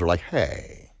Pussycat Dolls were like,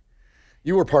 hey,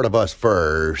 you were part of us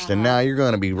first, and now you're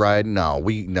going to be right. No,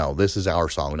 this is our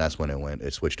song. And that's when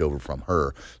it switched over from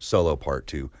her solo part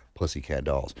to Pussycat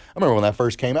Dolls. I remember when that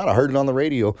first came out, I heard it on the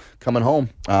radio coming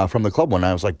home from the club one night.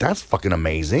 I was like, that's fucking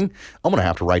amazing. I'm going to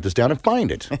have to write this down and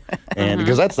find it. And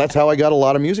because that's how I got a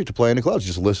lot of music to play in the clubs,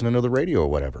 just listening to the radio or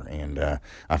whatever. And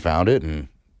I found it, and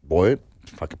boy,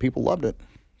 fucking people loved it.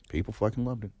 People fucking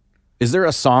loved it. Is there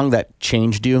a song that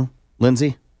changed you,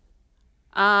 Lindsay?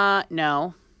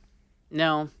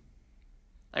 No,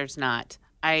 there's not.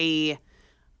 I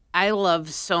love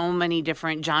so many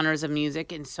different genres of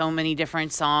music and so many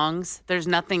different songs. There's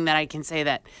nothing that I can say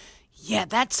that,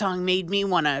 that song made me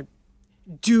want to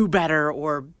do better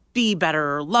or be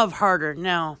better or love harder.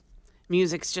 No,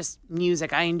 music's just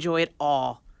music. I enjoy it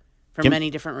all for many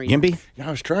different reasons. Gimpy? Yeah,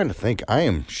 I was trying to think. I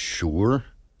am sure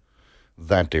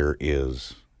that there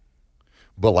is,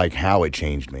 but like how it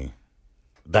changed me.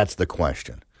 That's the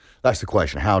question.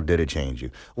 How did it change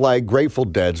you? Like Grateful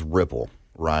Dead's Ripple,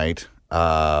 right?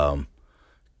 But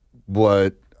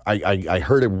I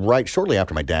heard it right shortly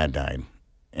after my dad died,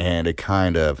 and it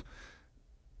kind of,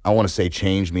 I want to say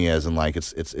changed me as in like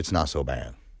it's not so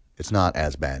bad. It's not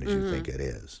as bad as you think it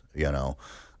is,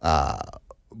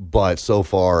 but so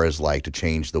far as like to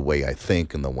change the way I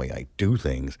think and the way I do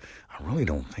things, I really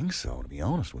don't think so, to be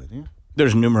honest with you.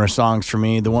 There's numerous songs for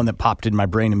me. The one that popped in my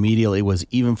brain immediately was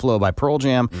Even Flow by Pearl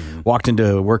Jam. Walked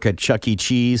into work at Chuck E.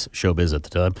 Cheese, showbiz at the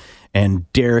time,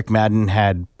 and Derek Madden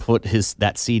had put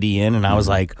that CD in, and I was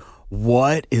like,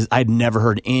 I'd never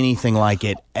heard anything like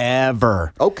it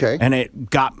ever. Okay. And it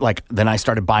got then I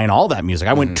started buying all that music.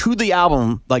 I went to the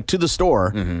album, to the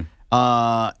store,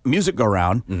 Music Go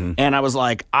Round, and I was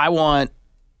like, I want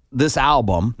this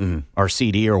album or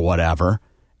CD or whatever.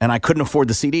 And I couldn't afford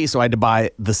the CD, so I had to buy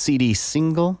the CD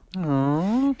single.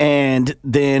 Aww. And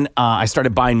then I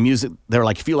started buying music. They were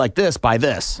like, if you like this, buy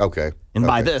this. Okay. And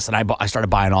buy this. And I started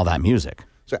buying all that music.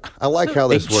 So I like how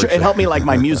this works. It helped me like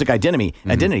my music identity.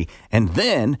 And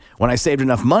then when I saved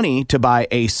enough money to buy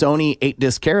a Sony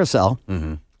 8-disc carousel,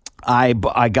 I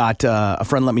got a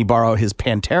friend let me borrow his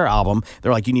Pantera album.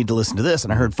 They're like, you need to listen to this.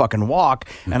 And I heard fucking Walk.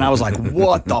 And I was like,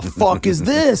 what the fuck is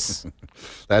this?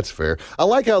 That's fair. I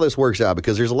like how this works out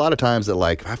because there's a lot of times that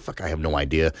like, I have no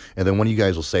idea. And then one of you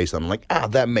guys will say something like,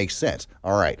 that makes sense.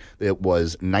 All right. It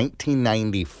was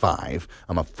 1995.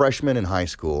 I'm a freshman in high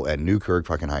school at Newkirk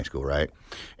fucking high school, right?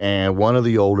 And one of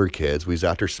the older kids, we was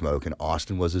out there smoking.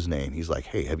 Austin was his name. He's like,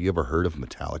 hey, have you ever heard of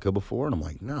Metallica before? And I'm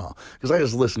like, no. Because I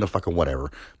just listened to fucking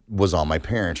whatever was on my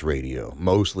parents' radio.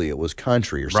 Mostly it was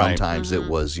country or sometimes it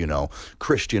was,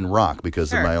 Christian rock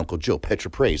because of my Uncle Joe Petra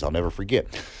Praise. I'll never forget.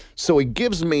 So he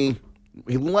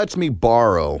lets me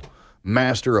borrow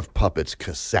Master of Puppets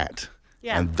cassette.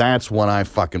 Yeah. And that's when I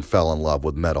fucking fell in love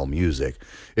with metal music.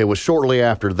 It was shortly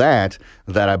after that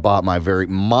I bought my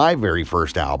very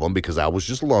first album because I was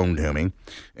just loaned to me,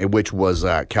 which was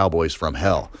Cowboys from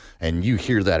Hell. And you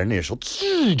hear that initial.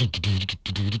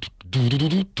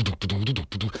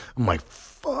 I'm like,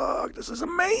 fuck, this is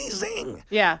amazing.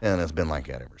 Yeah. And it's been like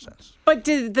that ever since. But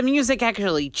did the music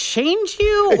actually change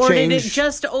you? Did it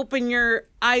just open your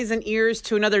eyes and ears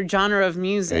to another genre of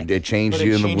music? It changed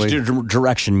you in the way. It changed your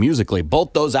direction musically.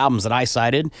 Both those albums that I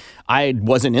cited, I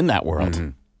wasn't in that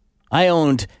world. I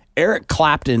owned Eric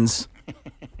Clapton's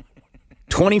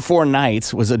 24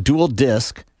 Nights, was a dual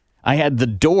disc. I had The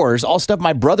Doors, all stuff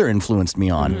my brother influenced me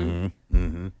on.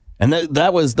 And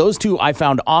that was those two I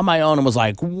found on my own and was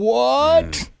like,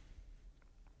 what?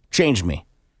 Changed me.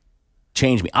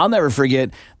 I'll never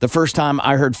forget the first time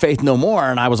I heard Faith No More,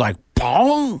 and I was like,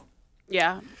 bong.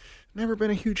 Yeah. Never been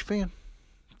a huge fan.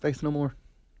 Faith No More.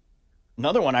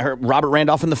 Another one I heard, Robert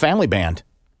Randolph and the Family Band.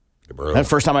 That's the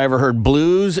first time I ever heard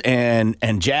blues and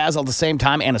jazz all at the same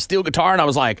time and a steel guitar, and I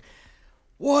was like,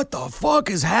 what the fuck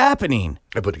is happening?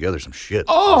 I put together some shit.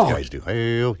 Oh. Those guys do.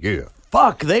 Hell yeah.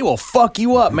 Fuck, they will fuck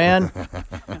you up, man.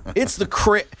 It's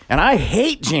the and I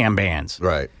hate jam bands.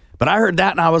 Right. But I heard that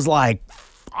and I was like,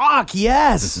 fuck,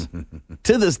 yes.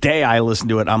 To this day, I listen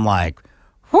to it. I'm like,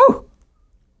 whew.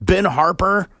 Ben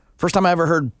Harper. First time I ever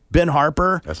heard Ben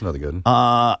Harper. That's another good.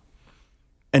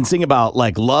 And sing about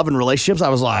like love and relationships. I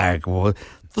was like, well,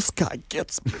 this guy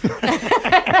gets me.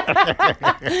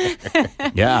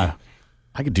 Yeah.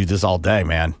 I could do this all day,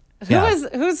 man. Who's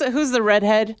the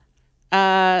redhead?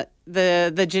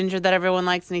 The ginger that everyone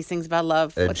likes and he sings about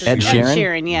love. Ed Sheeran? Ed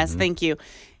Sheeran, yes, thank you.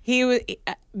 He was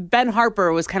Ben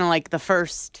Harper was kind of like the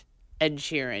first Ed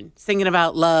Sheeran, singing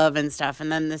about love and stuff,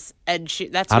 and then this Ed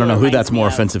Sheeran. That's I don't know who reminds that's me more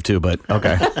of. offensive to, but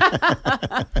okay.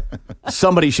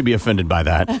 Somebody should be offended by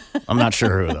that. I'm not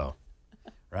sure who though,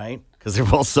 right? Because they're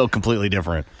both so completely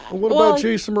different. What about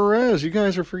Jason Mraz? You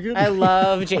guys are forgetting. I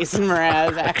love Jason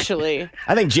Mraz, actually.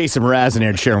 I think Jason Mraz and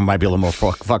Ed Sheeran might be a little more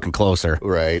fucking closer.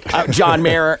 Right. John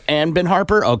Mayer and Ben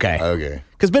Harper? Okay. Okay.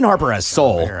 Because Ben Harper has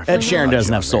soul. Ed Sheeran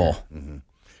doesn't have soul.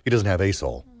 He doesn't have a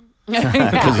soul.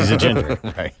 Because he's a ginger.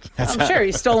 Right. I'm sure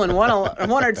he's stolen one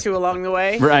or two along the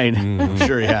way. Right. I'm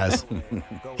sure he has.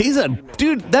 He's a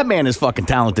dude, that man is fucking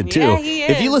talented too. Yeah, he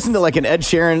If you is. listen to like an Ed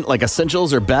Sheeran, like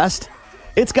Essentials or Best,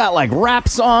 it's got like rap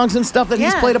songs and stuff that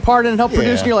he's played a part in and helped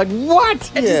produce, and you're like,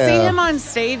 what? And to see him on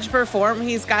stage perform,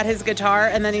 he's got his guitar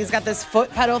and then he's got this foot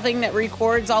pedal thing that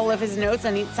records all of his notes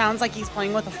and it sounds like he's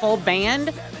playing with a full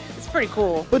band. It's pretty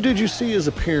cool. But did you see his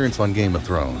appearance on Game of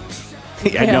Thrones?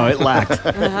 Yeah, no, it lacked.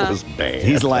 It was bad.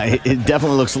 He's like, it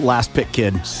definitely looks last pick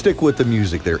kid. Stick with the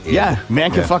music there. Yeah, man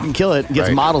can fucking kill it. Gets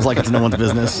Right. models like it's no one's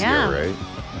business. Yeah. Right.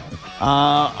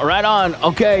 Right on.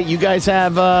 Okay, you guys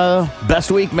have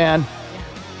best week, man.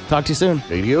 Talk to you soon.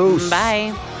 Adios.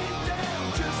 Bye.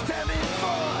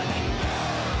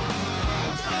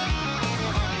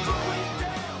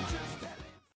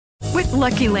 With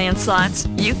Lucky Land Slots,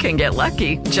 you can get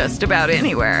lucky just about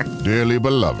anywhere. Dearly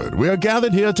beloved, we are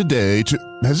gathered here today to...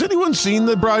 Has anyone seen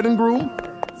the bride and groom?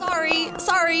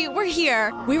 Sorry, we're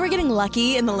here. We were getting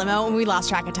lucky in the limo and we lost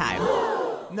track of time.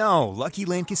 No, Lucky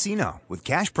Land Casino, with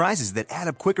cash prizes that add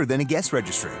up quicker than a guest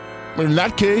registry. In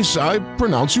that case, I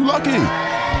pronounce you lucky.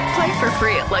 Play for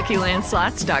free at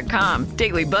LuckyLandSlots.com.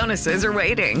 Daily bonuses are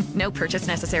waiting. No purchase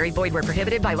necessary. Void where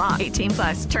prohibited by law.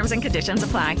 18+. Terms and conditions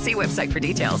apply. See website for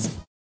details.